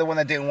 You're the one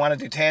that didn't want to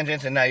do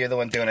tangents, and now you're the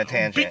one doing a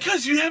tangent.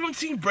 Because you haven't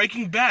seen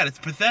Breaking Bad. It's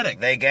pathetic.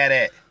 They get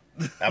it.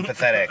 I'm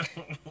pathetic.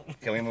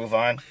 Can we move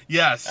on?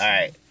 Yes. All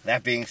right.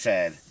 That being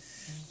said.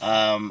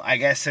 I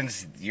guess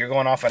since you're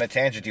going off on a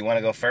tangent, do you want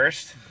to go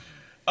first?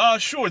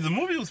 Sure. The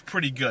movie was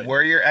pretty good.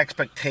 Were your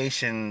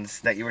expectations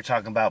that you were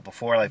talking about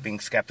before, being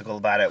skeptical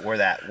about it,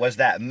 was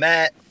that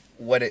met?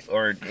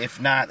 Or if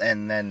not,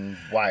 and then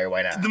why or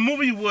why not? The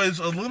movie was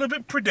a little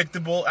bit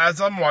predictable. As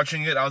I'm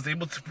watching it, I was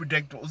able to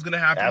predict what was going to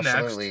happen next.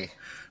 Absolutely.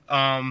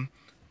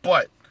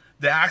 But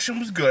the action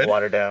was good.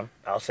 Water down.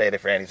 I'll say it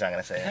if Randy's not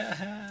going to say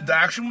it. The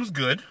action was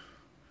good.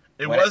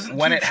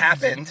 It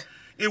happened.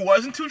 It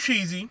wasn't too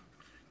cheesy.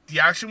 The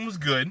action was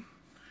good.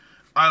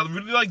 I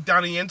really liked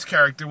Donnie Yen's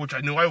character, which I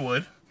knew I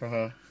would,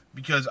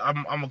 because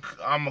I'm a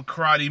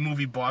karate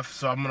movie buff,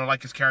 so I'm gonna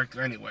like his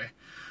character anyway.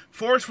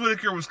 Forrest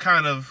Whitaker was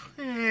kind of,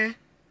 with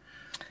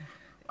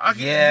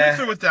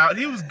or without.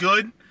 He was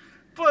good,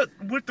 but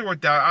with or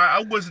without,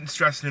 I wasn't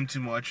stressing him too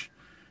much.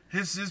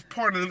 His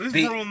role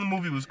in the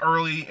movie was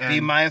early. And be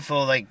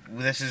mindful,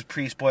 this is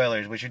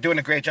pre-spoilers, which you're doing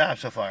a great job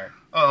so far.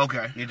 Oh,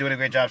 okay. You're doing a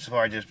great job so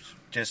far.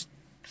 Just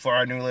for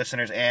our new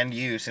listeners and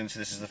you, since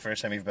this is the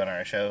first time you've been on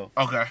our show.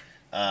 Okay.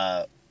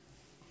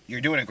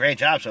 You're doing a great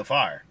job so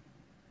far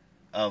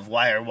of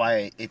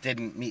why it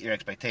didn't meet your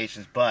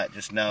expectations, but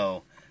just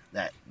know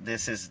that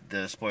this is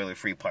the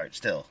spoiler-free part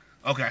still.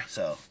 Okay.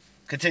 So,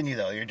 continue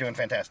though. You're doing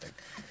fantastic.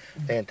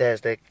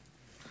 Fantastic.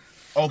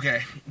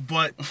 Okay,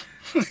 but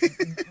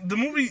the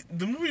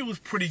movie was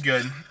pretty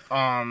good.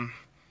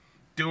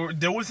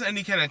 There wasn't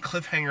any kind of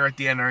cliffhanger at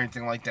the end or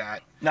anything like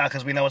that. No,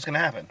 because we know what's going to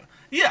happen.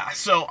 Yeah,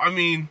 so I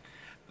mean,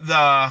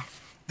 the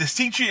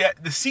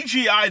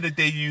CGI that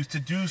they used to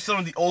do some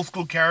of the old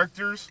school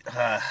characters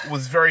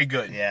was very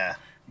good. Yeah.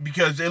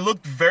 Because it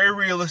looked very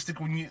realistic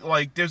when you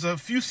there's a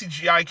few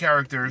CGI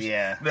characters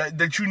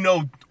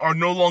that are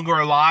no longer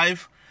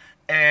alive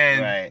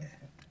and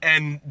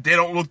they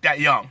don't look that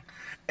young.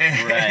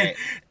 And,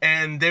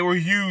 and they were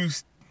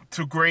used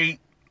to great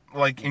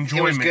enjoyment.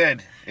 It was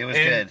good. It was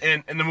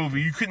good. In the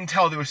movie, you couldn't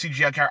tell they were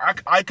CGI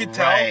characters. I could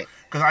tell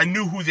because I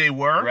knew who they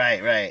were.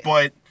 Right.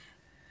 But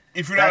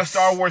if you're not a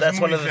Star Wars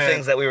that's movie one of the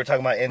things that we were talking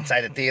about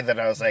inside the theater, that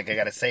I was like, I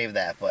gotta save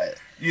that. But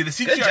yeah, the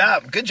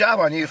CGI. Good job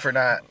on you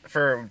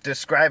for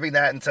describing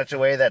that in such a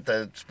way that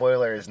the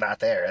spoiler is not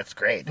there. That's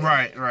great. Dude.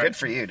 Right. Good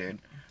for you, dude.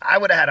 I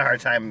would have had a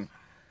hard time,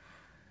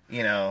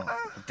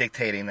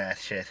 dictating that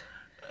shit.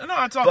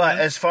 No, it's all But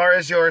good. as far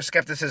as your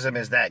skepticism,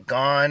 is that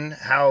gone?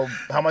 How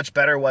much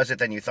better was it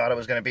than you thought it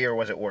was going to be, or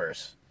was it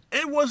worse?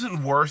 It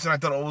wasn't worse than I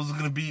thought it was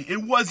going to be.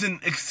 It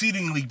wasn't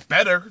exceedingly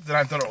better than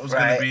I thought it was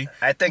going to be.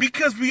 I think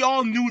because we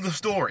all knew the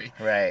story.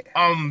 Right.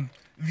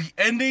 The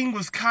ending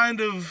was kind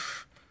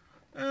of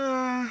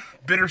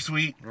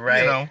bittersweet.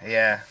 Right.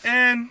 Yeah.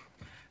 And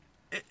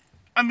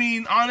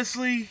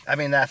honestly,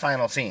 that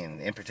final scene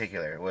in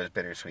particular was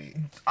bittersweet.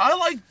 I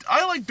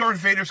like Darth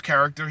Vader's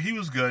character. He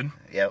was good.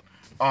 Yep.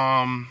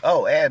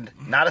 And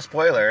not a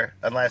spoiler,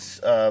 unless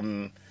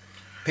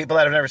people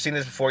that have never seen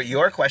this before,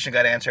 your question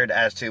got answered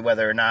as to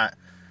whether or not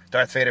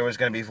Darth Vader was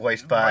going to be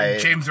voiced by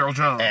James Earl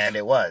Jones. And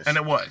it was.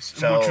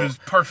 So, which was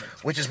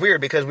perfect. Which is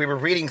weird because we were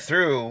reading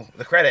through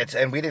the credits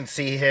and we didn't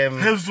see him.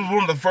 His was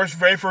one of the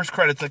very first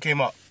credits that came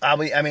up.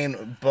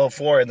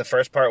 Before in the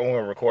first part when we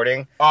were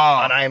recording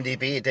on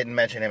IMDb, it didn't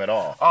mention him at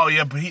all. Oh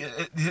yeah, but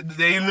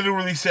they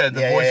literally said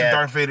the voice of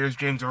Darth Vader is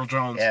James Earl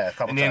Jones. Yeah, a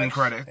couple in the ending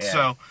credits. Yeah.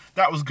 So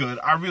that was good.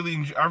 I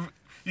really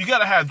you got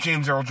to have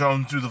James Earl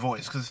Jones do the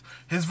voice because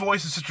his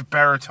voice is such a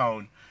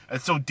baritone.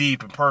 It's so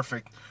deep and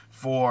perfect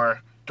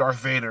for Darth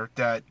Vader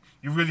that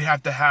you really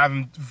have to have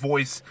him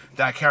voice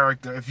that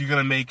character if you're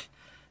gonna make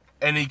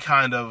any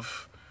kind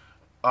of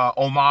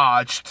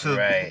homage to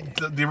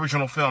the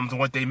original films and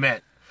what they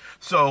meant.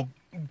 So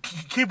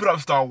keep it up,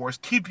 Star Wars.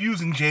 Keep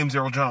using James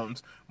Earl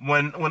Jones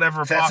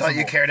whenever possible. That's all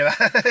you cared about?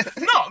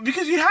 No,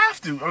 because you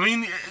have to.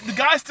 The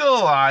guy's still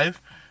alive,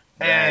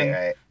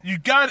 and you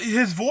got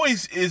his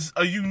voice is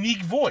a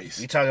unique voice.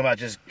 You talking about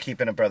just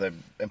keeping a brother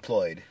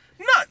employed?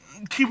 not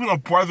keeping a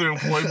brother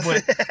employed,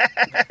 but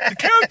the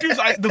characters,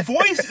 the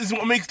voice is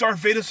what makes Darth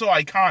Vader so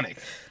iconic.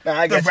 No,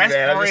 I get the you,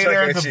 man.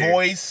 respirator, the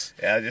voice,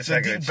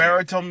 the deep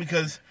baritone.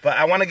 Because, but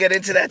I want to get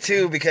into that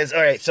too. Because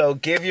all right, so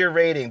give your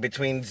rating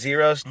between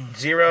 0 to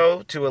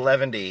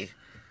 11D.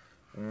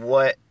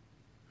 What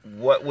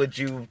would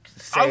you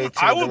say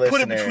I would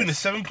put it between a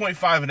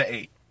 7.5 and an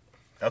 8.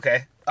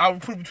 Okay. I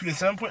would put it between a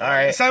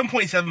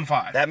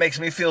 7.75. That makes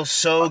me feel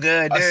so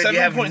good, dude. You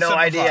have no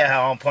idea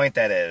how on point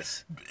that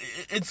is.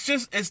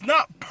 It's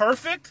not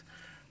perfect,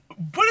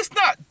 but it's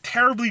not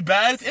terribly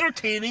bad. It's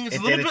entertaining. It's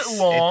a little bit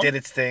long. It did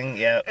its thing,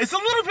 yeah. It's a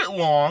little bit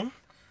long,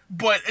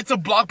 but it's a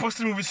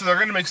blockbuster movie, so they're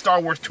going to make Star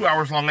Wars 2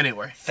 hours long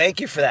anyway. Thank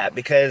you for that,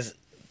 because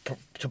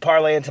to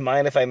parlay into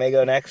mine, if I may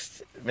go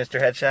next,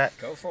 Mr. Headshot.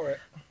 Go for it.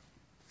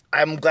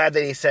 I'm glad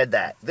that he said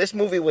that. This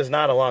movie was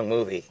not a long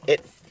movie.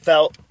 It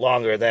felt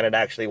longer than it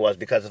actually was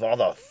because of all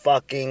the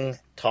fucking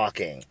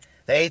talking.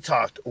 They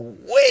talked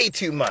way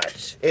too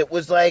much. It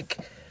was like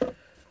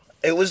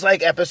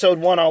episode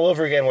 1 all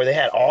over again, where they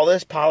had all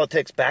this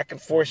politics back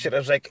and forth shit. I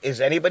was like,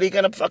 is anybody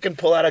gonna fucking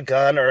pull out a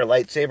gun or a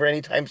lightsaber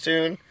anytime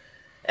soon?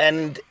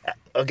 And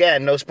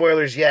again, no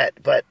spoilers yet,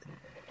 but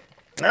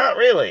not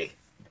really.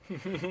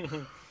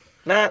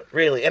 Not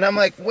really. And I'm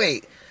like,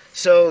 wait,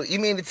 so you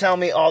mean to tell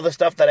me all the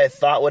stuff that I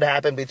thought would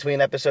happen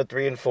between episode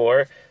 3 and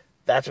 4,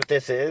 that's what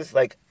this is?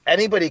 Like,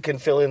 anybody can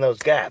fill in those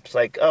gaps.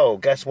 Like, oh,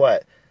 guess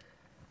what?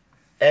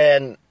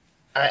 And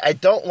I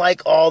don't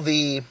like all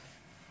the...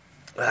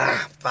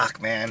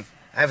 fuck, man.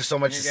 I have so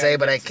much to say,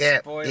 but I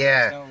can't.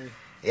 Yeah,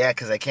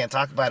 because I can't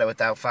talk about it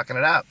without fucking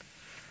it up.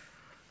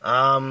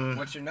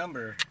 What's your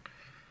number?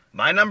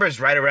 My number is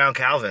right around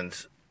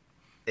Calvin's.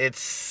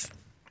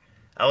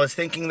 I was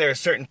thinking there are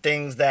certain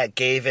things that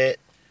gave it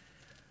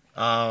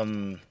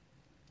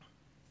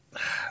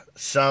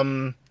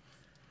some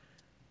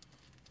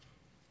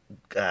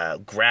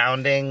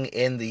grounding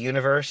in the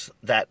universe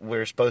that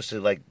we're supposed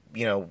to, like,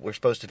 we're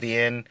supposed to be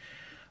in.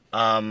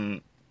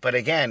 But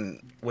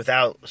again,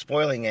 without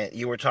spoiling it,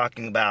 you were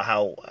talking about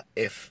how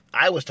if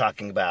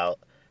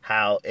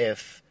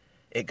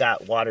it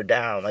got watered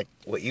down, like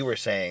what you were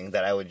saying,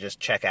 that I would just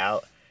check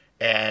out.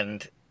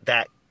 And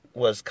that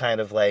was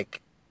kind of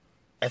like,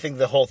 I think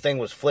the whole thing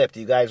was flipped.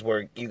 You guys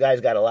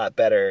got a lot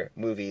better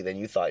movie than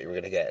you thought you were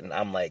going to get. And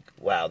I'm like,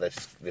 wow,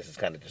 this is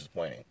kind of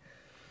disappointing.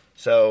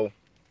 So,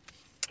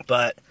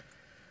 but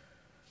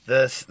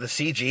the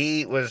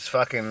CG was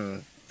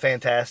fucking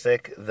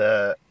fantastic.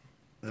 The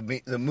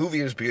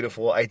movie was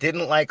beautiful. I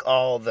didn't like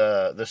all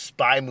the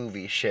spy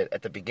movie shit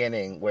at the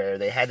beginning where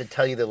they had to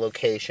tell you the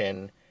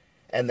location,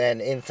 and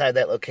then inside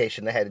that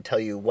location they had to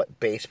tell you what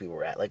base we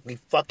were at. Like, we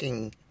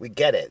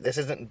get it. This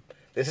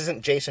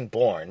isn't Jason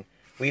Bourne.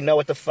 We know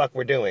what the fuck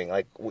we're doing.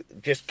 Like,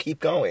 just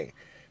keep going.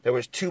 There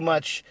was too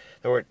much.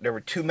 There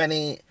were too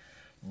many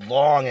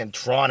long and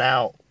drawn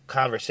out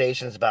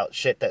conversations about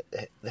shit that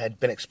had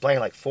been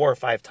explained like 4 or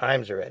 5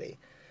 times already.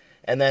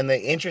 And then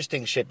the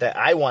interesting shit that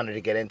I wanted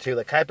to get into,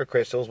 like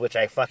hypercrystals, which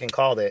I fucking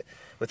called it,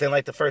 within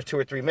like the first 2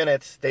 or 3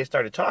 minutes, they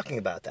started talking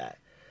about that.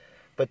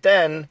 But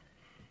then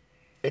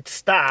it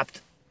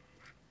stopped,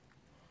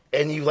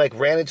 and you like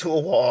ran into a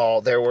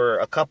wall. There were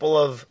a couple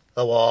of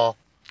the wall.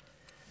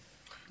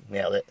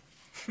 Nailed it.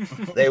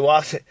 They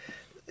walked,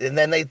 and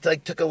then they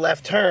like took a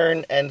left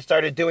turn and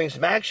started doing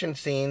some action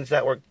scenes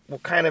that were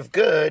kind of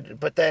good,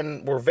 but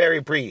then were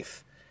very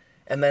brief.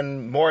 And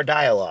then more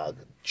dialogue.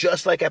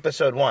 Just like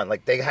episode 1,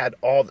 like they had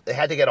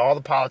to get all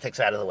the politics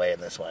out of the way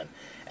in this one.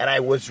 And I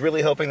was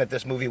really hoping that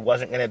this movie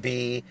wasn't going to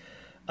be,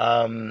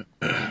 Lord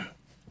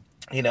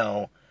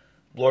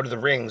of the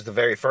Rings, the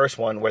very first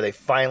one, where they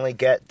finally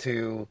get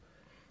to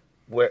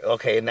where,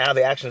 okay, now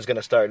the action is going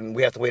to start and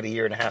we have to wait 1.5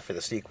 years for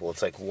the sequel.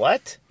 It's like,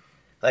 what?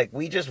 Like,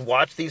 we just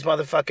watched these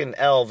motherfucking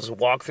elves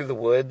walk through the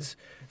woods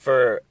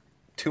for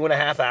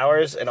 2.5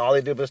 hours and all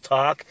they did was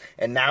talk,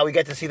 and now we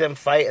get to see them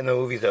fight and the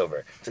movie's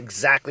over. It's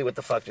exactly what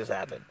the fuck just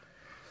happened.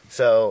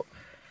 So,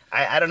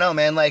 I don't know,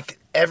 man. Like,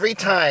 every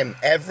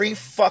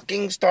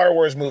fucking Star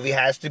Wars movie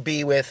has to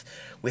be with,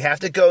 we have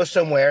to go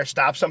somewhere,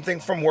 stop something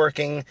from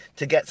working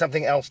to get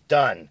something else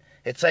done.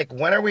 It's like,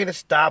 when are we going to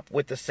stop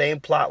with the same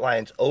plot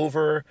lines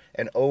over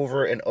and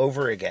over and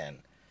over again?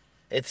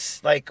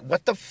 It's like,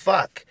 what the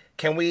fuck?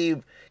 Can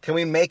we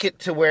make it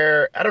to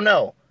where, I don't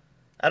know.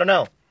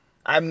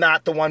 I'm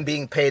not the one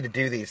being paid to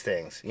do these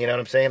things. You know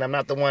what I'm saying? I'm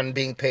not the one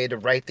being paid to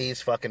write these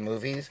fucking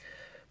movies.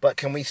 But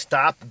can we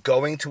stop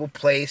going to a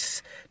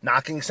place,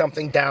 knocking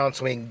something down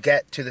so we can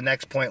get to the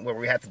next point where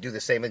we have to do the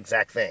same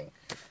exact thing?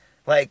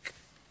 Like,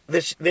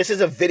 this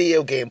is a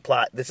video game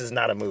plot. This is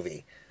not a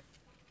movie.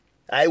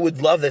 I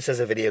would love this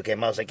as a video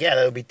game. I was like, yeah,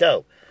 that would be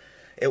dope.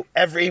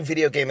 Every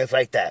video game is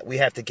like that. We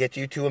have to get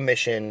you to a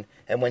mission,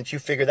 and once you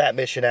figure that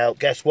mission out,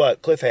 guess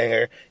what?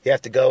 Cliffhanger. You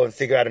have to go and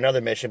figure out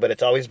another mission, but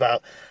it's always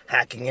about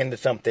hacking into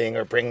something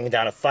or bringing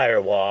down a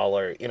firewall,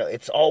 or,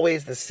 it's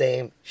always the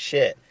same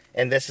shit.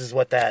 And this is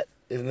what that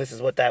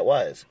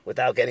was,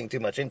 without getting too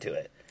much into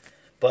it.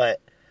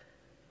 But,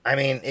 I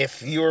mean,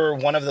 if you're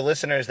one of the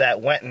listeners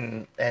that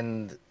went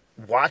and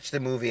watched the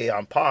movie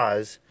on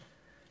pause,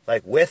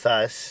 like with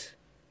us,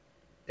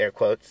 air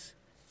quotes,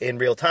 in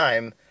real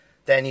time,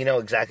 then you know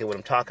exactly what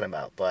I'm talking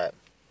about. But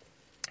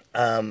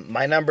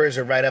my numbers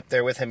are right up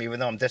there with him,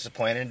 even though I'm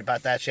disappointed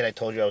about that shit. I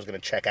told you I was going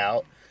to check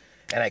out,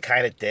 and I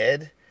kind of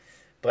did,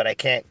 but I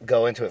can't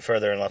go into it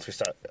further unless we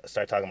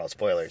start talking about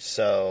spoilers.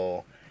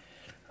 So,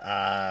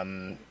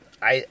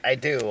 I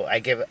do.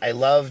 I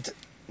loved,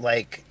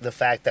 like, the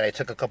fact that I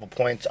took a couple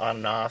points on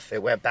and off.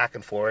 It went back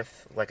and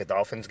forth like a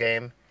Dolphins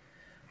game,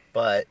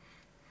 but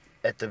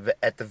at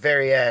the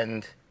very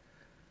end,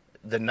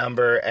 the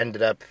number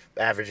ended up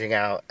averaging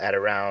out at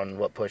around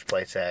what Push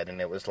Play said, and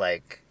it was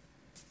like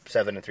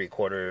 7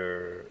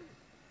 3/4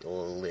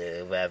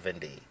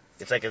 11.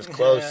 It's like as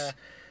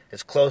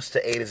close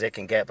to 8 as it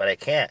can get, but I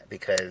can't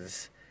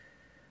because,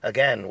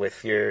 again,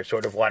 with your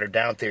sort of watered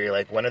down theory,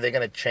 like when are they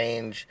going to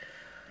change?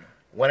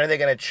 When are they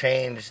going to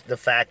change the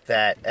fact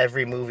that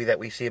every movie that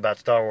we see about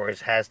Star Wars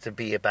has to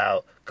be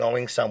about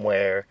going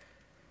somewhere,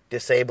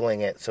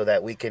 disabling it so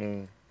that we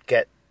can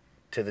get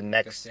to the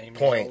next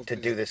point to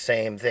do the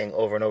same thing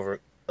over and over,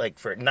 like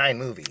for 9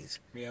 movies?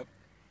 Yep,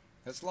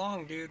 that's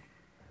long, dude.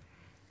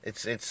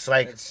 It's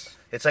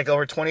like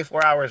over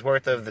 24 hours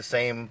worth of the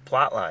same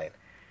plot line.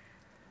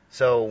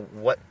 So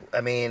what?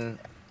 I mean,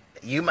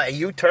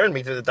 you turned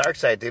me to the dark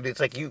side, dude. It's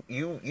like you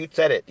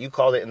said it. You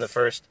called it in the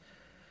first.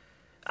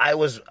 I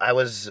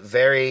was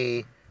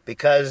very,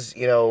 because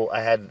you know I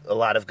had a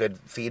lot of good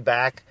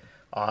feedback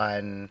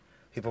on.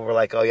 People were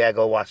like, "Oh yeah,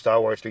 go watch Star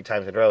Wars 3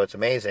 times in a row. It's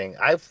amazing."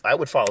 I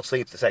would fall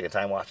asleep the second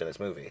time watching this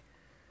movie.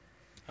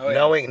 Oh,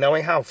 yeah.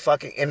 Knowing how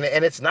fucking and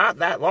it's not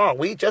that long.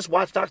 We just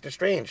watched Doctor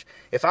Strange.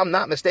 If I'm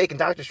not mistaken,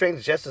 Doctor Strange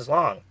is just as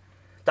long.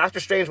 Doctor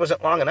Strange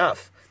wasn't long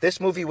enough. This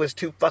movie was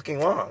too fucking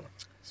long.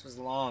 This was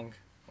long.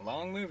 A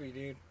long movie,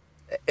 dude.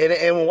 And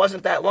it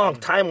wasn't that long.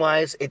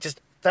 Time-wise, it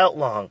just felt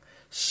long.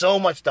 So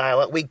much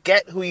dialogue. We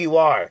get who you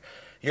are.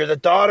 You're the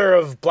daughter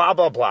of blah,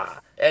 blah, blah.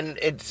 And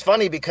it's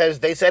funny because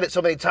they said it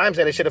so many times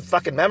that I should have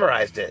fucking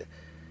memorized it.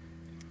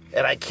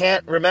 And I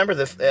can't remember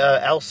the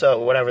Elso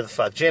or whatever the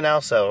fuck. Jyn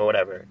Elso or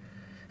whatever.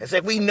 It's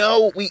like, we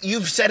know,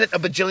 you've said it a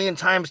bajillion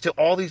times to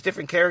all these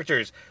different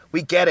characters.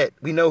 We get it.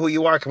 We know who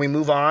you are. Can we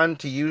move on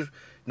to you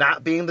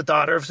not being the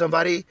daughter of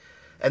somebody?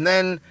 And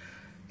then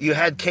you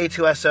had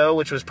K2SO,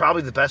 which was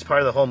probably the best part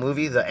of the whole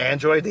movie, the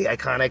android, the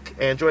iconic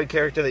android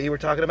character that you were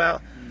talking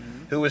about,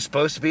 who was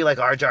supposed to be like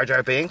our Jar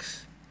Jar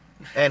Binks.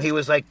 And he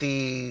was like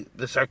the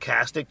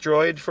sarcastic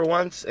droid for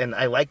once, and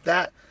I liked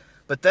that.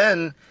 But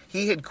then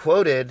he had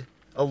quoted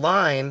a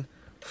line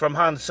from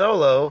Han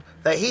Solo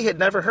that he had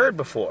never heard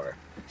before.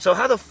 So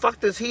how the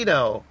fuck does he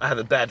know? I have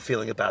a bad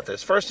feeling about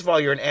this. First of all,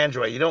 you're an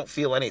android. You don't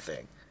feel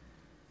anything.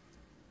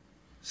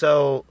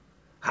 So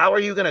how are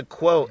you going to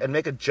quote and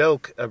make a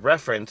joke, a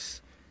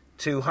reference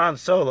to Han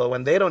Solo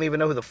when they don't even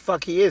know who the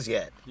fuck he is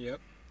yet? Yep.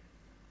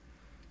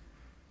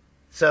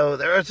 So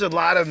there's a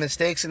lot of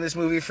mistakes in this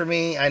movie for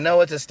me. I know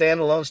it's a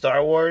standalone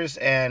Star Wars,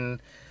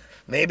 and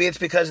maybe it's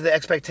because of the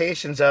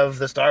expectations of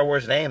the Star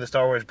Wars name, the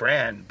Star Wars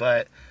brand,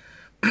 but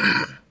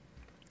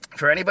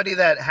for anybody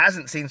that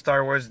hasn't seen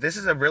Star Wars, this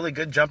is a really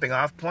good jumping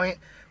off point,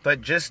 but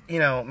just, you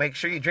know, make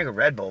sure you drink a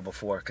Red Bull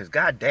before, because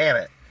god damn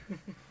it,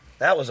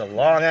 that was a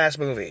long ass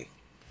movie.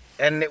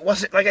 And it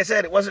wasn't, like I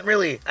said, it wasn't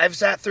really, I've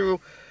sat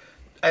through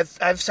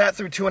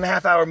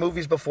 2.5 hour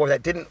movies before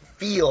that didn't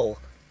feel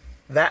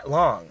that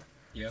long.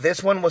 Yep.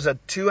 This one was a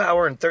 2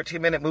 hour and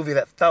 13-minute movie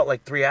that felt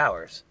like 3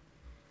 hours.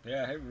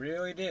 Yeah, it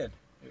really did.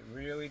 It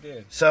really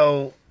did.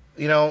 So,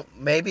 you know,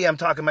 maybe I'm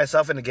talking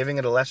myself into giving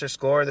it a lesser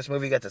score. This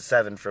movie gets a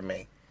 7 from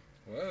me.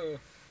 Whoa.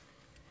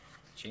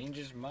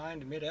 Changes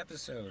mind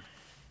mid-episode.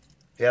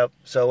 Yep.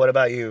 So what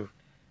about you?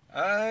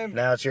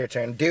 Now it's your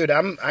turn. Dude,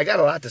 I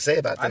got a lot to say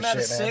about this shit, man. I'm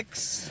at a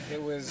 6.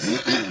 It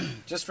was,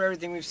 just for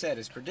everything we've said,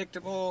 it's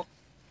predictable.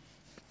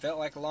 Felt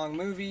like a long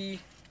movie.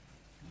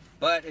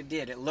 But it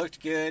did. It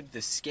looked good.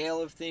 The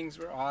scale of things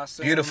were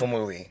awesome. Beautiful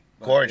movie.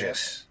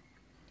 Gorgeous.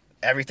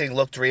 Yeah. Everything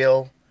looked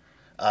real.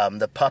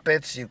 The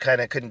puppets, you kind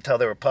of couldn't tell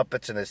they were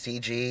puppets, and the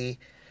CG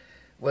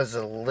was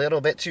a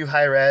little bit too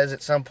high res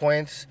at some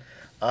points.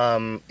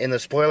 In the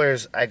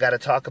spoilers, I got to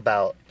talk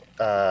about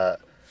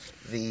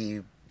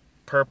the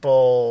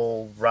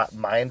purple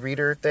mind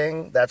reader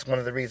thing. That's one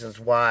of the reasons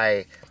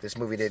why this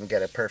movie didn't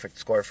get a perfect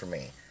score for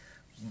me.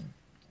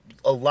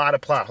 A lot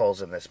of plot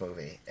holes in this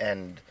movie,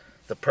 and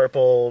the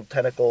purple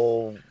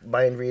tentacle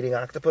mind reading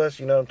octopus,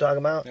 you know what I'm talking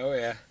about? Oh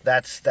yeah.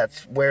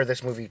 That's where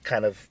this movie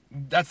kind of...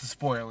 That's a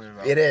spoiler,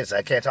 though. It is.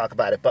 I can't talk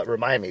about it, but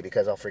remind me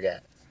because I'll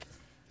forget.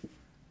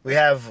 We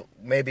have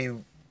maybe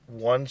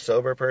one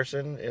sober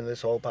person in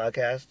this whole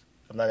podcast.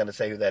 I'm not going to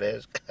say who that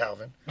is,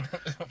 Calvin.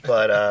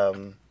 But,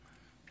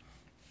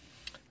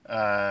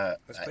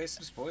 let's play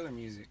some spoiler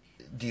music.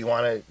 Do you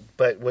want to...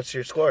 But what's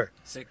your score?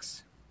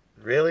 6.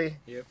 Really?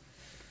 Yep.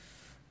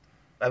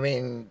 I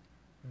mean,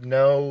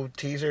 no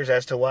teasers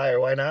as to why or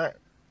why not?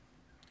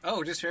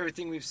 Oh, just for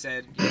everything we've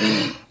said.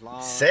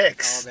 Long,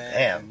 6? all that,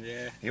 Damn.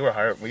 Yeah. You were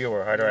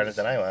harder on it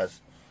than I was.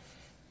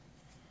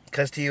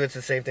 Because to you, it's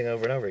the same thing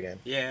over and over again.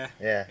 Yeah.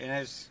 Yeah.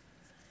 And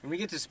when we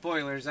get to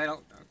spoilers, I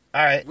don't...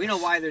 All right. We know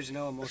why there's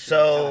no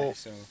emotional tie,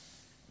 so...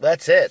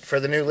 that's it for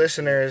the new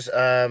listeners.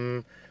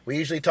 We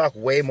usually talk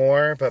way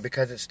more, but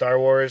because it's Star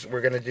Wars,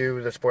 we're gonna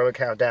do the spoiler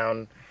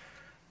countdown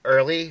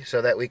early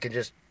so that we can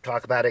just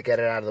talk about it, get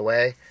it out of the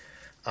way.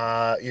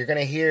 You're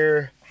gonna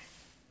hear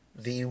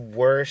the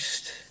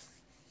worst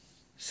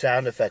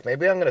sound effect.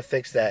 Maybe I'm gonna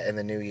fix that in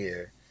the new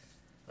year.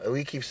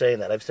 We keep saying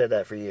that. I've said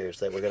that for years,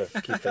 that we're gonna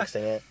keep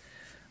fixing it.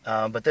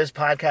 But this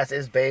podcast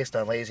is based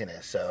on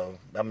laziness, so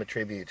I'm a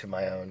tribute to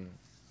my own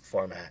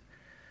format.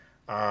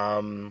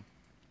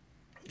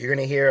 You're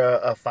gonna hear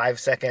a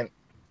 5-second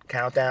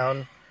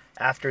countdown.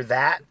 After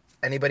that,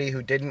 anybody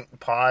who didn't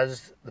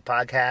pause the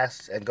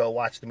podcast and go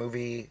watch the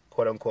movie,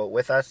 quote unquote,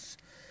 with us,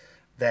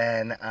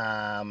 then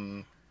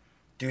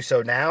do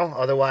so now.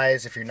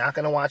 Otherwise, if you're not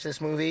going to watch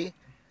this movie,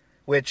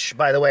 which,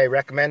 by the way,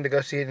 recommend to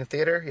go see it in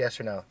theater, yes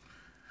or no?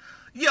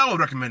 Yeah, I would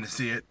recommend to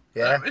see it.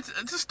 Yeah?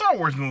 It's a Star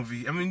Wars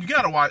movie. I mean, you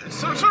gotta watch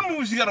certain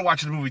movies. You gotta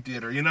watch in the movie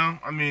theater. You know,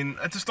 I mean,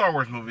 it's a Star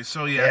Wars movie,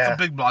 so yeah, it's a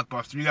big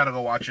blockbuster. You gotta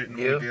go watch it in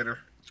the movie theater.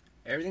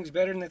 Everything's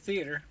better in the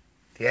theater.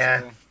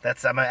 Yeah,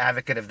 so. I'm an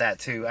advocate of that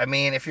too. I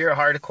mean, if you're a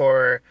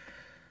hardcore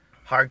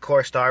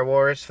Star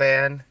Wars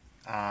fan,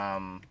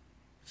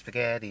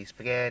 spaghetti,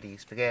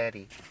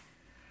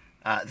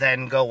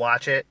 then go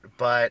watch it.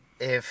 But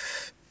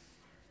if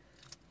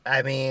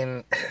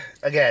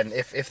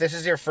this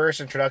is your first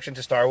introduction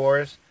to Star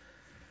Wars,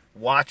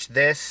 watch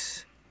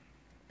this,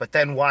 but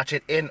then watch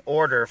it in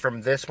order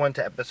from this one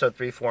to episode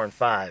 3, 4, and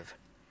 5.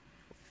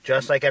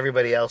 Just like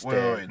everybody else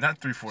did. Wait, not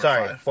 3, 4,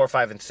 Sorry, 5. 4,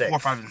 5, and 6. 4,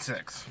 5, and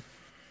 6.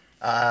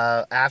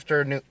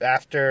 After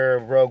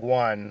Rogue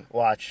One,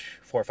 watch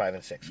 4, 5,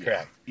 and 6.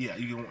 Correct. Yeah,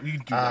 you can do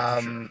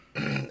that for sure.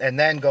 And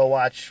then go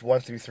watch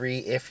 1 through 3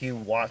 if you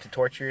want to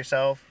torture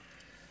yourself.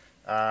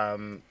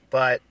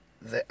 But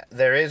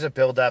there is a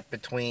build-up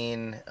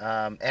between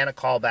and a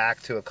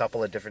callback to a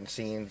couple of different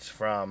scenes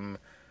from,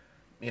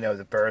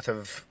 the birth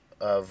of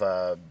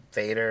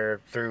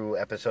Vader through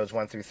episodes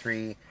 1 through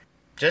 3.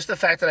 Just the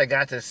fact that I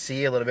got to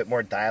see a little bit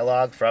more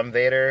dialogue from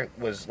Vader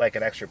was like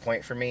an extra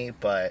point for me,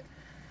 but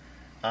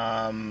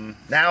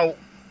now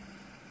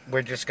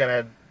we're just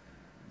going to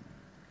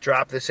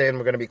drop this in.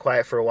 We're going to be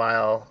quiet for a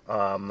while.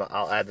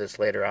 I'll add this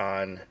later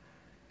on,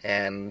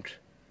 and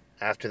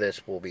after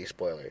this will be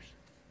spoilers.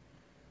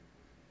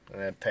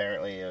 And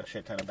apparently a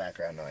shit ton of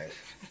background noise.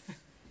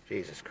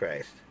 Jesus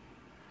Christ.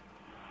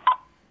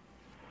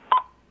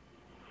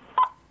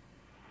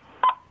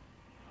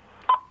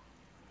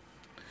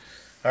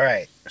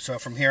 Alright, so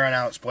from here on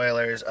out,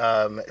 spoilers.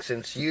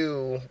 Since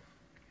you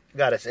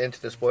got us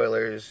into the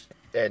spoilers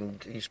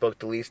and you spoke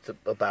the least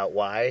about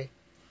why,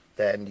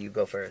 then you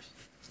go first.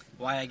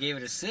 Why I gave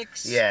it a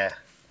 6? Yeah.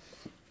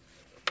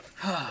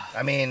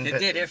 I mean,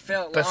 it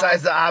felt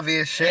besides long, the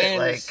obvious shit,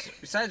 and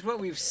besides what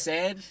we've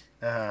said,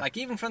 uh-huh. like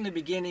even from the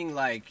beginning,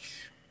 like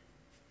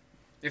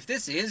if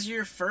this is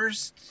your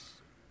first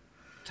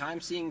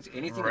time seeing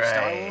anything of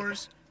Star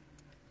Wars,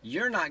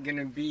 you're not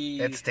gonna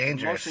be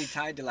emotionally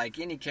tied to like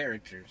any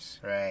characters.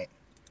 Right.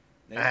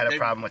 I had a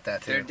problem with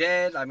that too. They're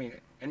dead. I mean,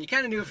 and you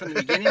kind of knew it from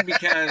the beginning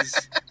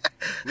because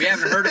we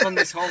haven't heard of them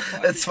this whole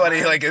time. It's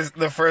funny, like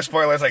the first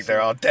spoiler is like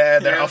they're all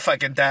dead, they're all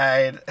fucking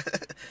died.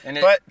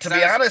 But to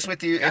be honest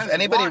with you, if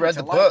anybody read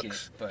the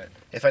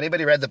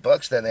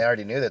books, then they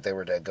already knew that they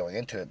were dead going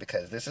into it,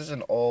 because this is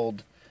an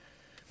old,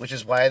 which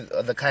is why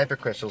the Kuiper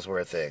crystals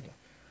were a thing.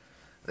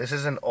 This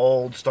is an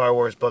old Star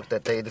Wars book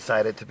that they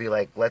decided to be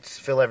like, let's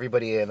fill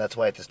everybody in. That's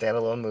why it's a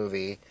standalone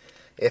movie.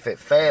 If it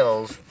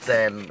fails,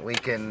 then we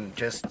can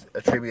just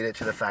attribute it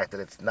to the fact that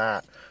it's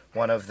not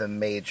one of the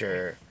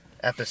major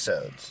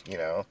episodes,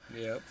 Yep.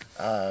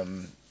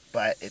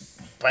 But it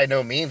by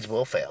no means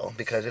will fail,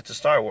 because it's a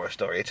Star Wars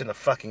story. It's in the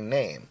fucking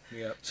name.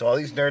 Yep. So all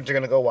these nerds are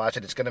going to go watch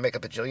it. It's going to make $1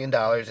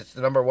 bajillion. It's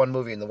the number 1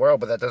 movie in the world,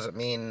 but that doesn't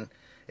mean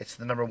it's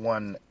the number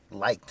 1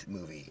 liked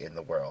movie in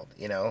the world,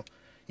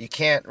 You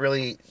can't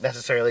really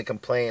necessarily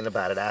complain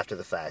about it after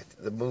the fact.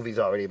 The movie's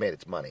already made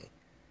its money.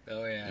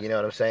 Oh, yeah. You know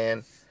what I'm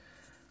saying?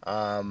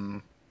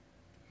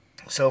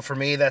 So for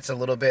me, that's a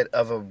little bit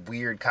of a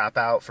weird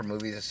cop-out for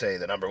movies to say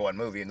the number 1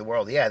 movie in the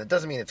world. Yeah, that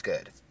doesn't mean it's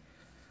good.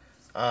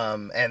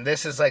 And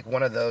this is like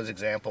one of those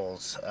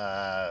examples.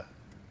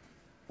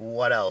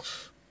 What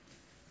else?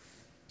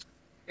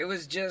 It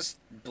was just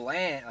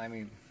bland. I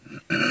mean,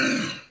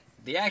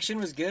 the action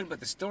was good, but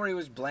the story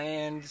was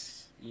bland,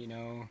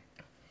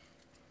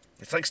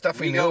 It's like stuff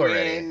we knew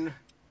already. In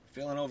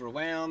feeling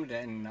overwhelmed,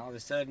 and all of a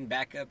sudden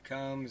backup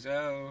comes.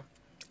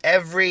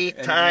 Every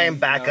time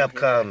backup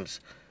comes.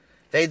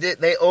 They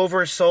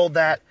oversold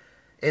that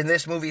in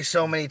this movie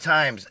so many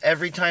times.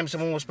 Every time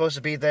someone was supposed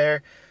to be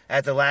there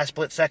at the last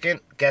split second,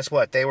 guess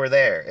what? They were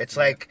there. It's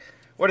like,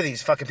 what are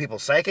these fucking people,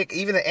 psychic?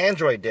 Even the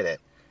android did it.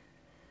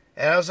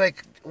 And I was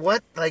like,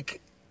 what?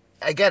 Like,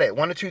 I get it.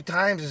 1 or 2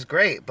 times is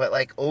great, but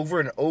like over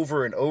and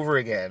over and over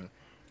again,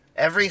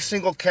 every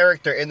single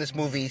character in this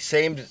movie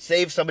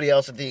saved somebody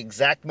else at the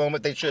exact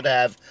moment they should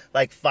have,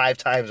 like 5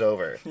 times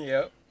over.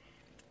 Yep.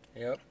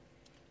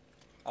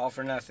 All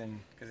for nothing,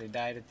 because they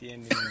died at the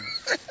end.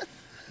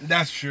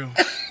 That's true.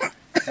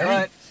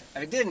 But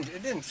it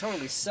didn't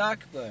totally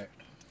suck, but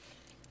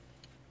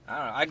I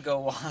don't know. I'd go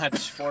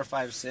watch 4,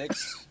 5,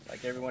 6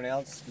 like everyone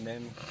else, and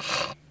then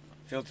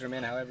filter them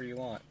in however you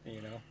want.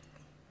 You know.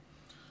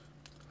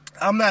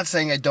 I'm not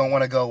saying I don't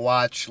want to go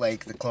watch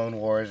like the Clone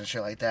Wars and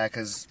shit like that,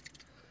 because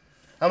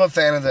I'm a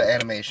fan of the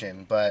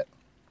animation, but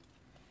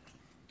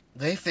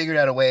they figured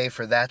out a way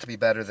for that to be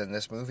better than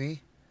this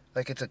movie.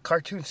 Like, it's a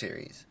cartoon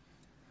series.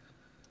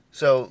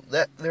 So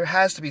that there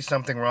has to be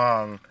something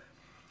wrong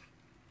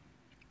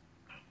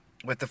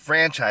with the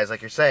franchise,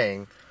 like you're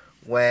saying,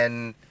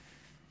 when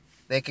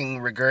they can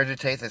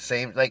regurgitate the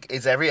same... Like,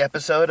 is every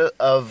episode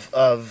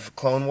of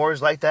Clone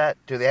Wars like that?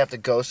 Do they have to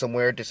go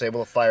somewhere,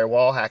 disable a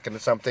firewall, hack into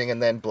something,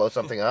 and then blow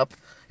something up?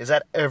 Is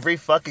that every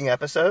fucking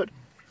episode?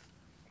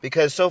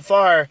 Because so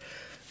far,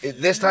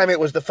 this time it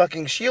was the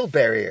fucking shield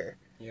barrier.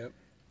 Yep.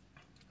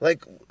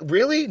 Like,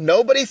 really?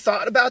 Nobody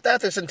thought about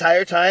that this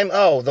entire time?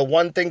 Oh, the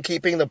one thing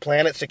keeping the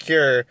planet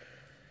secure.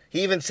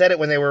 He even said it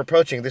when they were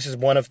approaching. This is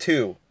one of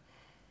two.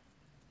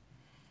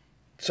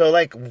 So,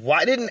 like,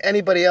 why didn't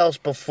anybody else,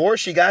 before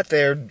she got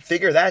there,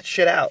 figure that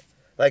shit out?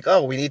 Like,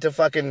 oh, we need to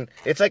fucking...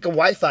 It's like a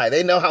Wi-Fi.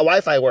 They know how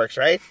Wi-Fi works,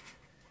 right?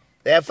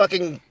 They have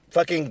fucking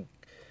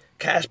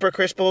Casper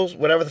crystals,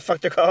 whatever the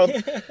fuck they're called.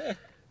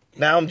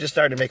 Now I'm just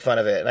starting to make fun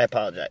of it, and I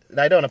apologize. And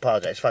I don't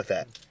apologize. Fuck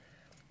that.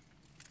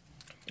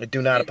 I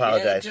do not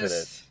apologize for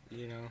this.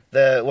 You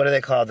know, what are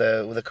they called?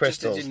 The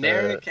crystals. Just a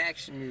generic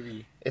action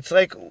movie. It's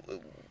like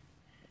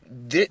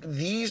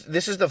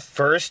this is the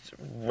first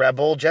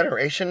Rebel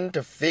generation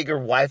to figure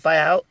Wi-Fi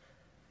out.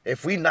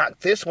 If we knock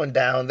this one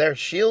down, their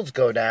shields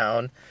go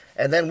down,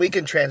 and then we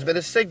can transmit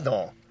a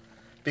signal.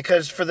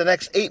 Because for the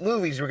next 8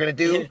 movies we're gonna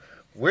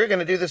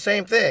do the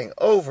same thing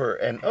over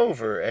and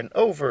over and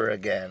over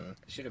again.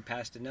 Should have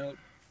passed a note.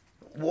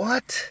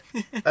 What?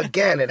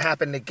 Again, it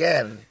happened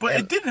again. But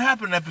it didn't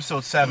happen in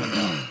episode 7.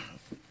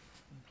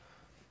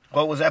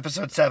 What was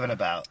episode 7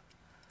 about?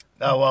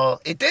 Oh,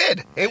 well, it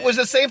did. It was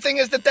the same thing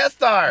as the Death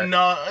Star.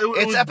 No,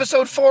 it's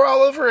episode 4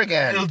 all over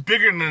again. It was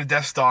bigger than the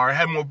Death Star. It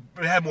had more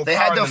They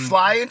power had to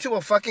fly into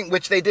a fucking...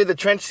 Which they did the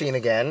trench scene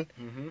again.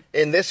 Mm-hmm.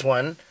 In this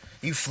one.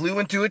 You flew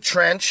into a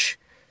trench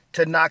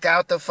to knock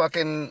out the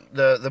fucking...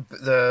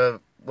 The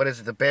what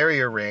is it? The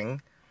barrier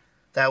ring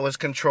that was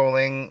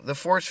controlling the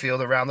force field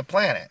around the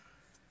planet.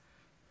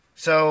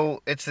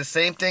 So, it's the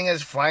same thing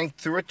as flying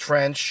through a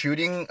trench,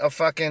 shooting a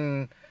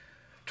fucking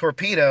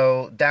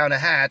torpedo down a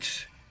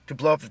hatch to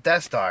blow up the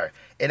Death Star.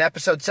 In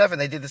episode 7,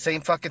 they did the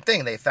same fucking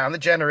thing. They found the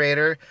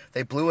generator,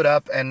 they blew it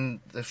up, and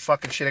the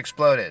fucking shit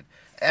exploded.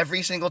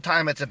 Every single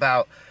time it's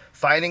about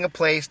finding a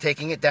place,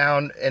 taking it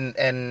down,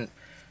 and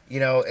you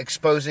know,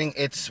 exposing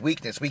its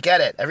weakness. We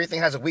get it.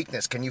 Everything has a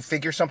weakness. Can you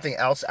figure something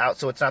else out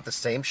so it's not the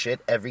same shit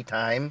every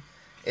time?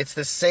 It's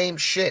the same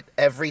shit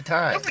every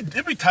time.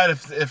 It'd be tight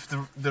if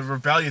the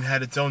Rebellion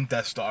had its own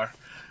Death Star.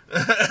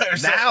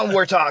 Now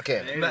we're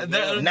talking.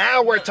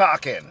 Now we're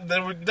talking.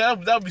 That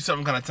would be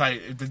something kind of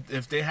tight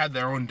if they had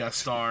their own Death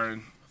Star.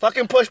 And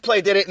fucking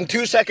Pushplay did it in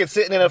 2 seconds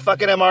sitting in a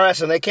fucking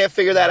MRS, and they can't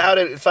figure that out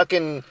at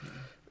fucking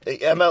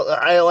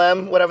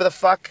ILM, whatever the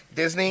fuck,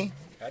 Disney.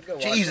 I'd go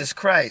watch Jesus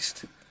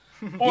Christ.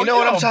 Or, you know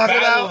what I'm talking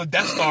about? The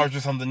Death Stars or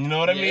something. You know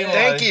what I mean?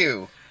 Thank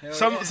you.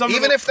 Some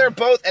even if they're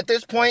both, at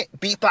this point,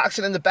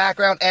 beatboxing in the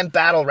background and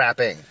battle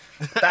rapping.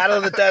 Battle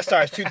of the Death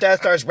Stars. 2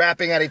 Death Stars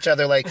rapping at each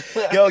other like,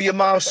 yo, your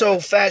mom's so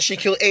fat she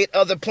killed 8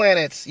 other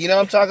planets. You know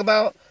what I'm talking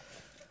about?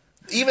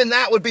 Even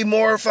that would be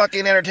more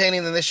fucking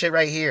entertaining than this shit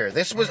right here.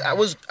 I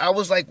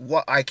was like,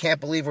 what? I can't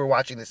believe we're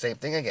watching the same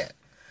thing again.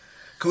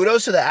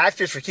 Kudos to the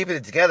actors for keeping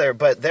it together,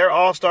 but they're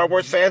all Star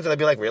Wars fans, and they'd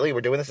be like, really?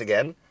 We're doing this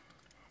again?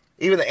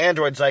 Even the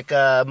android's like,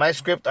 my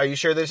script, are you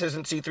sure this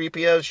isn't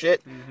C-3PO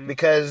shit? Mm-hmm.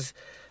 Because...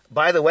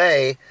 By the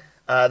way,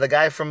 the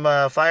guy from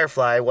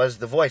Firefly was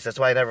the voice. That's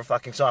why I never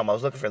fucking saw him. I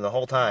was looking for him the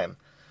whole time.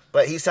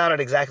 But he sounded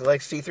exactly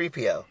like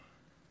C-3PO.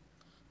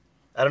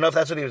 I don't know if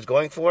that's what he was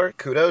going for.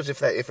 Kudos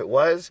if it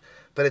was.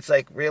 But it's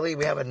like, really?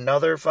 We have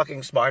another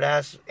fucking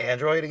smartass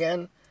android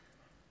again?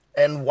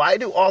 And why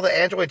do all the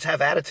androids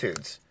have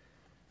attitudes?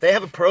 They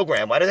have a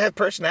program. Why do they have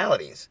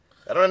personalities?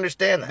 I don't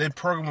understand that. They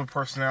program with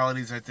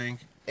personalities, I think.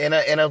 In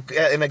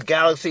a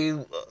galaxy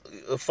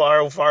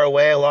far, far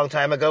away a long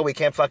time ago, we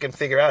can't fucking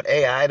figure out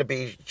AI to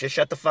be just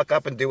shut the fuck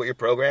up and do what you're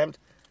programmed.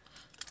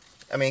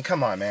 I mean,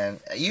 come on, man.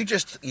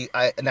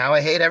 Now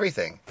I hate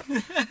everything.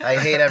 I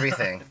hate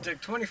everything. It took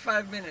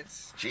 25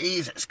 minutes.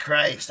 Jesus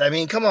Christ. I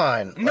mean, come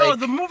on. No, like,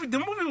 the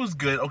movie was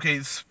good.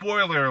 Okay,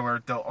 spoiler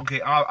alert though.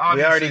 Okay,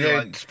 obviously, we already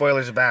did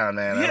spoilers abound,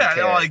 man.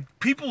 Yeah, like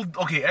people.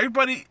 Okay,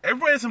 everybody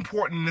that's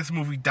important in this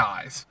movie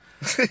dies,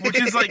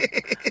 which is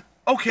like.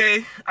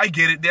 Okay, I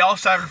get it. They all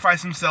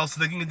sacrifice themselves so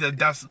they can get the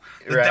Death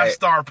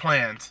Star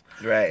plans.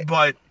 Right.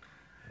 But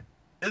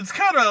it's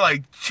kind of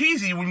like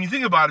cheesy when you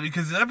think about it,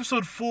 because in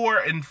episode 4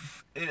 and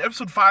in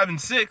episode 5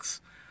 and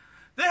 6,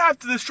 they have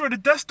to destroy the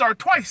Death Star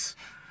twice.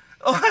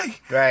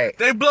 Like, right.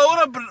 They blow it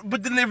up,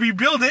 but then they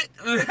rebuild it,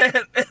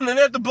 and then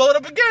they have to blow it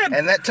up again.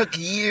 And that took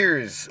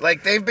years.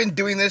 Like, they've been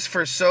doing this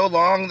for so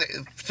long.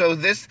 So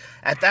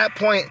at that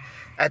point,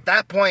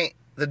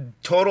 the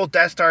total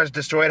Death Stars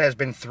destroyed has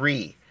been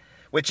 3.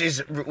 which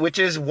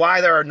is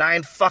why there are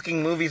 9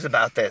 fucking movies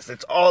about this.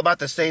 It's all about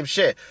the same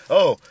shit.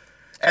 Oh,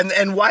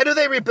 and why do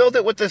they rebuild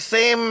it with the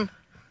same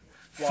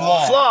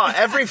flaw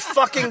every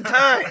fucking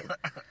time?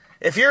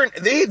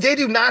 They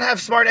do not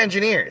have smart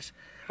engineers,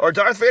 or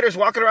Darth Vader's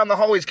walking around the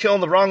hallways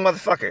killing the wrong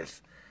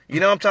motherfuckers. You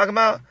know what I'm talking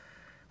about?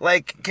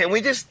 Like, can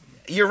we just?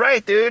 You're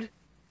right, dude.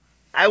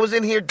 I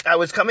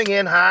was coming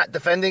in hot,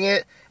 defending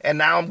it, and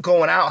now I'm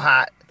going out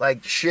hot,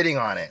 like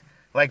shitting on it,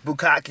 like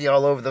bukkake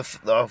all over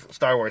the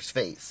Star Wars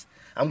face.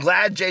 I'm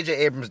glad J.J.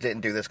 Abrams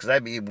didn't do this, because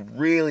I'd be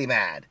really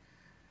mad.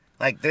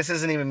 Like, this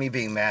isn't even me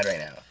being mad right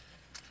now.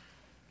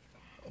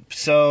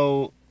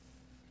 So,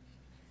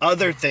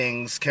 other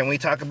things, can we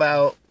talk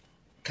about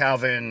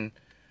Calvin?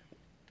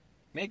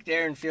 Make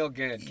Darren feel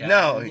good,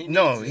 Calvin.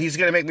 No, he's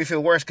going to make me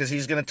feel worse, because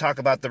he's going to talk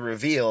about the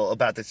reveal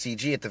about the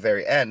CG at the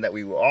very end that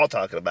we were all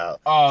talking about.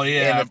 Oh,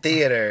 yeah. In the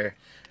theater.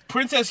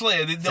 Princess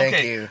Leia.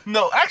 Thank you.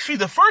 No, actually,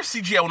 the first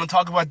CG I want to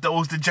talk about, though,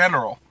 was the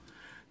General.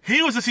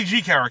 He was a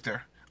CG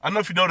character. I don't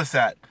know if you noticed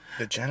that.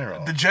 The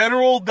General? The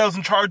General that was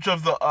in charge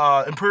of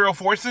the Imperial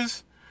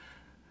forces.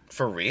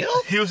 For real?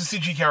 He was a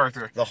CG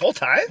character. The whole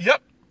time? Yep.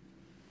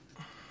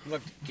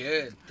 Looked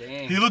good,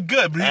 dang. He looked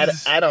good, but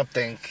I don't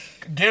think.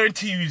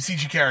 Guarantee you he's a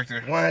CG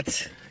character.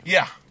 What?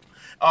 Yeah.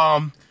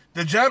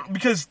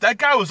 Because that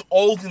guy was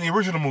old in the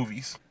original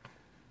movies.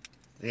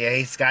 Yeah,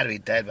 he's got to be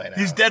dead by now.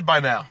 He's dead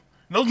by now.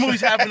 Those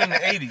movies happened in the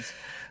 80s.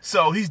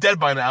 So he's dead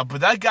by now. But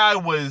that guy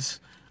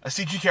was a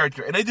CG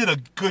character, and they did a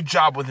good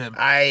job with him.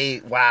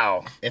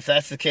 Wow. If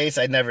that's the case,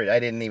 I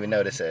didn't even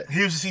notice it.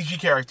 He was a CG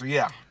character,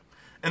 yeah.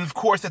 And of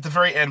course, at the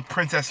very end,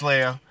 Princess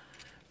Leia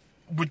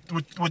with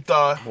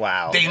the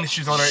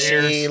Danishes on her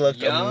ears. She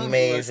looked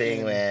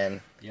amazing,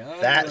 man.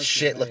 That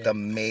shit looked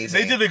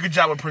amazing. They did a good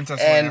job with Princess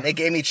Leia. And it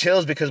gave me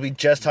chills because we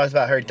just talked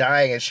about her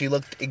dying, and she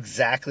looked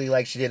exactly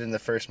like she did in the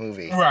first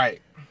movie.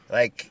 Right.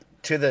 Like,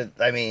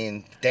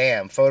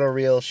 damn,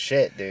 photoreal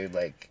shit, dude.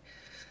 Like,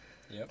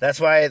 that's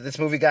why this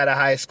movie got a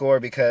high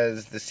score,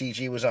 because the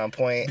CG was on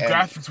point. The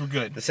graphics were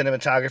good. The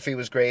cinematography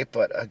was great,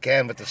 but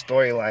again, with the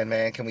storyline,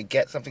 man, can we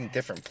get something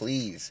different,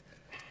 please?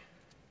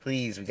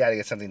 Please, we gotta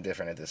get something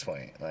different at this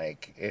point.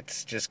 Like,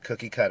 it's just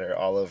cookie cutter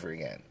all over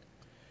again.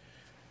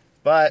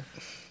 But,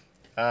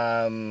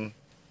 the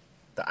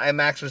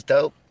IMAX was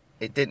dope.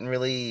 It didn't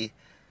really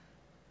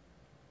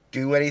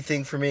do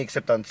anything for me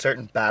except on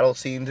certain battle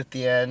scenes at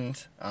the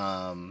end.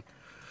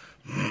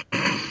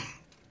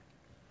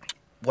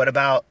 What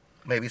about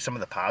maybe some of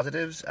the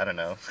positives? I don't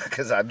know,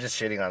 because I'm just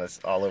shitting on this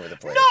all over the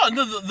place.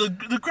 No,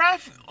 the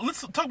graph.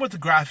 Let's talk about the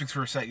graphics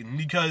for a second,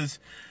 because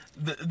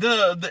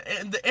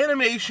the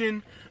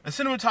animation, the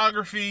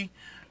cinematography,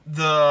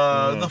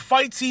 the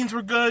fight scenes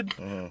were good.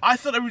 Mm. I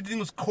thought everything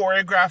was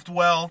choreographed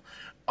well.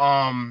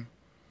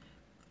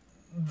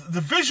 The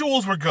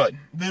visuals were good.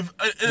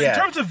 In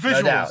terms of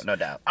visuals, no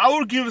doubt. I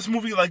would give this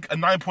movie like a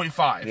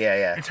 9.5.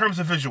 Yeah. In terms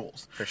of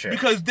visuals, for sure.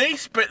 Because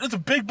it's a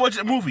big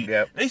budget movie.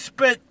 Yep. They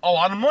spent a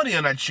lot of money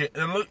on that shit,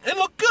 and it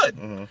looked good.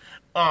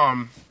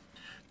 Mm-hmm.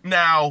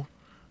 Now,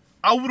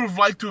 I would have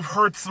liked to have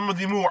heard some of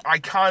the more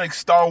iconic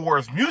Star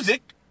Wars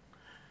music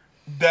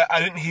that I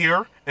didn't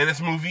hear in this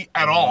movie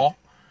at all.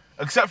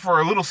 Except for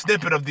a little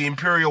snippet of the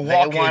Imperial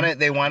walk-in.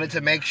 They wanted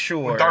to make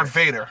sure... with Darth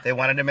Vader. They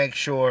wanted to make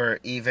sure,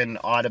 even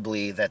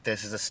audibly, that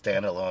this is a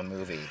standalone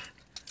movie.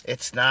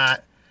 It's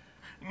not...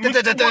 at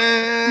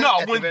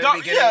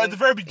the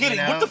very beginning.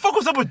 You know? What the fuck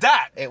was up with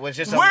that? It was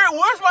just...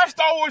 Where's my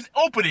Star Wars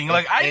opening?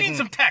 Like, I need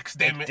some text,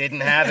 damn it.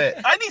 Didn't have it.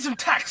 I need some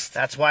text.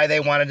 That's why they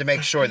wanted to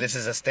make sure this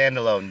is a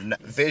standalone,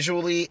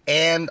 visually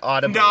and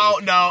audibly.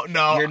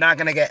 No. You're not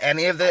going to get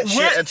any of that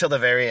shit until the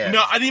very end.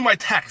 No, I need my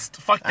text.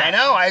 Fuck that. I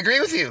know, I agree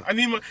with you. I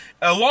need my...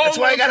 That's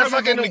why I got to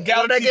fucking... What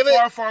did I give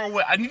it? Far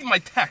away. I need my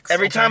text.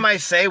 Every time I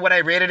say what I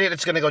rated it,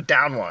 it's going to go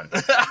down one.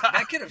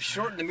 That could have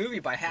shortened the movie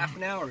by half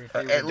an hour if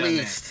they at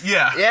least.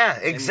 Yeah. Yeah,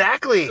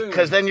 exactly.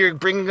 Because then you're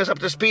bringing us up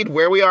to speed.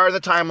 Where we are in the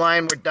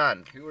timeline, we're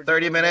done.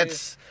 30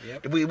 minutes.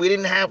 Yep. We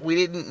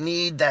didn't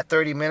need that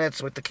 30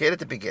 minutes with the kid at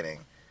the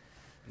beginning.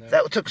 No.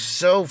 That took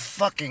so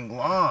fucking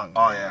long.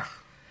 Oh, yeah.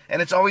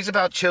 And it's always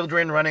about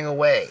children running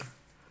away.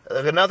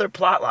 Like another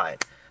plot line.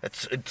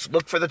 It's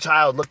look for the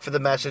child, look for the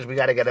message. We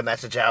got to get a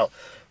message out.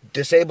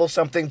 Disable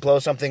something, blow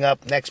something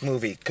up. Next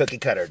movie, cookie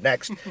cutter.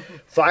 Next,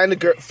 find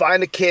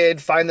the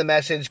kid, find the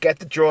message, get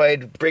the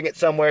droid, bring it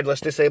somewhere.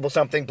 Let's disable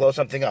something, blow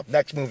something up.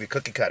 Next movie,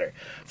 cookie cutter.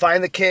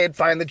 Find the kid,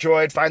 find the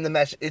droid, find the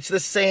message. It's the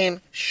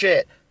same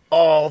shit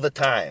all the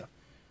time.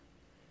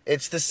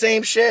 It's the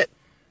same shit.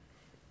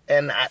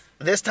 And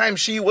this time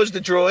she was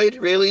the droid.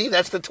 Really?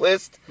 That's the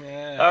twist.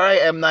 Yeah. All right,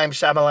 M. Night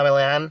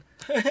Shyamalan.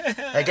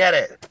 I get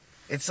it.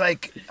 It's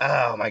like,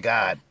 oh my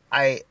god,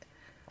 I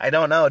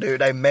don't know,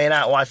 dude. I may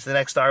not watch the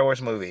next Star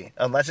Wars movie.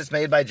 Unless it's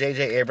made by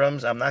J.J.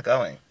 Abrams, I'm not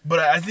going. But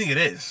I think it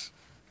is.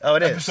 Oh,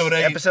 it is. Episode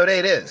 8. Episode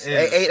 8 is.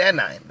 8 and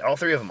 9. All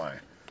three of them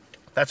are.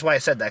 That's why I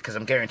said that, because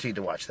I'm guaranteed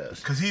to watch those.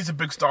 Because he's a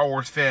big Star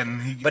Wars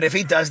fan. But if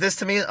he does this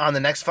to me on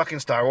the next fucking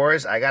Star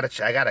Wars, I gotta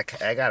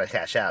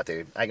cash out,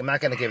 dude. I'm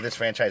not gonna give this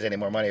franchise any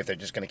more money if they're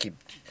just gonna keep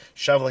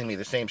shoveling me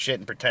the same shit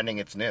and pretending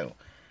it's new.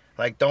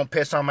 Like, don't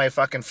piss on my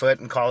fucking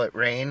foot and call it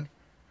rain.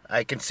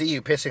 I can see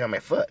you pissing on my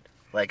foot.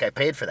 Like, I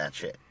paid for that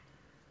shit.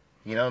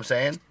 You know what I'm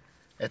saying?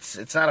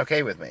 It's not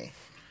okay with me.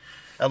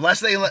 Unless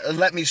they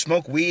let me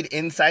smoke weed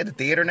inside the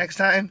theater next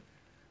time,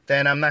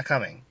 then I'm not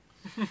coming.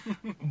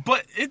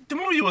 But the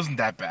movie wasn't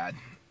that bad.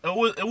 It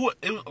was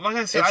like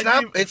I said,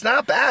 it's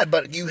not bad,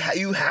 but you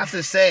have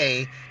to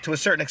say to a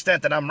certain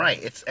extent that I'm right.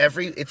 It's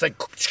like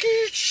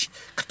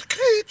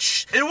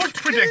it was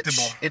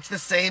predictable. It's the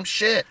same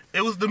shit.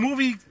 It was the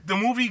movie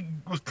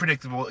was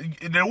predictable.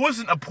 There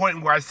wasn't a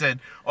point where I said,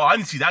 "Oh, I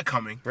didn't see that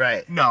coming."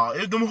 Right. No,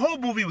 the whole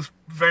movie was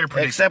very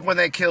predictable. Except when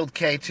they killed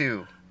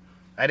K2.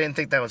 I didn't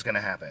think that was going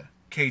to happen.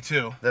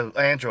 K2. The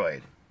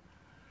android.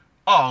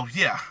 Oh,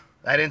 yeah.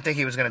 I didn't think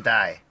he was going to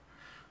die.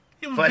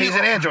 But he's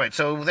an android,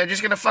 so they're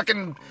just gonna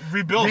fucking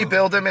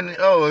rebuild him and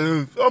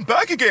I'm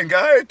back again,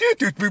 guy.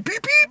 Beep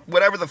beep.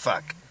 Whatever the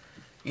fuck.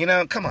 You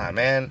know, come on,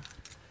 man.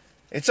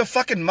 It's a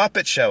fucking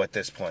Muppet show at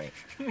this point.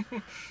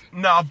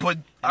 No, but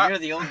you're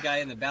the old guy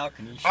in the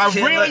balcony.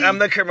 I'm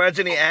the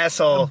curmudgeon-y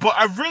asshole. But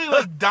I really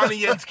like Donnie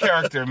Yen's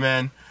character,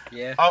 man.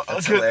 Yeah,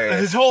 that's hilarious.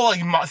 His whole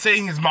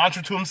saying his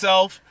mantra to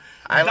himself.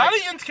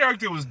 Donnie Yen's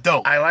character was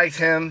dope. I liked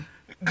him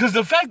because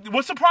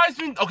what surprised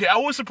me. Okay, I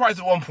was surprised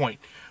at one point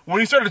when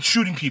he started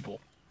shooting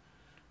people.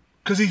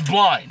 Because he's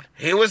blind.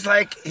 He was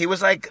like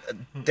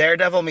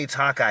Daredevil meets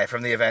Hawkeye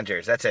from the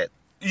Avengers. That's it.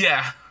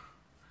 Yeah.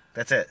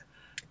 That's it.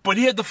 But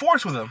he had the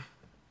Force with him.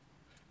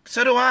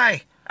 So do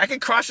I. I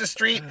can cross the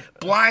street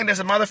blind as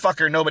a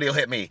motherfucker and nobody will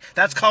hit me.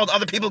 That's called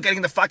other people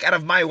getting the fuck out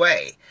of my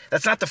way.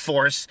 That's not the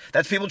Force.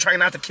 That's people trying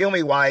not to kill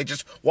me while I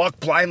just walk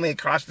blindly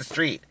across the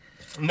street.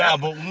 No,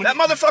 but that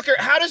motherfucker,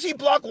 how does he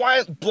block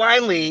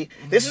blindly?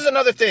 This is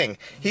another thing.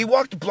 He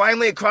walked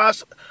blindly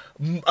across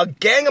a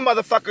gang of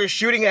motherfuckers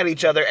shooting at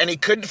each other, and he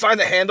couldn't find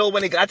the handle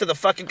when he got to the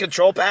fucking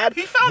control pad?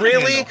 He found the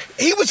handle.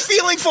 He was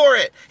feeling for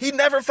it. He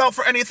never felt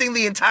for anything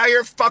the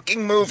entire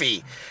fucking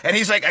movie. And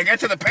he's like, I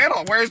get to the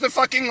panel. Where's the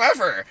fucking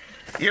lever?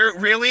 You're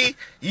really?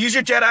 Use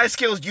your Jedi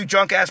skills, you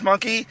drunk-ass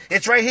monkey.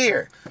 It's right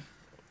here.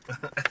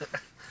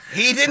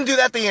 He didn't do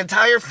that the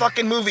entire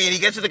fucking movie, and he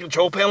gets to the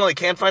control panel and he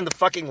can't find the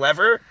fucking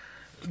lever?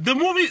 The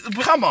movie...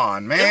 Come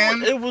on,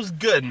 man. It was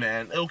good,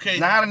 man. Okay.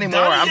 Not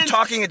anymore. I'm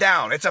talking it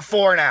down. It's a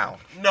 4 now.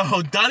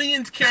 No, Donnie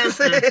Yen's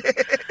character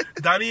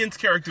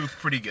was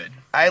pretty good.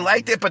 I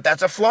liked it, but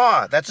that's a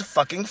flaw. That's a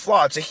fucking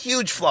flaw. It's a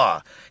huge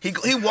flaw.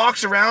 He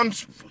walks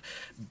around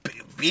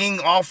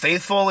being all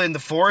faithful in the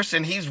Force,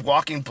 and he's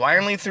walking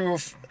blindly through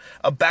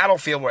a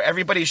battlefield where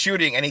everybody's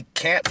shooting, and he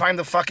can't find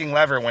the fucking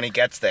lever when he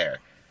gets there.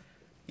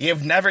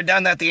 You've never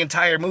done that the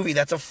entire movie.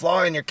 That's a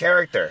flaw in your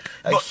character.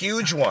 A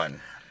huge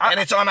one. And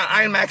it's on an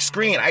IMAX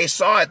screen. I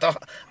saw it.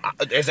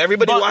 Is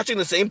everybody watching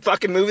the same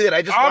fucking movie that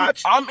I just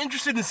watched? I'm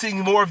interested in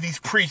seeing more of these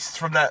priests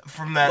from that.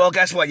 Well,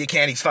 guess what? You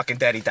can't. He's fucking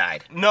dead. He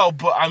died. No,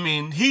 but I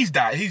mean, he's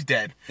died. He's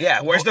dead.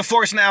 Yeah. Where's the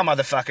Force now,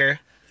 motherfucker?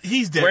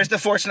 He's dead. Where's the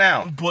Force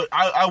now? But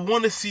I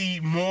want to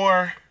see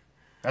more.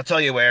 I'll tell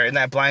you where. In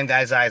that blind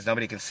guy's eyes,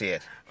 nobody can see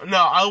it. No,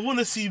 I want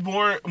to see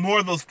more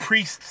of those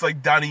priests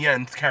like Donnie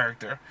Yen's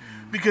character,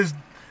 because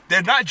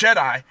they're not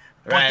Jedi,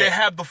 but they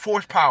have the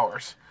Force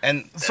powers.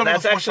 And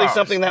that's actually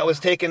something that was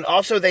taken.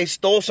 Also, they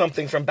stole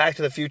something from Back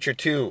to the Future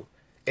 2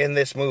 in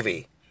this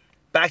movie.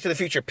 Back to the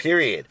Future,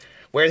 period.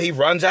 Where he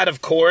runs out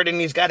of cord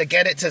and he's got to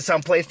get it to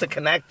some place to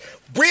connect.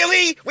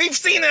 Really? We've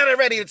seen that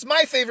already. It's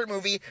my favorite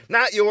movie,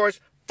 not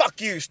yours.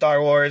 Fuck you,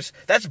 Star Wars.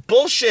 That's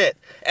bullshit.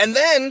 And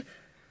then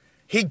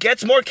he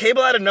gets more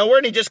cable out of nowhere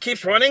and he just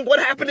keeps running. What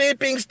happened to it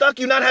being stuck?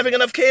 You not having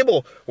enough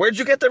cable. Where'd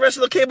you get the rest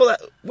of the cable?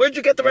 Where'd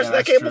you get the rest of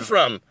that cable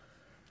from?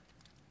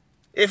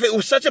 If it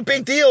was such a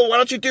big deal, why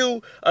don't you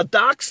do a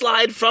dock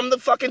slide from the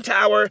fucking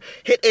tower,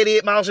 hit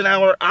 88 miles an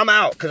hour, I'm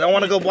out, because I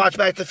want to go watch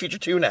Back to the Future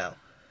 2 now.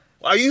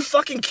 Are you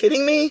fucking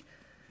kidding me?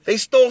 They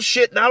stole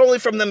shit not only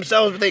from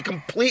themselves, but they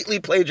completely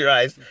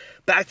plagiarized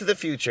Back to the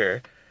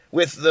Future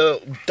with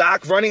the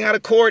dock running out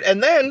of cord,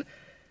 and then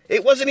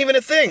it wasn't even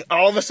a thing.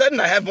 All of a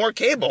sudden, I have more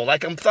cable,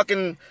 like I'm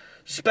fucking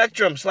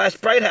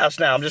Spectrum/Bright House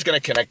now. I'm just going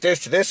to connect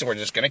this to this, and we're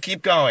just going to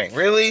keep going.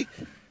 Really?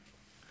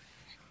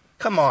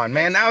 Come on,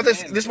 man. Now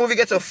this movie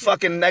gets a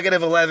fucking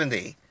negative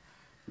 11D.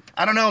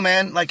 I don't know,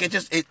 man. Like,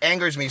 it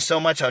angers me so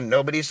much how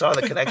nobody saw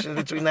the connection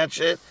between that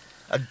shit.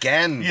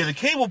 Again. Yeah, the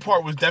cable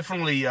part was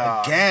definitely...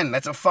 Again,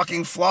 that's a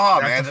fucking flaw,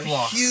 man. That's a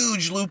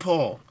huge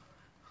loophole.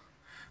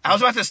 I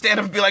was about to stand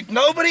up and be like,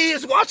 nobody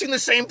is watching the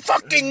same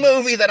fucking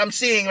movie that I'm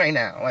seeing right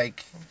now.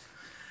 Like...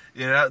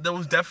 Yeah, that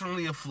was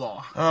definitely a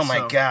flaw. Oh,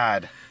 my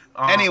God.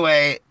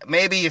 Anyway,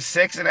 maybe a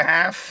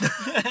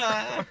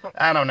 6.5.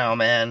 I don't know,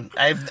 man.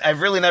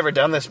 I've really never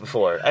done this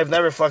before. I've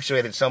never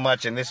fluctuated so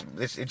much, and this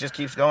it just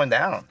keeps going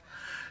down.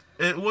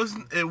 It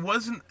wasn't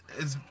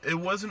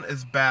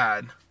as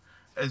bad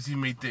as you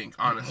may think.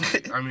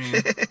 Honestly, I mean,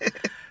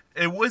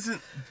 it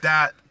wasn't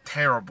that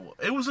terrible.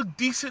 It was a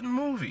decent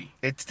movie.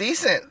 It's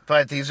decent,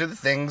 but these are the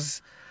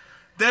things.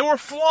 There were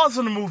flaws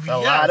in the movie. A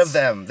lot of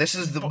them. This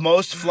is the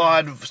most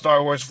flawed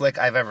Star Wars flick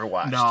I've ever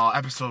watched. No,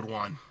 Episode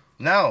 1.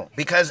 No,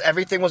 because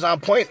everything was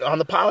on point on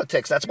the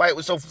politics. That's why it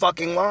was so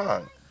fucking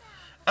long.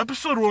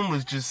 Episode 1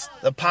 was just...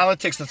 The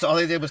politics, that's all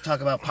they did was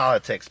talk about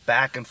politics,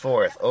 back and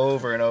forth,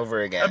 over and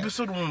over again.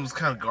 Episode 1 was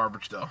kind of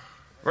garbage, though.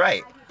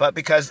 Right, but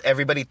because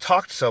everybody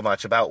talked so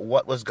much about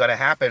what was going to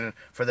happen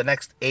for the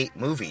next 8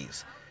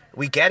 movies.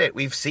 We get it,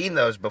 we've seen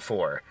those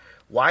before.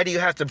 Why do you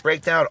have to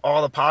break down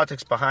all the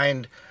politics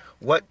behind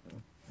what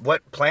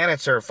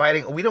planets are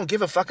fighting? We don't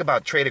give a fuck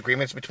about trade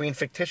agreements between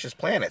fictitious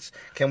planets.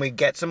 Can we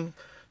get some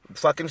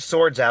fucking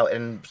swords out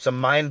and some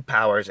mind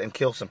powers and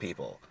kill some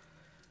people?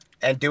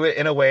 And do it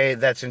in a way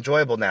that's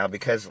enjoyable now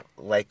because,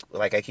 like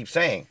I keep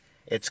saying,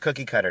 it's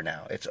cookie cutter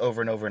now. It's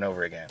over and over and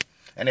over again.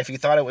 And if you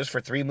thought it was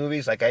for 3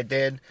 movies like I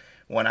did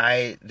when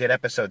I did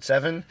episode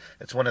 7,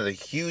 that's one of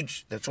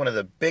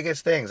the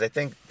biggest things. I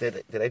think,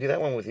 did I do that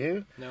one with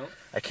you? No.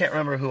 I can't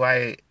remember who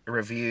I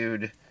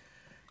reviewed,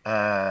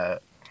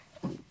 what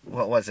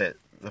was it?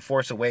 The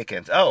Force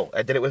Awakens. Oh,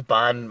 I did it with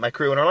Bond, my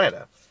crew in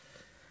Orlando.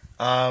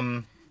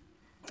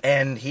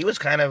 And he was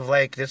kind of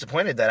like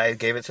disappointed that I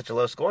gave it such a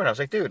low score. And I was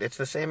like, dude, it's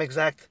the same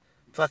exact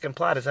fucking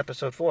plot as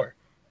episode 4.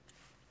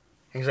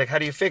 He's like, how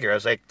do you figure? I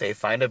was like, they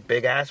find a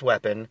big ass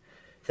weapon.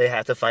 They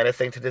have to find a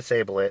thing to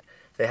disable it.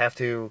 They have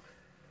to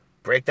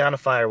break down a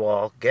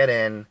firewall, get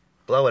in,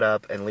 blow it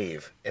up, and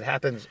leave. It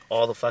happens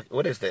all the fuck...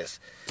 What is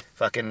this?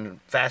 Fucking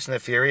Fast and the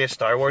Furious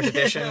Star Wars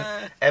edition?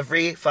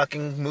 Every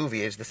fucking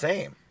movie is the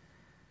same.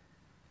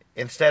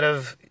 Instead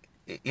of,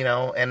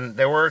 and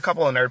there were a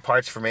couple of nerd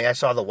parts for me. I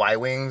saw the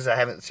Y-Wings. I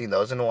haven't seen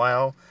those in a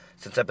while,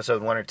 since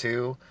episode 1 or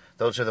 2.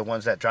 Those are the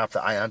ones that drop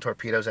the ion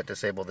torpedoes that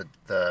disable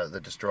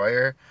the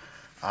destroyer.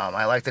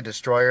 I like the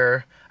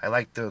destroyer. I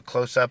like the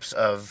close-ups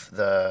of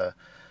the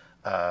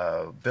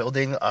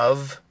building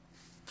of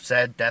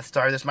said Death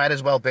Star. This might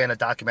as well have been a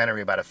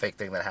documentary about a fake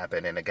thing that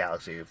happened in a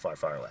galaxy far,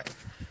 far away.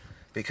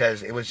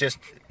 Because it was just,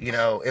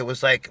 it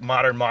was like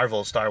modern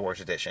Marvel Star Wars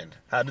edition.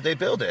 How did they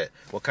build it?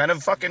 What kind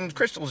of fucking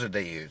crystals did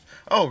they use?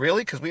 Oh,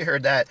 really? Because we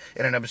heard that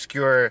in an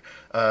obscure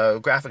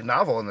graphic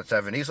novel in the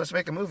 70s. Let's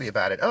make a movie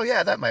about it. Oh,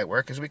 yeah, that might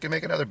work because we can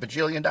make another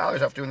bajillion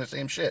dollars off doing the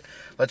same shit.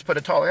 Let's put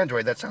a tall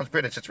android. That sounds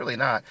British. It's really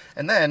not.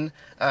 And then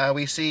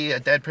we see a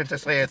dead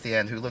Princess Leia at the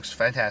end who looks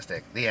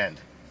fantastic. The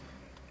end.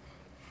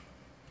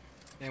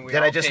 And we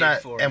all paid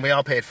for it. And we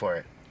all paid for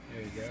it.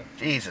 There you go.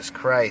 Jesus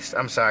Christ.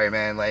 I'm sorry,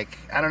 man. Like,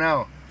 I don't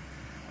know.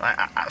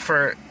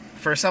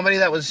 For somebody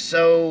that was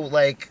so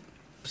like,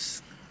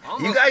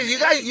 you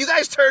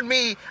guys turned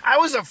me. I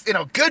was in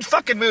a good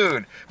fucking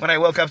mood when I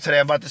woke up today.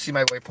 I'm about to see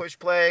my boy Push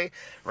play.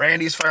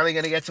 Randy's finally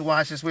gonna get to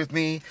watch this with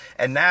me,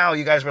 and now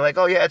you guys were like,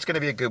 oh yeah, it's gonna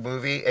be a good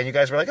movie, and you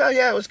guys were like, oh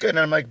yeah, it was good, and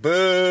I'm like,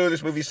 boo,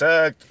 this movie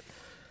sucked.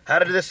 How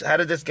did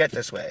this get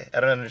this way? I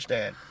don't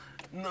understand.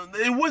 No,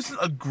 it wasn't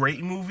a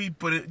great movie,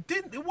 but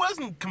it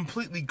wasn't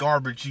completely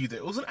garbage either.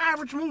 It was an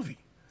average movie.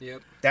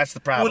 Yep. That's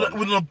the problem.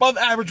 With an above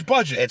average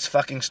budget. It's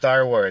fucking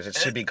Star Wars. It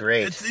should be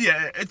great.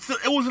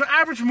 It was an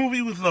average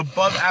movie with an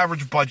above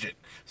average budget.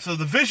 So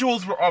the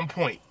visuals were on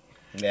point.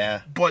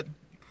 Yeah. But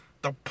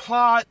the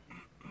plot,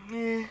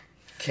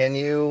 Can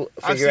you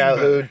figure out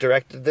who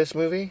directed this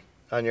movie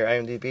on your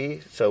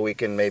IMDb so we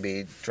can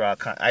maybe draw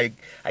I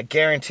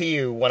guarantee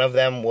you one of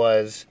them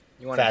was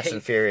Fast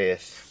and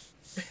Furious.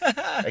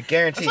 I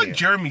guarantee you. It's like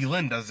Jeremy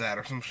Lin does that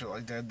or some shit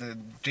like that. The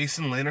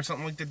Jason Lin or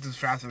something like that does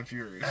Fast and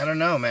Furious. I don't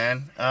know,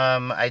 man.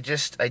 I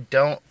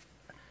don't...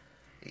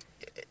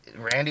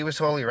 Randy was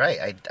totally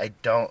right. I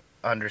don't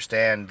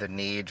understand the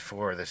need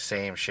for the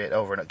same shit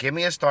over and over. Give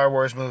me a Star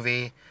Wars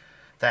movie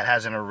that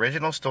has an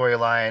original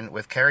storyline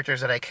with characters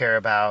that I care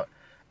about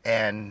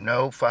and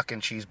no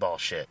fucking cheeseball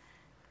shit.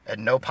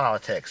 And no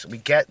politics. We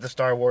get the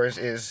Star Wars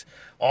is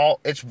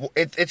all...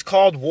 It's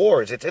called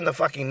wars. It's in the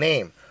fucking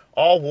name.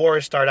 All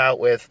wars start out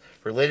with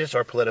religious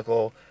or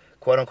political,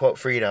 quote-unquote,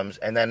 freedoms,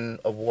 and then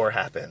a war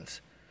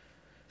happens.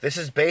 This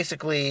is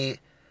basically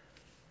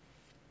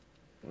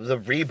the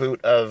reboot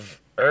of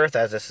Earth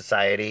as a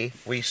society.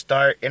 We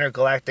start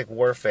intergalactic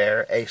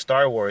warfare, a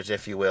Star Wars,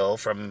 if you will,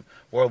 from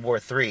World War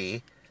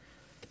III,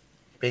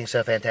 being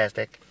so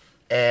fantastic.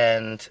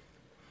 And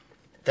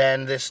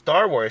then this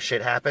Star Wars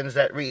shit happens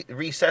that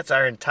resets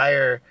our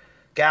entire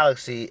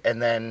galaxy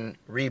and then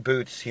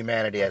reboots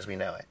humanity as we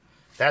know it.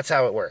 That's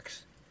how it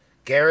works.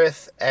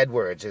 Gareth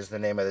Edwards is the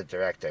name of the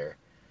director.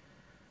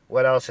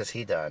 What else has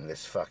he done,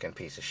 this fucking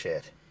piece of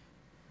shit?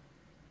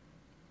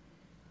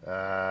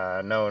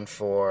 Known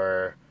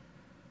for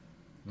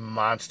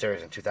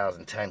Monsters in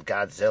 2010,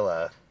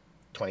 Godzilla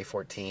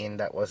 2014.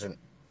 That wasn't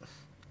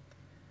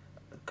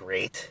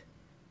great.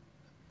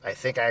 I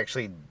think I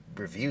actually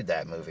reviewed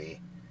that movie.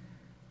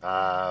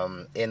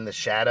 In the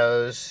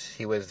Shadows,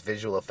 he was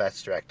visual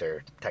effects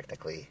director,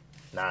 technically,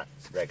 not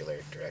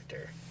regular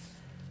director.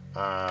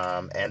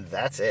 And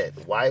that's it.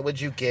 Why would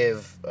you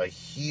give a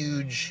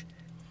huge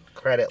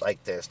credit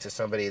like this to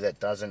somebody that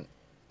doesn't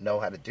know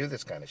how to do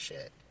this kind of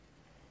shit?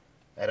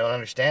 I don't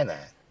understand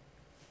that.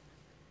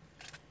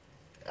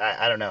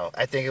 I don't know.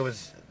 I think it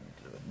was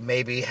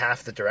maybe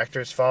half the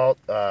director's fault,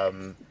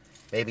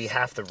 maybe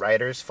half the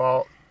writer's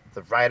fault.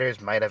 The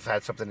writers might have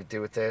had something to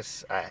do with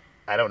this.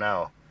 I don't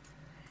know.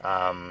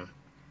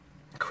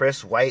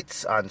 Chris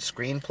Weitz on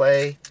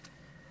screenplay.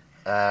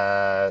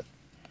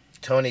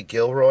 Tony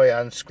Gilroy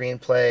on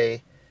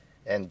screenplay,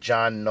 and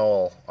John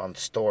Knoll on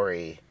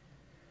story.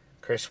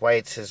 Chris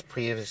Weitz has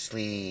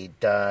previously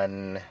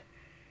known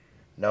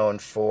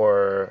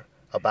for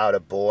About a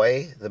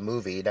Boy, the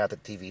movie, not the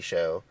TV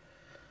show.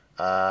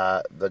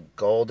 The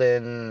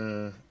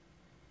Golden...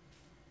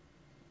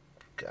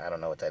 I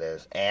don't know what that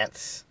is.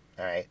 Ants.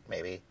 All right,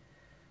 maybe.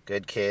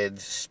 Good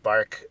Kids.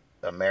 Spark.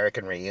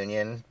 American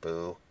Reunion.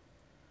 Boo.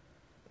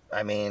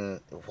 I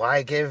mean,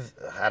 why give...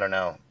 I don't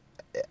know.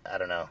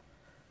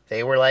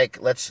 They were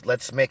like,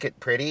 let's make it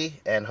pretty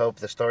and hope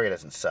the story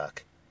doesn't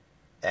suck.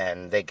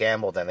 And they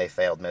gambled and they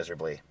failed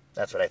miserably.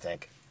 That's what I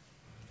think.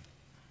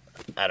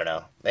 I don't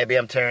know. Maybe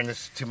I'm tearing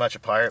this too much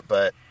apart,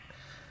 but...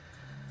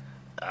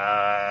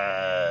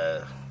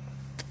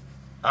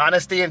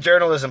 honesty and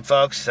journalism,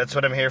 folks. That's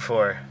what I'm here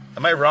for.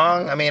 Am I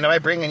wrong? I mean, am I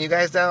bringing you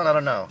guys down? I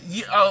don't know.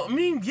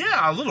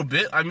 Yeah, a little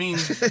bit. I mean,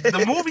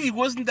 the movie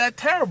wasn't that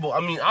terrible. I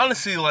mean,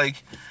 honestly,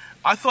 like,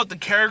 I thought the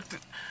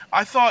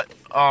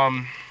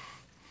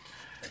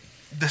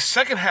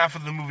second half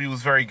of the movie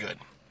was very good.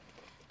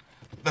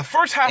 The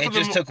first half it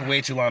just took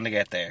way too long to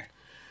get there.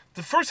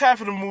 The first half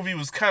of the movie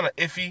was kind of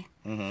iffy.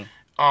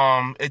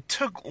 Mm-hmm. It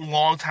took a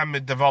long time to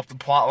develop the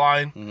plot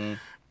line. Mm-hmm.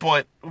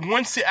 But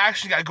once they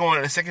actually got going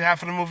in the second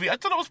half of the movie, I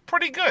thought it was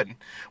pretty good.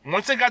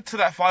 Once they got to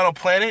that final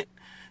planet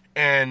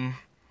and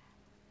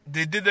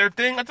they did their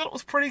thing, I thought it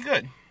was pretty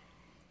good.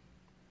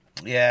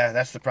 Yeah,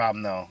 that's the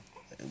problem, though.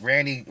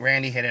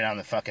 Randy hit it on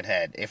the fucking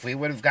head. If we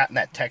would have gotten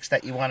that text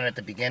that you wanted at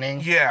the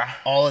beginning, yeah,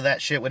 all of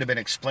that shit would have been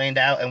explained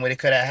out, and we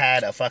could have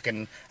had a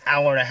fucking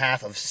hour and a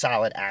half of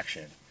solid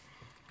action.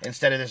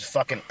 Instead of this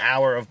fucking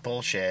hour of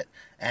bullshit,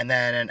 and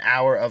then an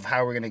hour of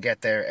how we're going to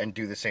get there and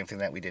do the same thing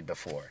that we did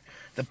before.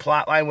 The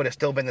plot line would have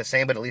still been the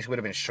same, but at least would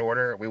have been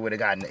shorter. We would have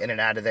gotten in and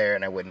out of there,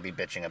 and I wouldn't be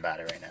bitching about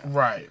it right now.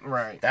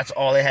 Right. That's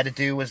all they had to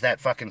do was that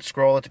fucking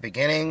scroll at the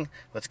beginning.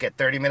 Let's get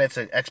 30 minutes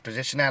of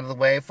exposition out of the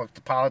way. Fuck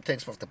the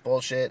politics. Fuck the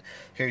bullshit.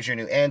 Here's your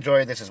new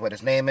android. This is what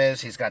his name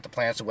is. He's got the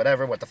plans to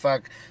whatever. What the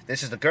fuck?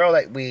 This is the girl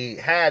that we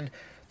had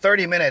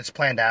 30 minutes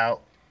planned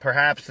out.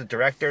 Perhaps the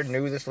director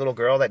knew this little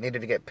girl that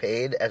needed to get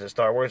paid as a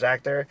Star Wars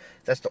actor.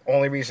 That's the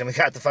only reason we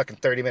got the fucking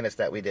 30 minutes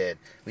that we did.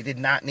 We did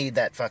not need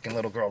that fucking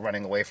little girl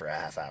running away for a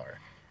half hour.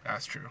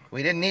 That's true.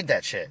 We didn't need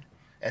that shit.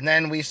 And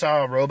then we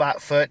saw a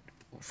robot foot,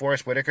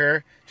 Forrest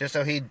Whitaker, just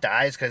so he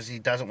dies because he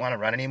doesn't want to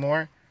run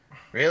anymore.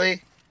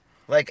 Really?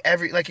 Like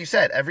you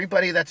said,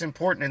 everybody that's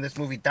important in this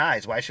movie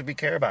dies. Why should we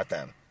care about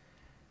them?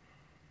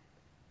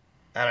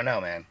 I don't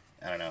know, man.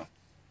 I don't know.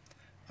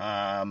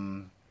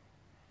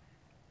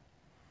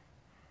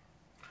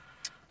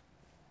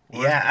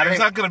 Well, yeah, there's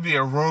not going to be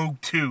a Rogue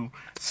 2.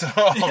 So,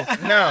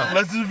 no.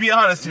 Let's just be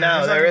honest here.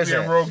 No, there isn't.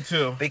 Be a Rogue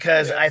 2.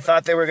 Because I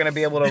thought they were going to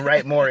be able to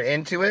write more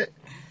into it.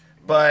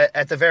 But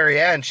at the very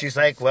end, she's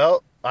like,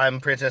 well, I'm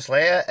Princess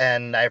Leia,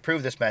 and I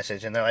approve this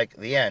message. And they're like,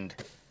 the end.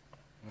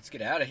 Let's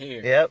get out of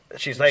here. Yep.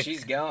 She's like...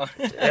 She's gone.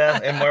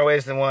 Yeah, in more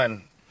ways than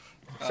one.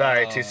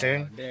 Sorry, too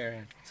soon?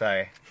 Darren.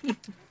 Sorry.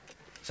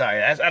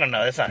 I don't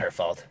know. That's not her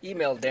fault.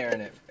 Email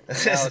Darren it.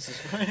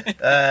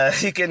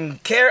 You can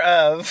care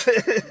of.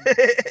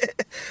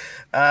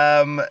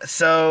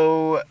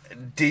 So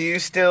do you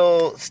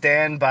still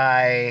stand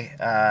by,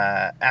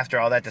 after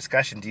all that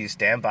discussion, do you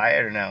stand by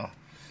it or no?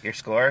 Your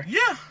score?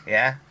 Yeah.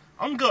 Yeah?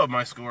 I'm good with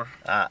my score.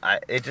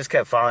 It just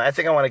kept falling. I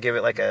think I want to give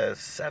it like a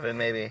 7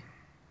 maybe.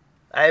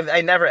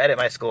 I never edit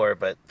my score,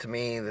 but to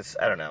me,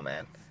 I don't know,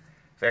 man.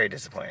 Very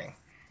disappointing.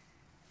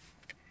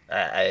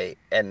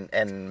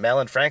 And Mel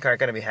and Frank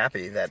aren't going to be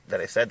happy that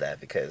I said that,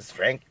 because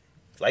Frank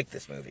liked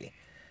this movie,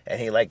 and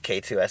he liked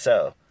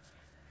K2SO.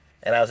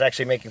 And I was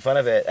actually making fun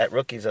of it at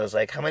Rookies. I was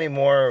like, how many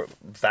more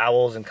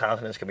vowels and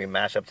consonants can we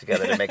mash up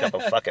together to make up a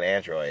fucking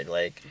android?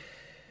 Like,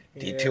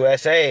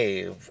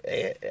 D2SA,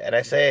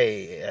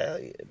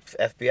 NSA,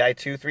 FBI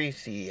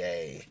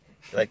 23CA.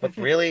 Like, what,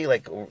 really?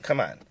 Like, come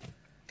on.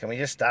 Can we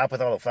just stop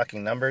with all the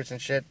fucking numbers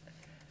and shit?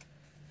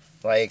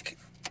 Like,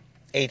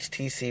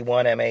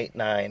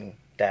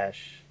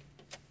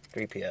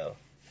 HTC1M89-3PO.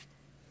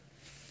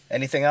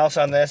 Anything else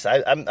on this?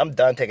 I'm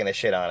done taking a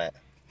shit on it.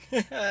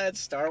 It's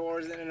Star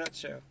Wars in a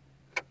nutshell.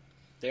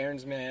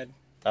 Darren's mad.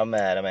 I'm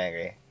mad. I'm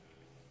angry.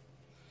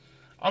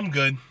 I'm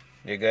good.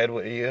 You're good?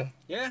 What are you?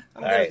 Yeah,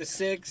 I'm good with the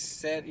 6,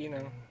 set,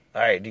 All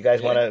right, do you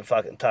guys want to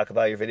fucking talk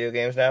about your video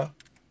games now?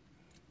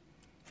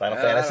 Final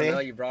Fantasy? I don't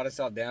know, you brought us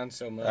all down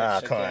so much.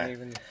 Oh, come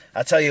on.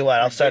 I'll tell you what,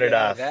 I'll start it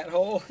off. That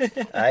hole?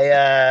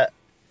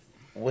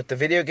 With the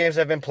video games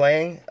I've been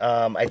playing,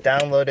 I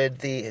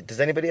downloaded does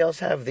anybody else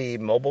have the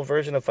mobile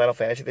version of Final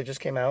Fantasy that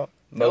just came out?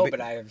 No, but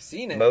I have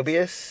seen it.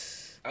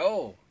 Mobius?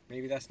 Oh,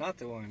 maybe that's not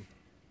the one.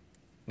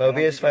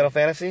 Mobius Final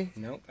Fantasy?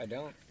 Nope, I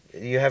don't.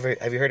 Have you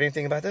heard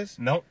anything about this?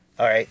 Nope.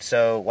 All right,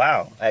 so,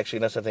 wow. I actually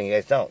know something you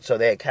guys don't. So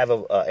they have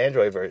a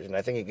Android version.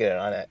 I think you get it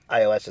on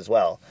iOS as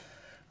well.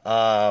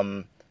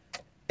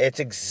 It's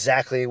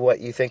exactly what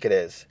you think it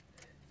is.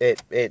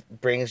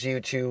 It brings you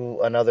to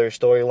another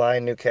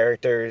storyline, new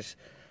characters,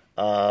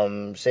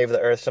 save the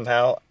Earth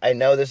somehow. I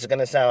know this is going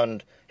to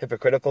sound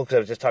hypocritical because I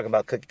was just talking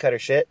about cookie cutter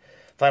shit.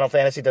 Final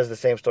Fantasy does the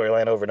same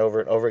storyline over and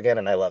over and over again,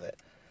 and I love it.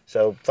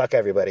 So fuck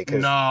everybody.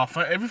 No,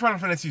 every Final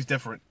Fantasy is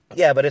different.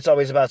 Yeah, but it's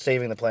always about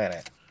saving the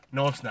planet.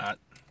 No, it's not.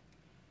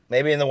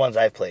 Maybe in the ones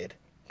I've played.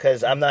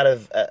 Because I'm not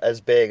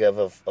as big of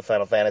a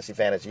Final Fantasy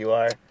fan as you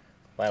are.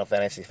 Final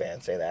Fantasy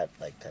fans say that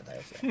like 10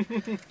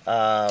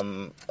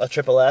 times. A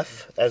triple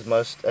F,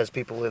 as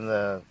people in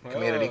the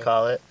community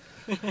call it.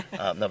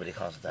 Nobody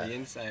calls it that. The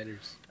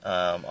insiders.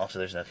 Also,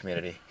 there's no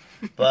community.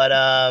 But,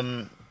 I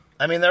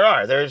mean,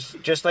 there's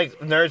just like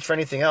nerds for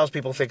anything else,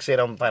 people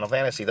fixate on Final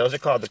Fantasy. Those are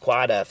called the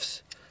Quad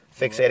Fs,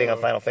 fixating on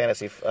Final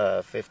Fantasy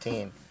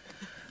 15.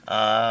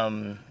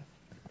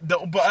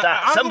 No,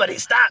 but somebody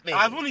stop me.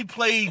 I've only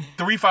played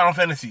 3 Final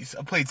Fantasies.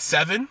 I played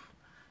 7,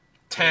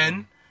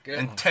 10,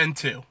 and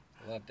 10-2.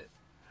 Loved it.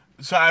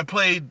 So I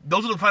played,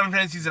 those are the Final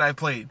Fantasies that I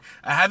played.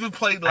 I haven't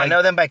played I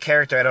know them by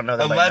character, I don't know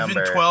them 11, by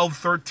number. 12,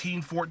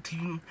 13,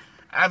 14.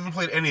 I haven't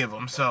played any of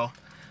them, so.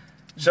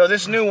 So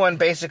this new one,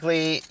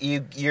 basically,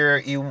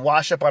 you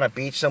wash up on a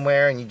beach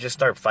somewhere and you just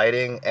start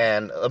fighting,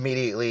 and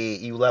immediately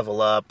you level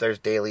up. There's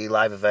daily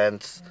live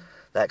events,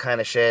 that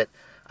kind of shit.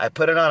 I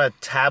put it on a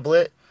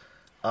tablet,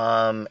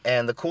 and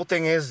the cool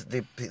thing is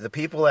the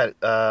people at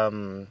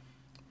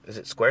is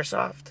it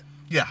SquareSoft?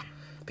 Yeah.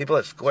 People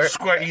at Square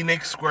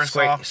Enix,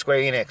 SquareSoft. Square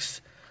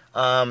Enix.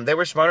 They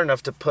were smart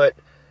enough to put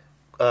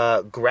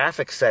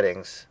graphic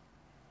settings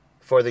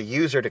for the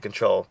user to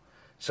control.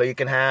 So you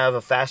can have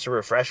a faster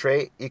refresh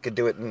rate. You could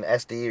do it in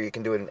SD or you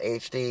can do it in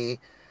HD.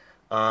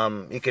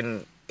 You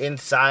can,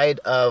 inside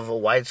of a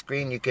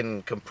widescreen, you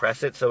can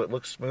compress it so it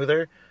looks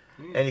smoother.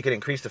 And you can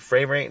increase the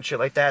frame rate and shit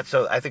like that.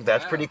 So I think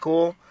that's pretty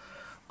cool.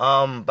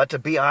 But to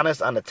be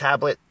honest, on the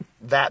tablet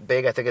that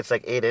big, I think it's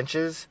like 8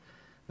 inches.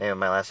 Name of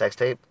my last sex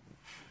tape.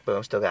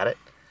 Boom, still got it.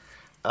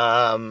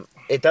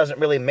 It doesn't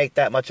really make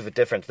that much of a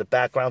difference. The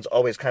background's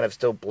always kind of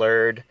still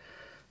blurred.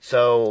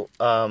 So,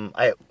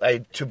 I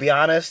to be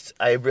honest,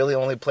 I really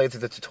only played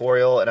through the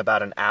tutorial and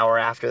about an hour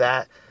after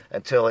that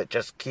until it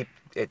just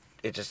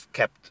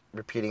kept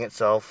repeating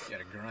itself. You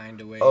gotta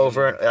grind away.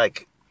 Over,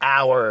 like,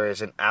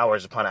 hours and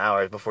hours upon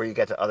hours before you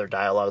get to other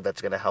dialogue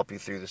that's going to help you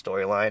through the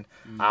storyline.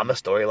 I'm a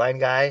storyline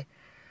guy.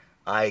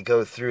 I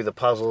go through the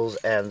puzzles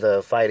and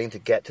the fighting to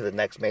get to the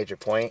next major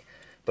point.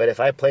 But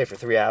if I play for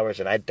 3 hours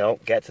and I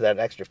don't get to that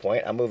extra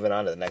point, I'm moving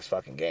on to the next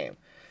fucking game.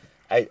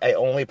 I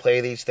only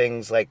play these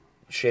things like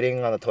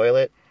shitting on the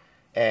toilet,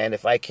 and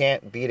if I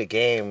can't beat a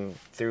game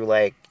through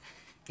like,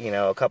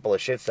 a couple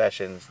of shit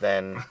sessions,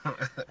 then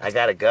I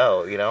gotta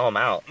go, I'm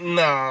out.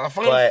 Nah,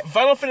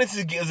 Final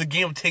Fantasy is a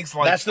game that takes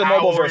like that's the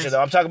hours. Mobile version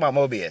though. I'm talking about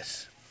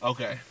Mobius.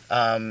 Okay.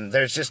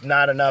 There's just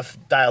not enough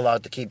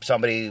dialogue to keep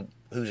somebody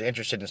who's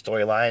interested in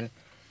storyline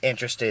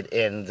interested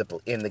in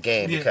the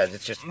game because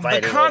it's just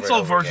fighting. The console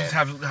over and over versions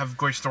again. have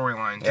great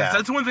storylines. Yeah.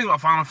 That's one thing about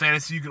Final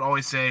Fantasy you can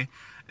always say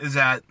is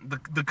that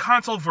the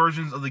console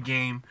versions of the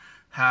game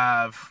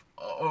have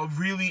a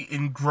really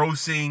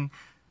engrossing,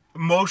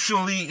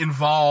 emotionally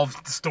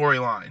involved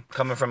storyline.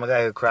 Coming from a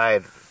guy who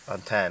cried on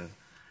 10.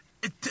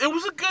 It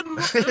was a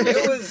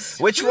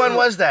good. Which one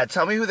was that?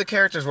 Tell me who the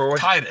characters were.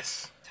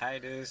 Tidus,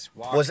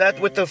 Walker. Was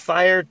that with the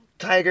fire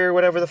tiger,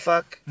 whatever the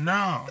fuck?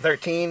 No.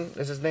 13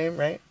 is his name,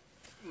 right?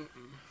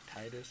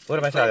 Tidus. What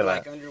am I talking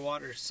about? Like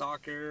underwater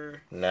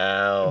soccer.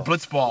 No.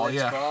 Blitzball,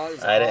 yeah.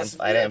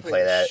 I didn't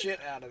play that.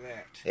 Shit out of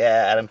that.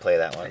 Yeah, I didn't play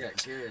that one. I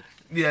got good.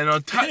 Yeah, no.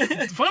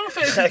 Final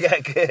Fantasy. I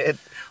got good.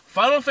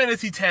 Final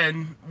Fantasy X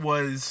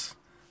was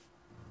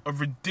a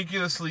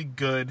ridiculously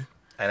good.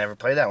 I never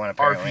played that one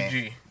apparently.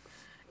 RPG.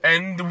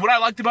 And what I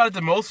liked about it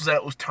the most was that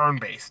it was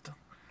turn-based.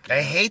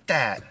 I hate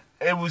that.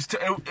 It was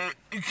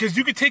because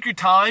you could take your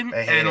time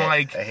I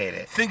hate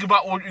it. think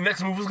about what your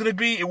next move was gonna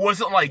be. It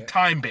wasn't like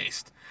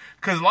time-based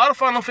because a lot of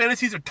Final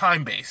Fantasies are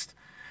time-based.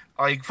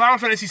 Like Final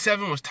Fantasy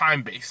VII was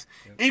time-based.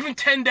 Even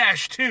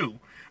 10-2,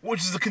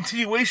 which is a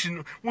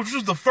continuation, which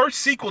was the first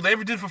sequel they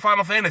ever did for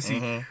Final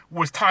Fantasy,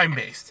 was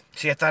time-based.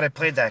 See, I thought I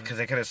played that because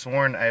I could have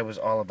sworn I was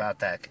all about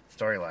that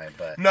storyline,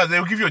 but no, they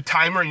would give you a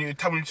timer, and when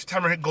your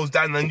timer goes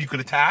down, then you could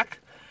attack.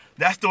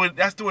 That's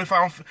the way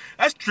Final.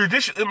 That's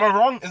tradition. Am I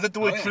wrong? Is that the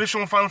way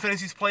traditional Final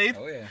Fantasies played?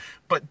 Oh yeah.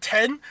 But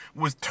 10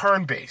 was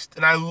turn-based,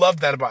 and I loved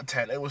that about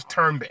 10. It was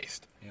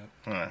turn-based. Yep.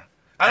 Huh.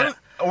 I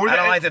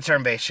don't like the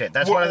turn-based shit.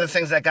 That's one of the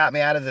things that got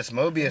me out of this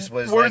Mobius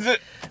was like,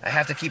 I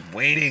have to keep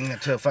waiting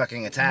to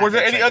fucking attack. Were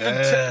there any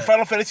other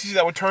Final Fantasies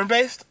that were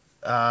turn-based?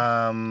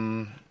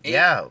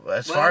 Yeah.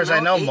 As far as I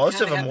know, most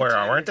of them were,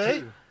 weren't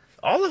they?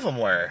 All of them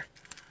were.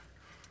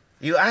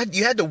 You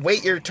had to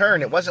wait your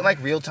turn. It wasn't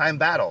like real-time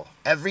battle.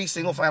 Every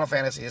single Final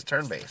Fantasy is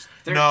turn-based.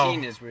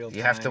 13 is real-time.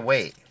 You have to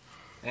wait.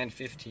 And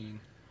 15.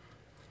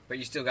 But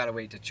you still gotta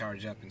wait to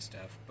charge up and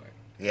stuff. But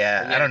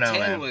yeah, I don't know, 10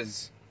 man.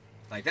 was...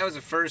 Like, that was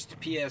the first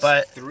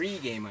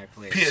PS3 game I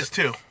played.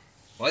 PS2.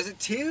 Was it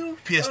 2?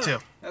 PS2.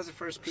 Oh, that was the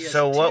first PS2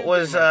 So what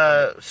was, game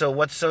I played. so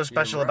what's so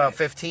special about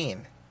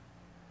 15?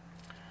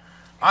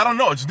 I don't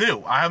know. It's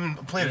new. I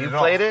haven't played it at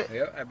all. You played it?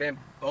 Yep, I've been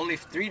only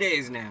 3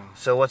 days now.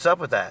 So what's up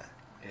with that?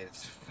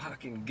 It's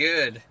fucking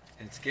good.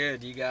 It's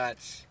good. You got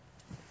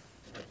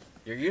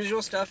your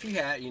usual stuff you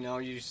had,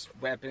 your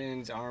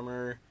weapons,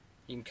 armor.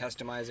 You can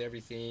customize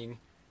everything.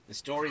 The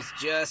story's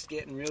just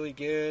getting really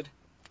good.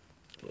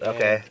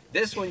 Okay. And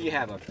this one, you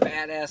have a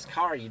badass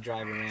car you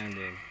drive around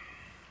in.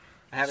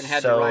 I haven't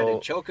had to ride a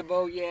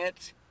chocobo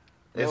yet.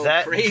 Is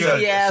that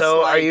crazy ass?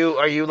 So like,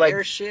 are you like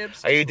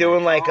airships? Are you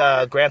doing like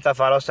Grand Theft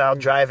Auto style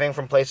driving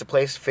from place to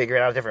place,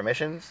 figuring out different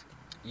missions?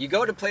 You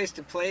go to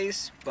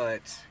place,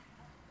 but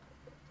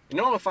in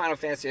normal Final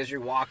Fantasy, as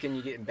you're walking,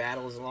 you get in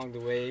battles along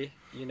the way.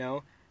 You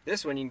know,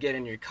 this one you can get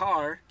in your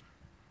car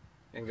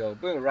and go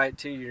boom right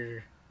to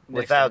your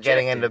without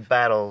getting into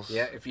battles.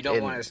 Yeah, if you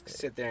don't want to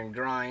sit there and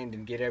grind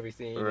and get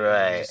everything.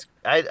 Right.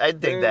 I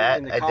dig that.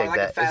 I dig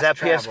like that. Is that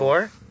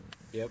PS4?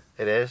 Yep.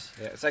 It is?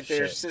 Yeah, it's like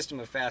their system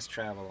of fast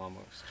travel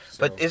almost. So.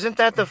 But isn't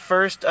that the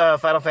first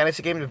Final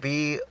Fantasy game to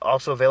be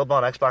also available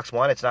on Xbox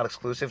One? It's not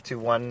exclusive to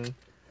one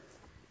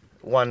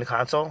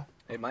console?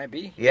 It might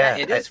be. Yeah,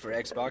 it is for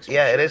Xbox.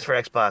 It is for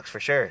Xbox for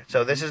sure.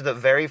 So this is the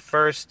very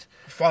first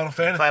Final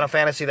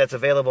Fantasy that's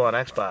available on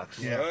Xbox.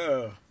 Yeah.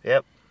 Oh.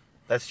 Yep.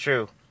 That's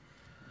true.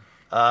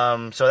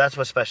 So that's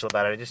what's special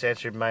about it. I just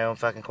answered my own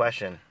fucking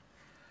question.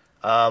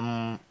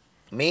 Me...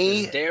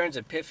 Darren's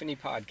Epiphany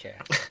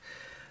Podcast.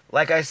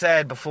 Like I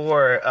said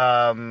before,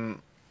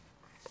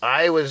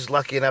 I was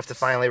lucky enough to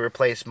finally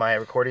replace my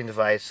recording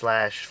device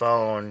 /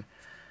 phone.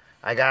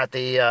 I got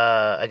the,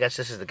 I guess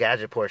this is the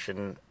gadget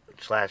portion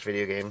 /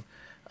 video game.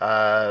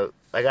 I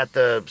got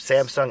the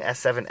Samsung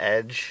S7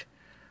 Edge.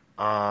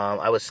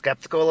 I was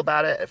skeptical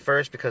about it at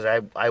first because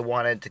I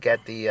wanted to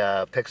get the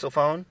Pixel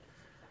phone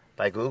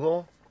by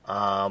Google.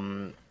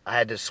 I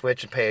had to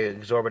switch and pay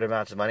exorbitant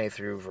amounts of money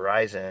through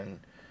Verizon.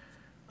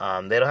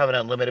 They don't have an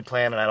unlimited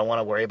plan, and I don't want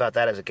to worry about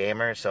that as a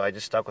gamer, so I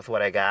just stuck with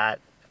what I got.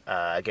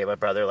 I gave my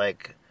brother,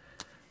 like,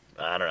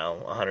 I don't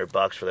know,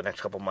 $100 for the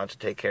next couple months to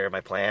take care of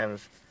my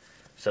plans,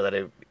 so that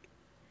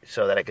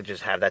I could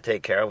just have that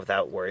taken care of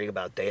without worrying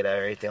about data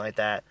or anything like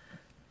that.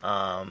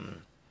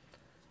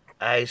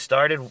 I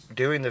started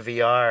doing the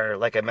VR,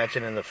 like I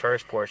mentioned in the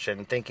first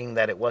portion, thinking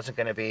that it wasn't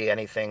going to be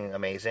anything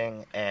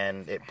amazing,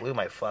 and it blew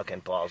my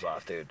fucking balls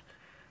off, dude.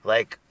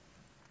 Like,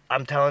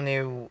 I'm telling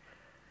you,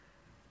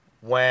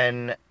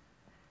 when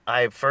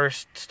I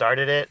first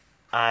started it,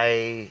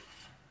 I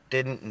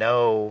didn't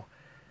know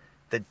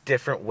the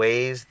different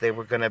ways they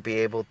were going to be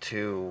able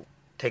to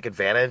take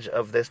advantage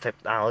of this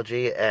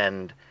technology,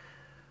 and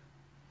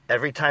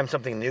every time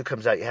something new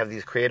comes out, you have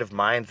these creative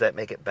minds that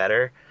make it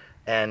better,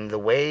 and the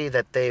way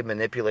that they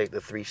manipulate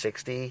the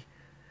 360,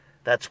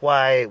 that's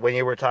why when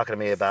you were talking to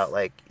me about,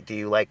 like, do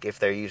you like if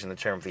they're using the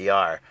term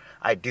VR,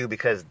 I do,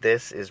 because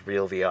this is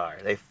real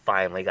VR. They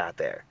finally got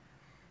there.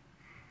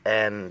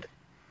 And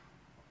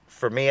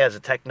for me as a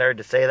tech nerd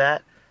to say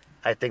that,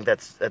 I think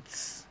that's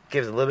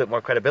gives a little bit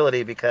more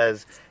credibility,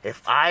 because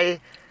if I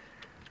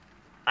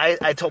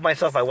told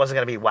myself I wasn't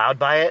going to be wowed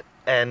by it,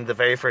 and the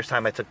very first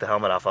time I took the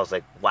helmet off, I was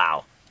like,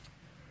 wow.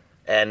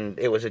 And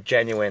it was a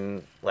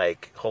genuine,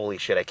 like, holy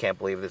shit, I can't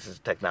believe this is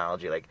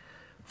technology. Like,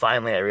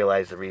 finally I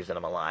realized the reason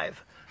I'm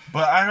alive.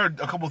 But I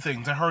heard a couple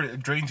things. I heard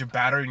it drains your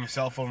battery in your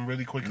cell phone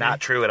really quickly. Not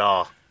true at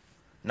all.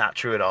 Not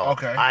true at all.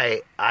 Okay.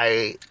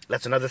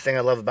 That's another thing I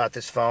love about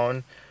this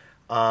phone.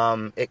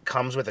 It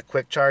comes with a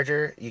quick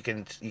charger. You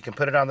can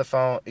put it on the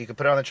phone. You can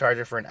put it on the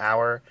charger for an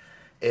hour.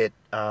 It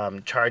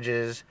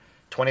charges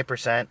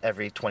 20%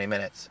 every 20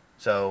 minutes.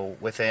 So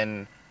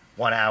within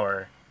 1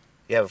 hour,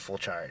 you have a full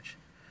charge.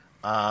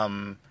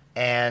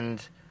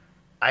 And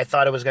I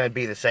thought it was going to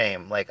be the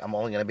same. Like, I'm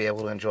only going to be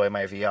able to enjoy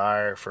my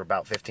VR for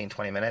about 15,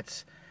 20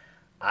 minutes.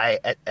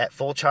 At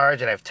full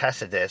charge, and I've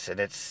tested this, and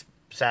it's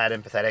sad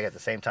and pathetic at the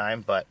same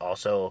time, but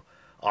also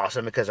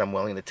awesome because I'm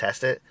willing to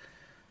test it.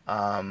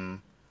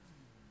 From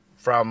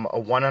a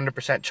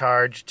 100%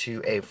 charge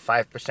to a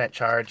 5%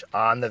 charge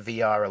on the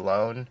VR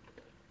alone,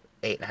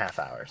 8.5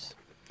 hours.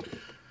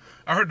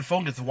 I heard the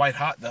phone gets white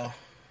hot though.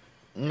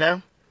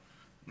 No.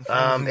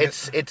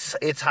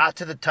 It's hot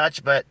to the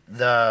touch, but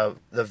the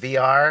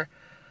VR,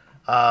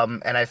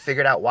 and I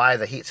figured out why.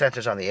 The heat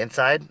sensor's on the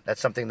inside. That's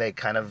something they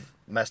kind of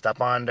messed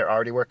up on. They're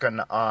already working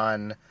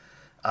on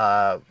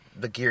the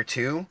Gear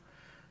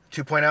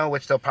 2.0,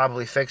 which they'll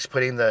probably fix,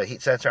 putting the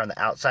heat sensor on the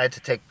outside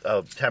to take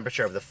a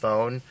temperature of the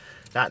phone,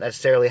 not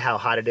necessarily how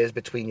hot it is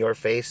between your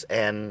face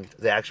and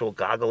the actual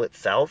goggle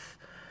itself.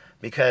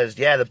 Because,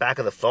 yeah, the back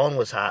of the phone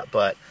was hot,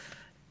 but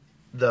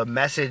the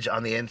message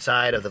on the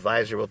inside of the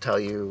visor will tell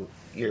you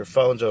your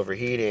phone's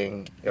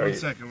overheating. Or One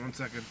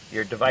second.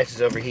 Your device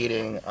is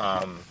overheating.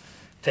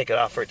 Take it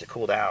off for it to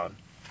cool down.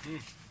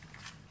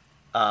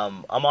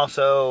 I'm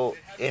also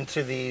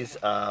into these.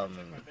 I'm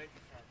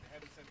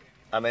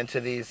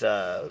into these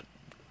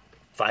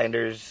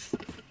finders,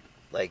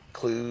 like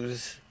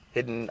clues,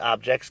 hidden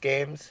objects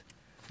games.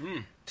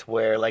 To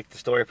where, like, the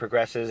story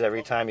progresses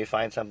every time you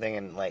find something,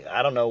 and, like,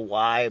 I don't know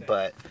why,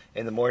 but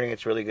in the morning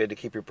it's really good to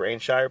keep your brain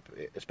sharp,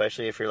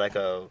 especially if you're like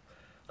a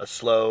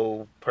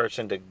slow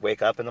person to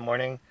wake up in the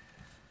morning.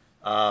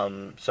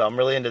 So I'm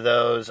really into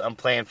those. I'm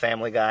playing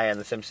Family Guy and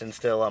The Simpsons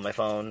still on my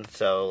phone,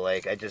 so,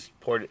 like, I just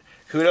ported.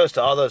 Kudos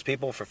to all those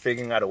people for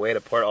figuring out a way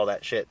to port all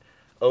that shit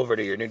over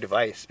to your new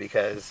device,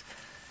 because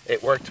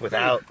it worked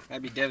without.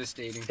 That'd be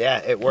devastating.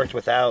 Yeah, it worked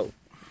without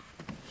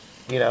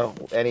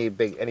any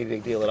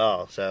big deal at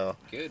all. So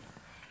good.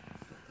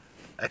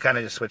 I kind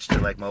of just switched to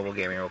like mobile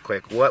gaming real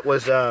quick. What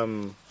was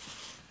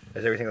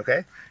Is everything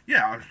okay?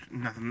 Yeah,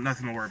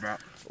 nothing to worry about.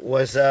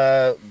 Was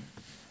there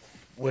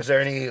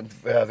any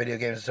video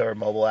games or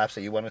mobile apps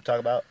that you want to talk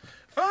about?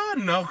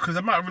 No, because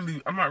I'm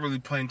not really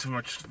playing too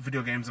much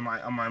video games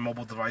on my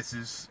mobile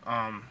devices.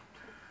 I'm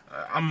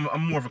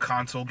more of a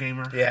console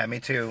gamer. Yeah, me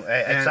too.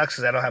 It sucks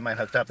because I don't have mine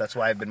hooked up. That's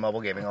why I've been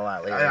mobile gaming a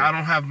lot lately. I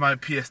don't have my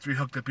PS3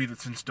 hooked up either.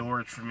 It's in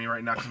storage for me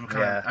right now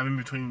because I'm in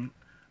between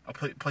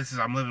places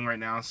I'm living right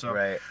now. So,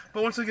 right.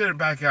 But once I get it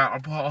back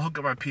out, I'll hook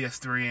up my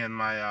PS3 and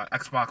my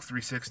Xbox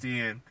 360,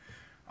 and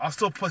I'll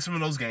still play some of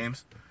those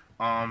games.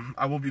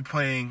 I will be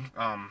playing.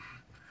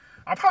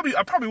 I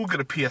probably will get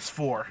a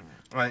PS4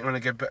 when I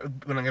get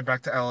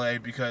back to LA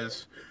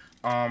because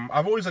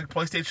I've always liked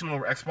PlayStation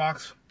over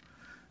Xbox.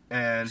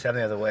 And except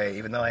the other way,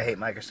 even though I hate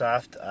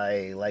Microsoft,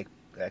 I like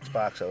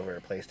Xbox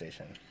over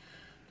PlayStation.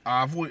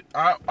 I've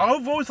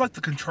always liked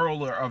the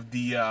controller of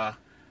the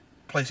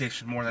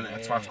PlayStation more than an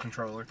Xbox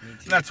controller. And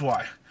that's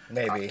why.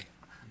 Maybe.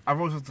 I've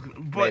always liked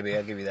maybe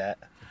I'll give you that.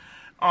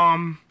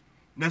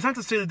 That's not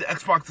to say that the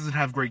Xbox doesn't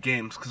have great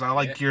games because I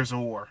like Gears of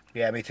War.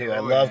 Yeah, me too. I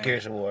love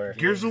Gears of War.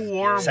 Gears of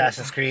War.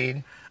 Assassin's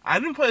Creed. I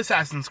didn't play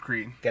Assassin's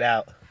Creed. Get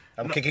out.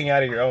 I'm kicking you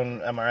out of your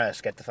own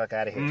MRS. Get the fuck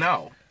out of here.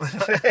 No.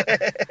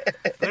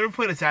 Never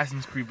played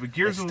Assassin's Creed, but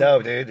Gears of War. It's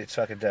dope, dude. It's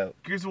fucking dope.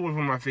 Gears of War is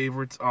one of my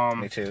favorites.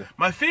 Me too.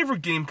 My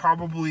favorite game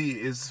probably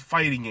is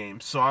fighting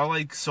games. So I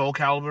like Soul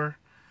Calibur,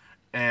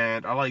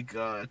 and I like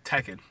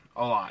Tekken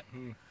a lot.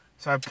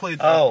 So I played.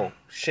 Oh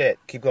shit!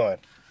 Keep going.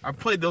 I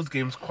played those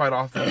games quite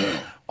often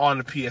on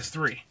the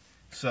PS3.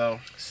 So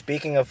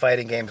speaking of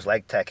fighting games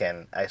like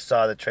Tekken, I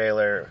saw the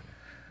trailer,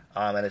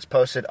 and it's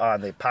posted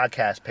on the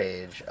podcast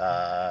page.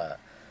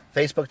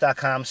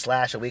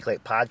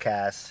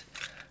 Facebook.com/aweeklatePodcast.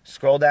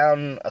 Scroll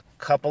down a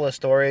couple of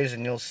stories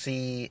and you'll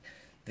see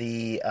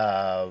the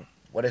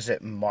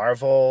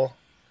Marvel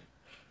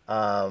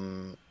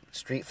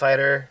Street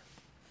Fighter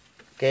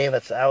game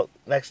that's out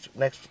next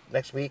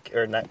week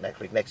or not next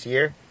week, next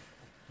year.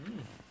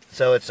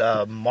 So it's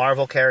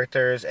Marvel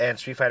characters and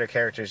Street Fighter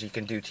characters. You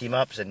can do team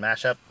ups and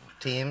mashup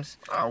teams.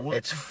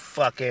 It's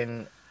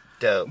fucking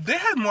dope. They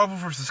had Marvel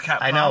vs. Capcom.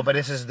 I know, but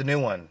this is the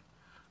new one.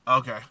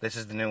 Okay. This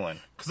is the new one.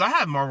 Because I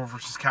had Marvel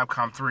vs.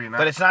 Capcom 3.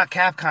 But it's not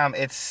Capcom.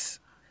 It's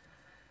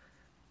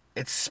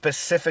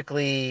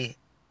specifically...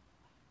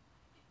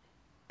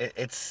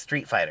 It's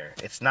Street Fighter.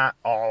 It's not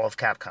all of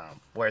Capcom.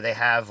 Where they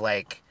have,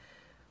 like,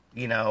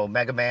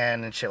 Mega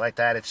Man and shit like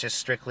that. It's just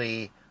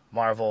strictly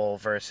Marvel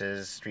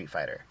versus Street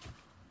Fighter.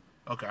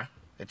 Okay.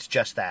 It's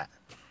just that.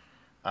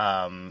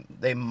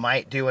 They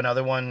might do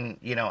another one,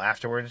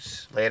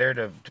 afterwards, later,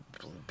 to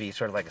be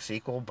sort of like a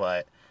sequel,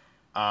 but...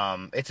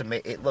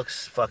 it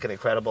looks fucking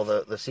incredible.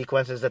 The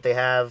sequences that they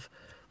have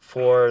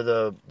for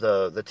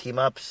the team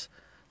ups.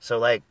 So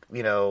like,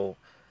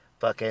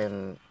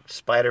 fucking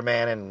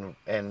Spider-Man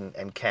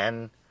and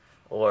Ken,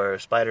 or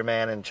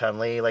Spider-Man and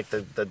Chun-Li, like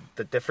the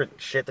different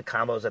shit, the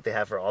combos that they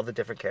have for all the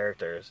different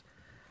characters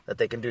that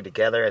they can do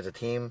together as a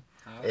team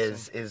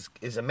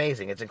is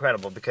amazing. It's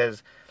incredible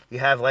because you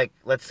have like,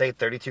 let's say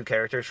 32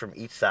 characters from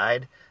each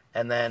side,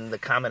 and then the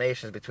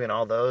combinations between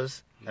all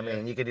those. Yeah. I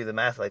mean, you could do the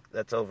math, like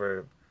that's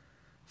over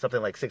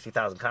something like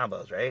 60,000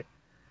 combos, right?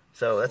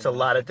 So that's a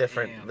lot of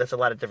different. Damn. That's a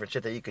lot of different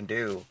shit that you can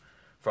do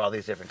for all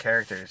these different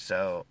characters.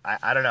 So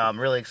I don't know. I'm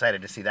really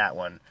excited to see that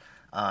one.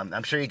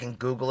 I'm sure you can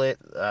Google it,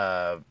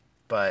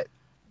 but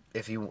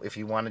if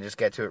you want to just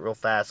get to it real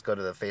fast, go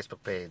to the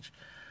Facebook page.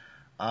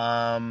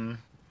 Are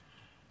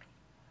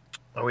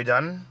we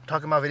done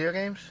talking about video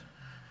games?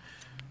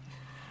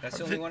 That's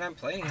the only one I'm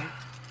playing.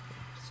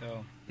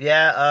 So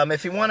yeah.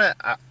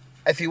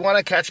 If you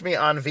wanna catch me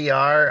on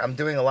VR, I'm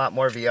doing a lot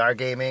more VR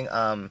gaming.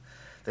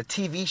 The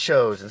TV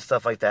shows and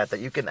stuff like that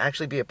you can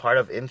actually be a part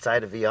of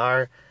inside of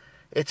VR,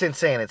 it's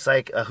insane. It's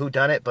like a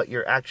whodunit, but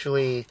you're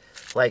actually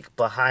like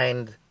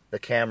behind the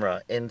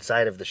camera,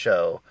 inside of the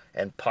show,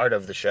 and part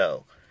of the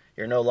show.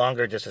 You're no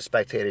longer just a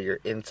spectator, you're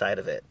inside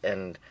of it.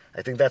 And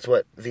I think that's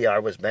what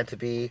VR was meant to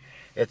be.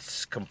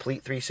 It's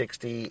complete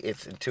 360,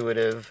 it's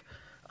intuitive.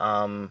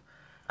 I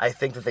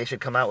think that they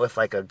should come out with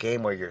like a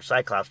game where you're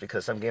Cyclops,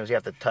 because some games you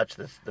have to touch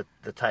the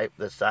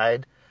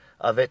side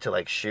of it to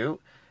like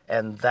shoot,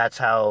 and that's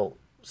how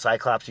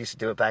Cyclops used to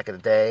do it back in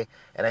the day.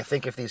 And I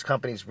think if these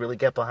companies really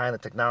get behind the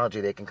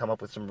technology, they can come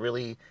up with some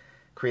really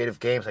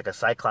creative games, like a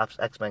Cyclops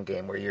X-Men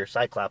game where you're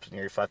Cyclops and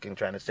you're fucking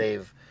trying to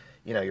save,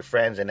 your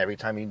friends, and every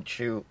time you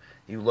shoot,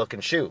 you look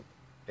and shoot.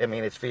 I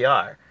mean, it's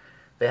VR.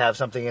 They have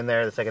something in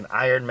there that's like an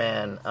Iron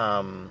Man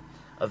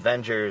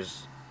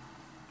Avengers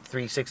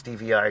 360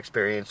 VR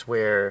experience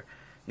where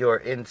you're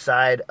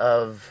inside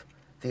of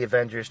the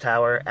Avengers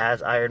Tower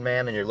as Iron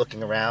Man and you're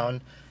looking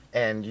around,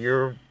 and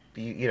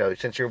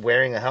since you're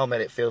wearing a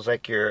helmet, it feels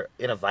like you're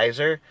in a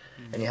visor,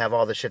 and you have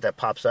all the shit that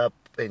pops up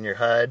in your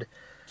HUD,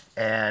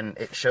 and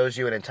it shows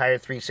you an entire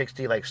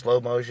 360 like slow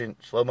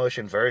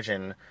motion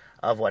version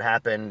of what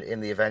happened in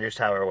the Avengers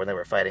Tower when they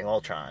were fighting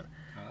Ultron.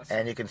 Awesome.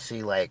 And you can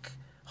see like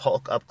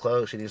Hulk up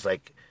close, and he's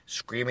like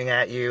screaming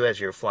at you as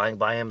you're flying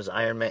by him as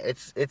Iron Man.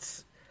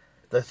 It's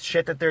the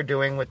shit that they're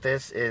doing with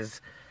this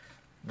is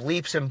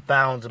leaps and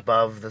bounds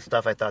above the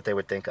stuff I thought they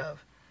would think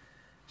of.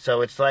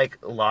 So it's like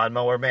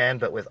Lawnmower Man,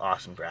 but with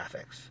awesome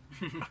graphics.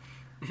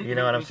 You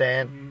know what I'm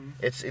saying?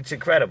 It's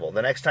incredible.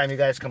 The next time you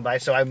guys come by,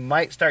 so I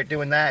might start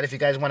doing that. If you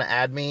guys want to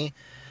add me,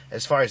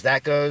 as far as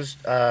that goes,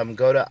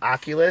 go to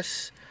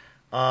Oculus.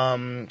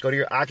 Go to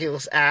your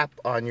Oculus app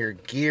on your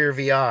Gear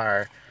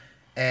VR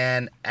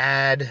and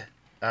add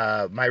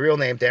my real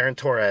name, Darren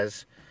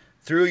Torres,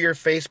 through your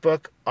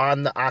Facebook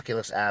on the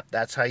Oculus app.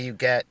 That's how you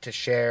get to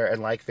share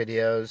and like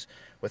videos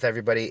with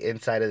everybody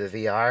inside of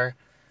the VR.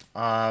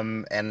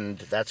 And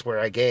that's where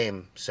I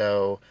game.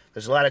 So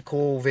there's a lot of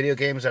cool video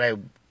games that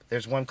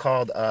there's one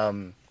called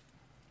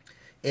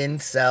In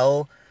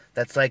Cell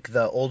that's like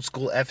the old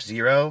school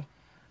F-Zero.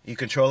 You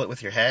control it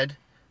with your head,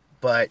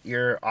 but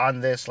you're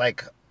on this,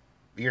 like,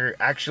 you're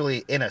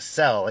actually in a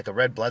cell, like a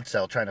red blood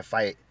cell trying to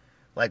fight,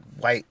 like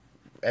white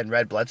and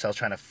red blood cells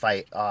trying to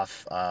fight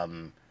off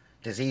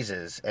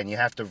diseases, and you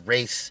have to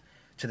race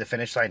to the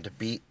finish line to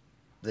beat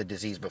the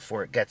disease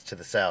before it gets to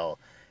the cell,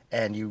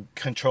 and you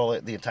control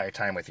it the entire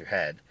time with your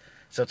head.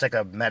 So it's like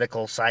a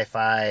medical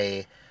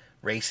sci-fi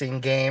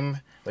racing game,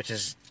 which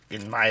is,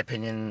 in my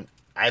opinion,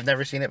 I've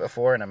never seen it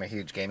before, and I'm a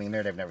huge gaming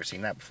nerd. I've never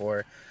seen that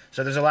before.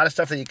 So there's a lot of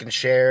stuff that you can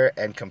share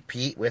and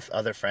compete with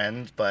other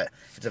friends, but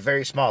it's a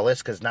very small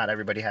list because not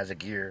everybody has a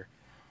Gear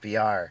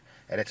VR.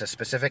 And it's a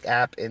specific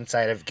app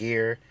inside of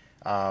Gear,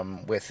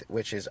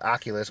 which is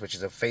Oculus, which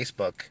is a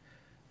Facebook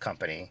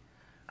company.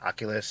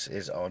 Oculus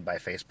is owned by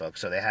Facebook.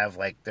 So they have,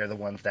 like, they're the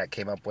ones that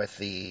came up with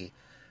the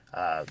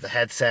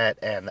headset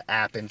and the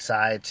app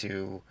inside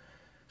to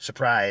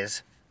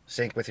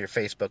sync with your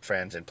Facebook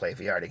friends and play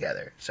VR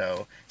together.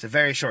 So it's a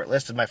very short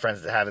list of my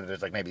friends that have it.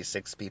 There's like maybe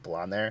 6 people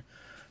on there.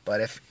 But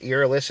if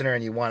you're a listener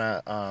and you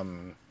want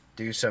to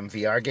do some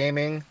VR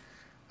gaming,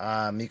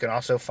 you can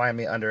also find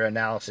me under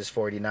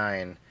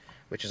Analysis49,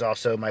 which is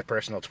also my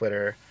personal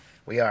Twitter.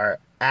 We are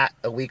at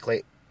A Week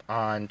Late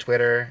on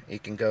Twitter. You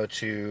can go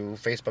to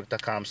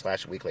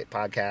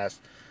facebook.com/weeklatepodcast.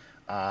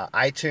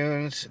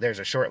 iTunes, there's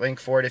a short link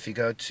for it if you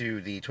go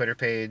to the Twitter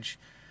page.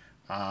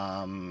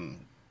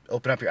 Open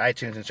up your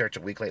iTunes and search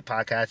A Week Late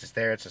Podcast. It's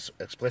there. It's an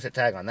explicit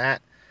tag on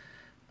that.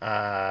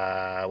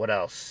 What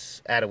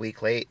else? At A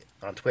Week Late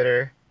on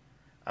Twitter.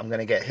 I'm going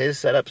to get his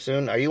set up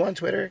soon. Are you on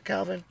Twitter,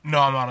 Calvin? No,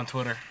 I'm not on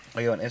Twitter.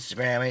 Are you on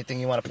Instagram? Anything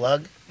you want to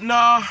plug? No,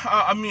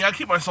 I mean, I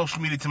keep my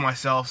social media to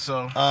myself,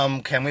 so...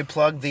 Can we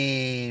plug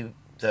the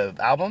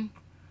album?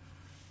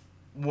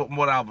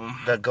 What album?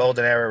 The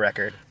Golden Era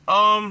record.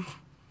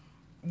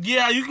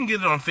 Yeah, you can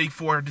get it on Fake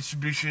 4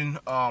 distribution,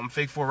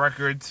 Fake 4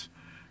 Records.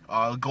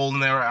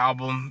 Golden Era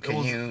album.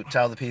 Can you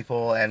tell the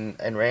people,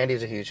 and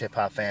Randy's a huge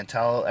hip-hop fan,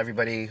 tell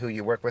everybody who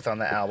you work with on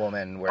the album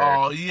and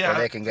where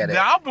they can get it. The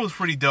album was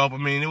pretty dope. I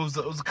mean, it was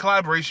a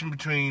collaboration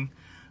between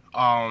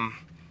a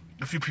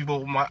few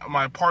people.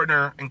 My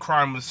partner in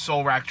crime was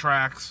Soul Rack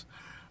Tracks.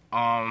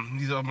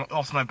 He's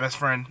also my best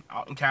friend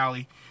out in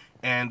Cali.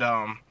 And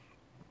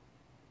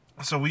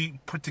so we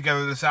put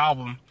together this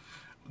album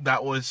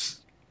that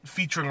was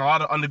featuring a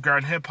lot of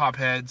underground hip-hop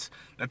heads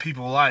that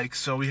people like.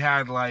 So we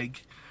had,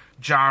 like,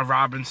 John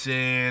Robinson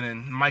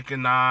and Micah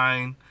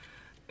 9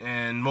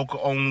 and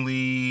Mocha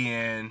Only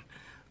and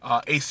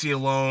AC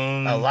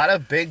Alone. A lot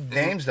of big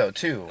names, though,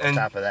 too, on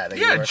top of that.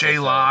 Yeah, J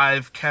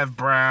Live, Kev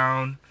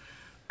Brown,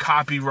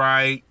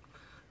 Copyright,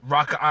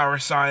 Rocket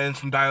Irish Science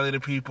from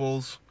Dilated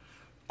Peoples.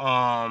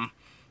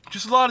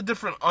 Just a lot of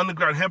different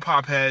underground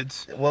hip-hop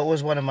heads. What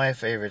was one of my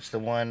favorites? The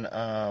one,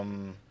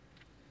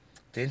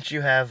 didn't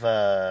you have,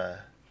 oh,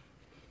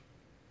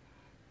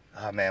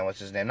 man, what's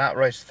his name? Not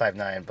Royce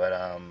 5'9",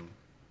 but,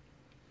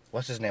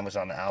 what's his name was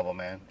on the album,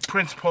 man?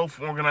 Prince Pope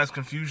from Organized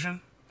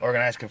Confusion.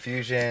 Organized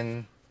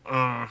Confusion.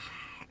 I'm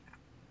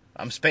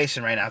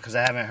spacing right now because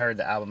I haven't heard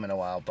the album in a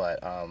while, but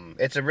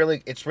it's really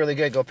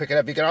good. Go pick it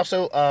up. You can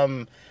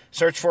also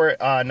search for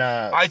it on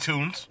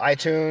iTunes.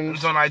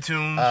 It's on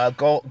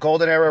iTunes.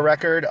 Golden Era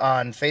Record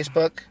on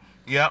Facebook.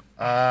 Yep.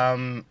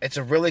 It's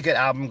a really good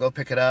album. Go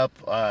pick it up,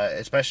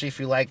 especially if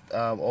you like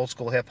old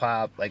school hip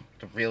hop, like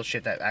the real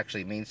shit that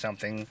actually means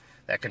something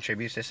that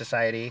contributes to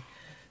society.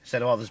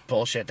 Instead of all this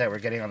bullshit that we're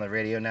getting on the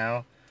radio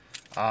now.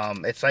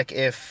 It's like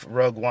if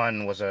Rogue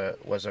One was a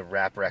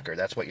rap record.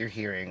 That's what you're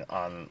hearing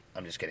on.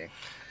 I'm just kidding.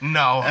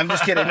 No. I'm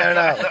just kidding. No.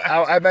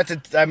 I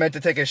meant to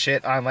take a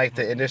shit on, like,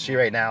 the industry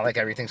right now. Like,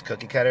 everything's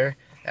cookie cutter,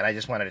 and I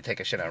just wanted to take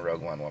a shit on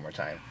Rogue One more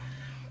time.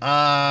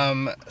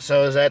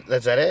 So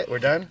that's that it? We're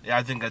done? Yeah,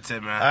 I think that's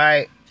it, man. All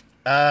right.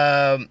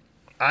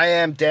 I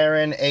am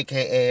Darren,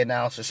 aka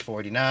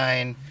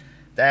Analysis49.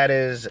 That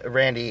is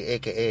Randy,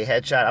 aka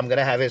Headshot. I'm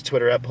gonna have his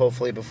Twitter up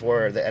hopefully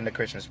before the end of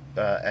Christmas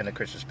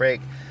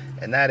break.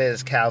 And that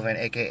is Calvin,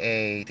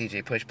 aka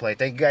DJ Pushplay.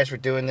 Thank you guys for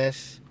doing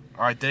this.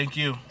 All right, thank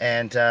you.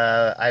 And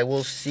I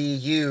will see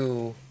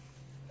you.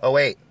 Oh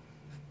wait,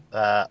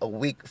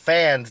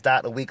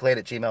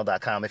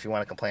 fans.aweeklate@gmail.com if you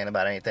want to complain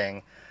about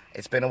anything.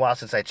 It's been a while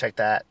since I checked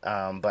that,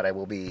 but I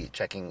will be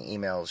checking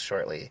emails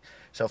shortly.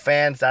 So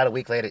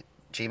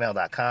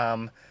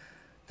fans.aweeklate@gmail.com.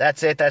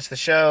 That's it. That's the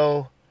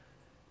show.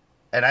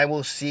 And I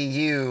will see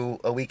you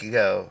a week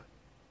ago.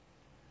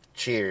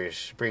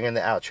 Cheers. Bring in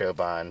the outro,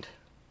 Bond.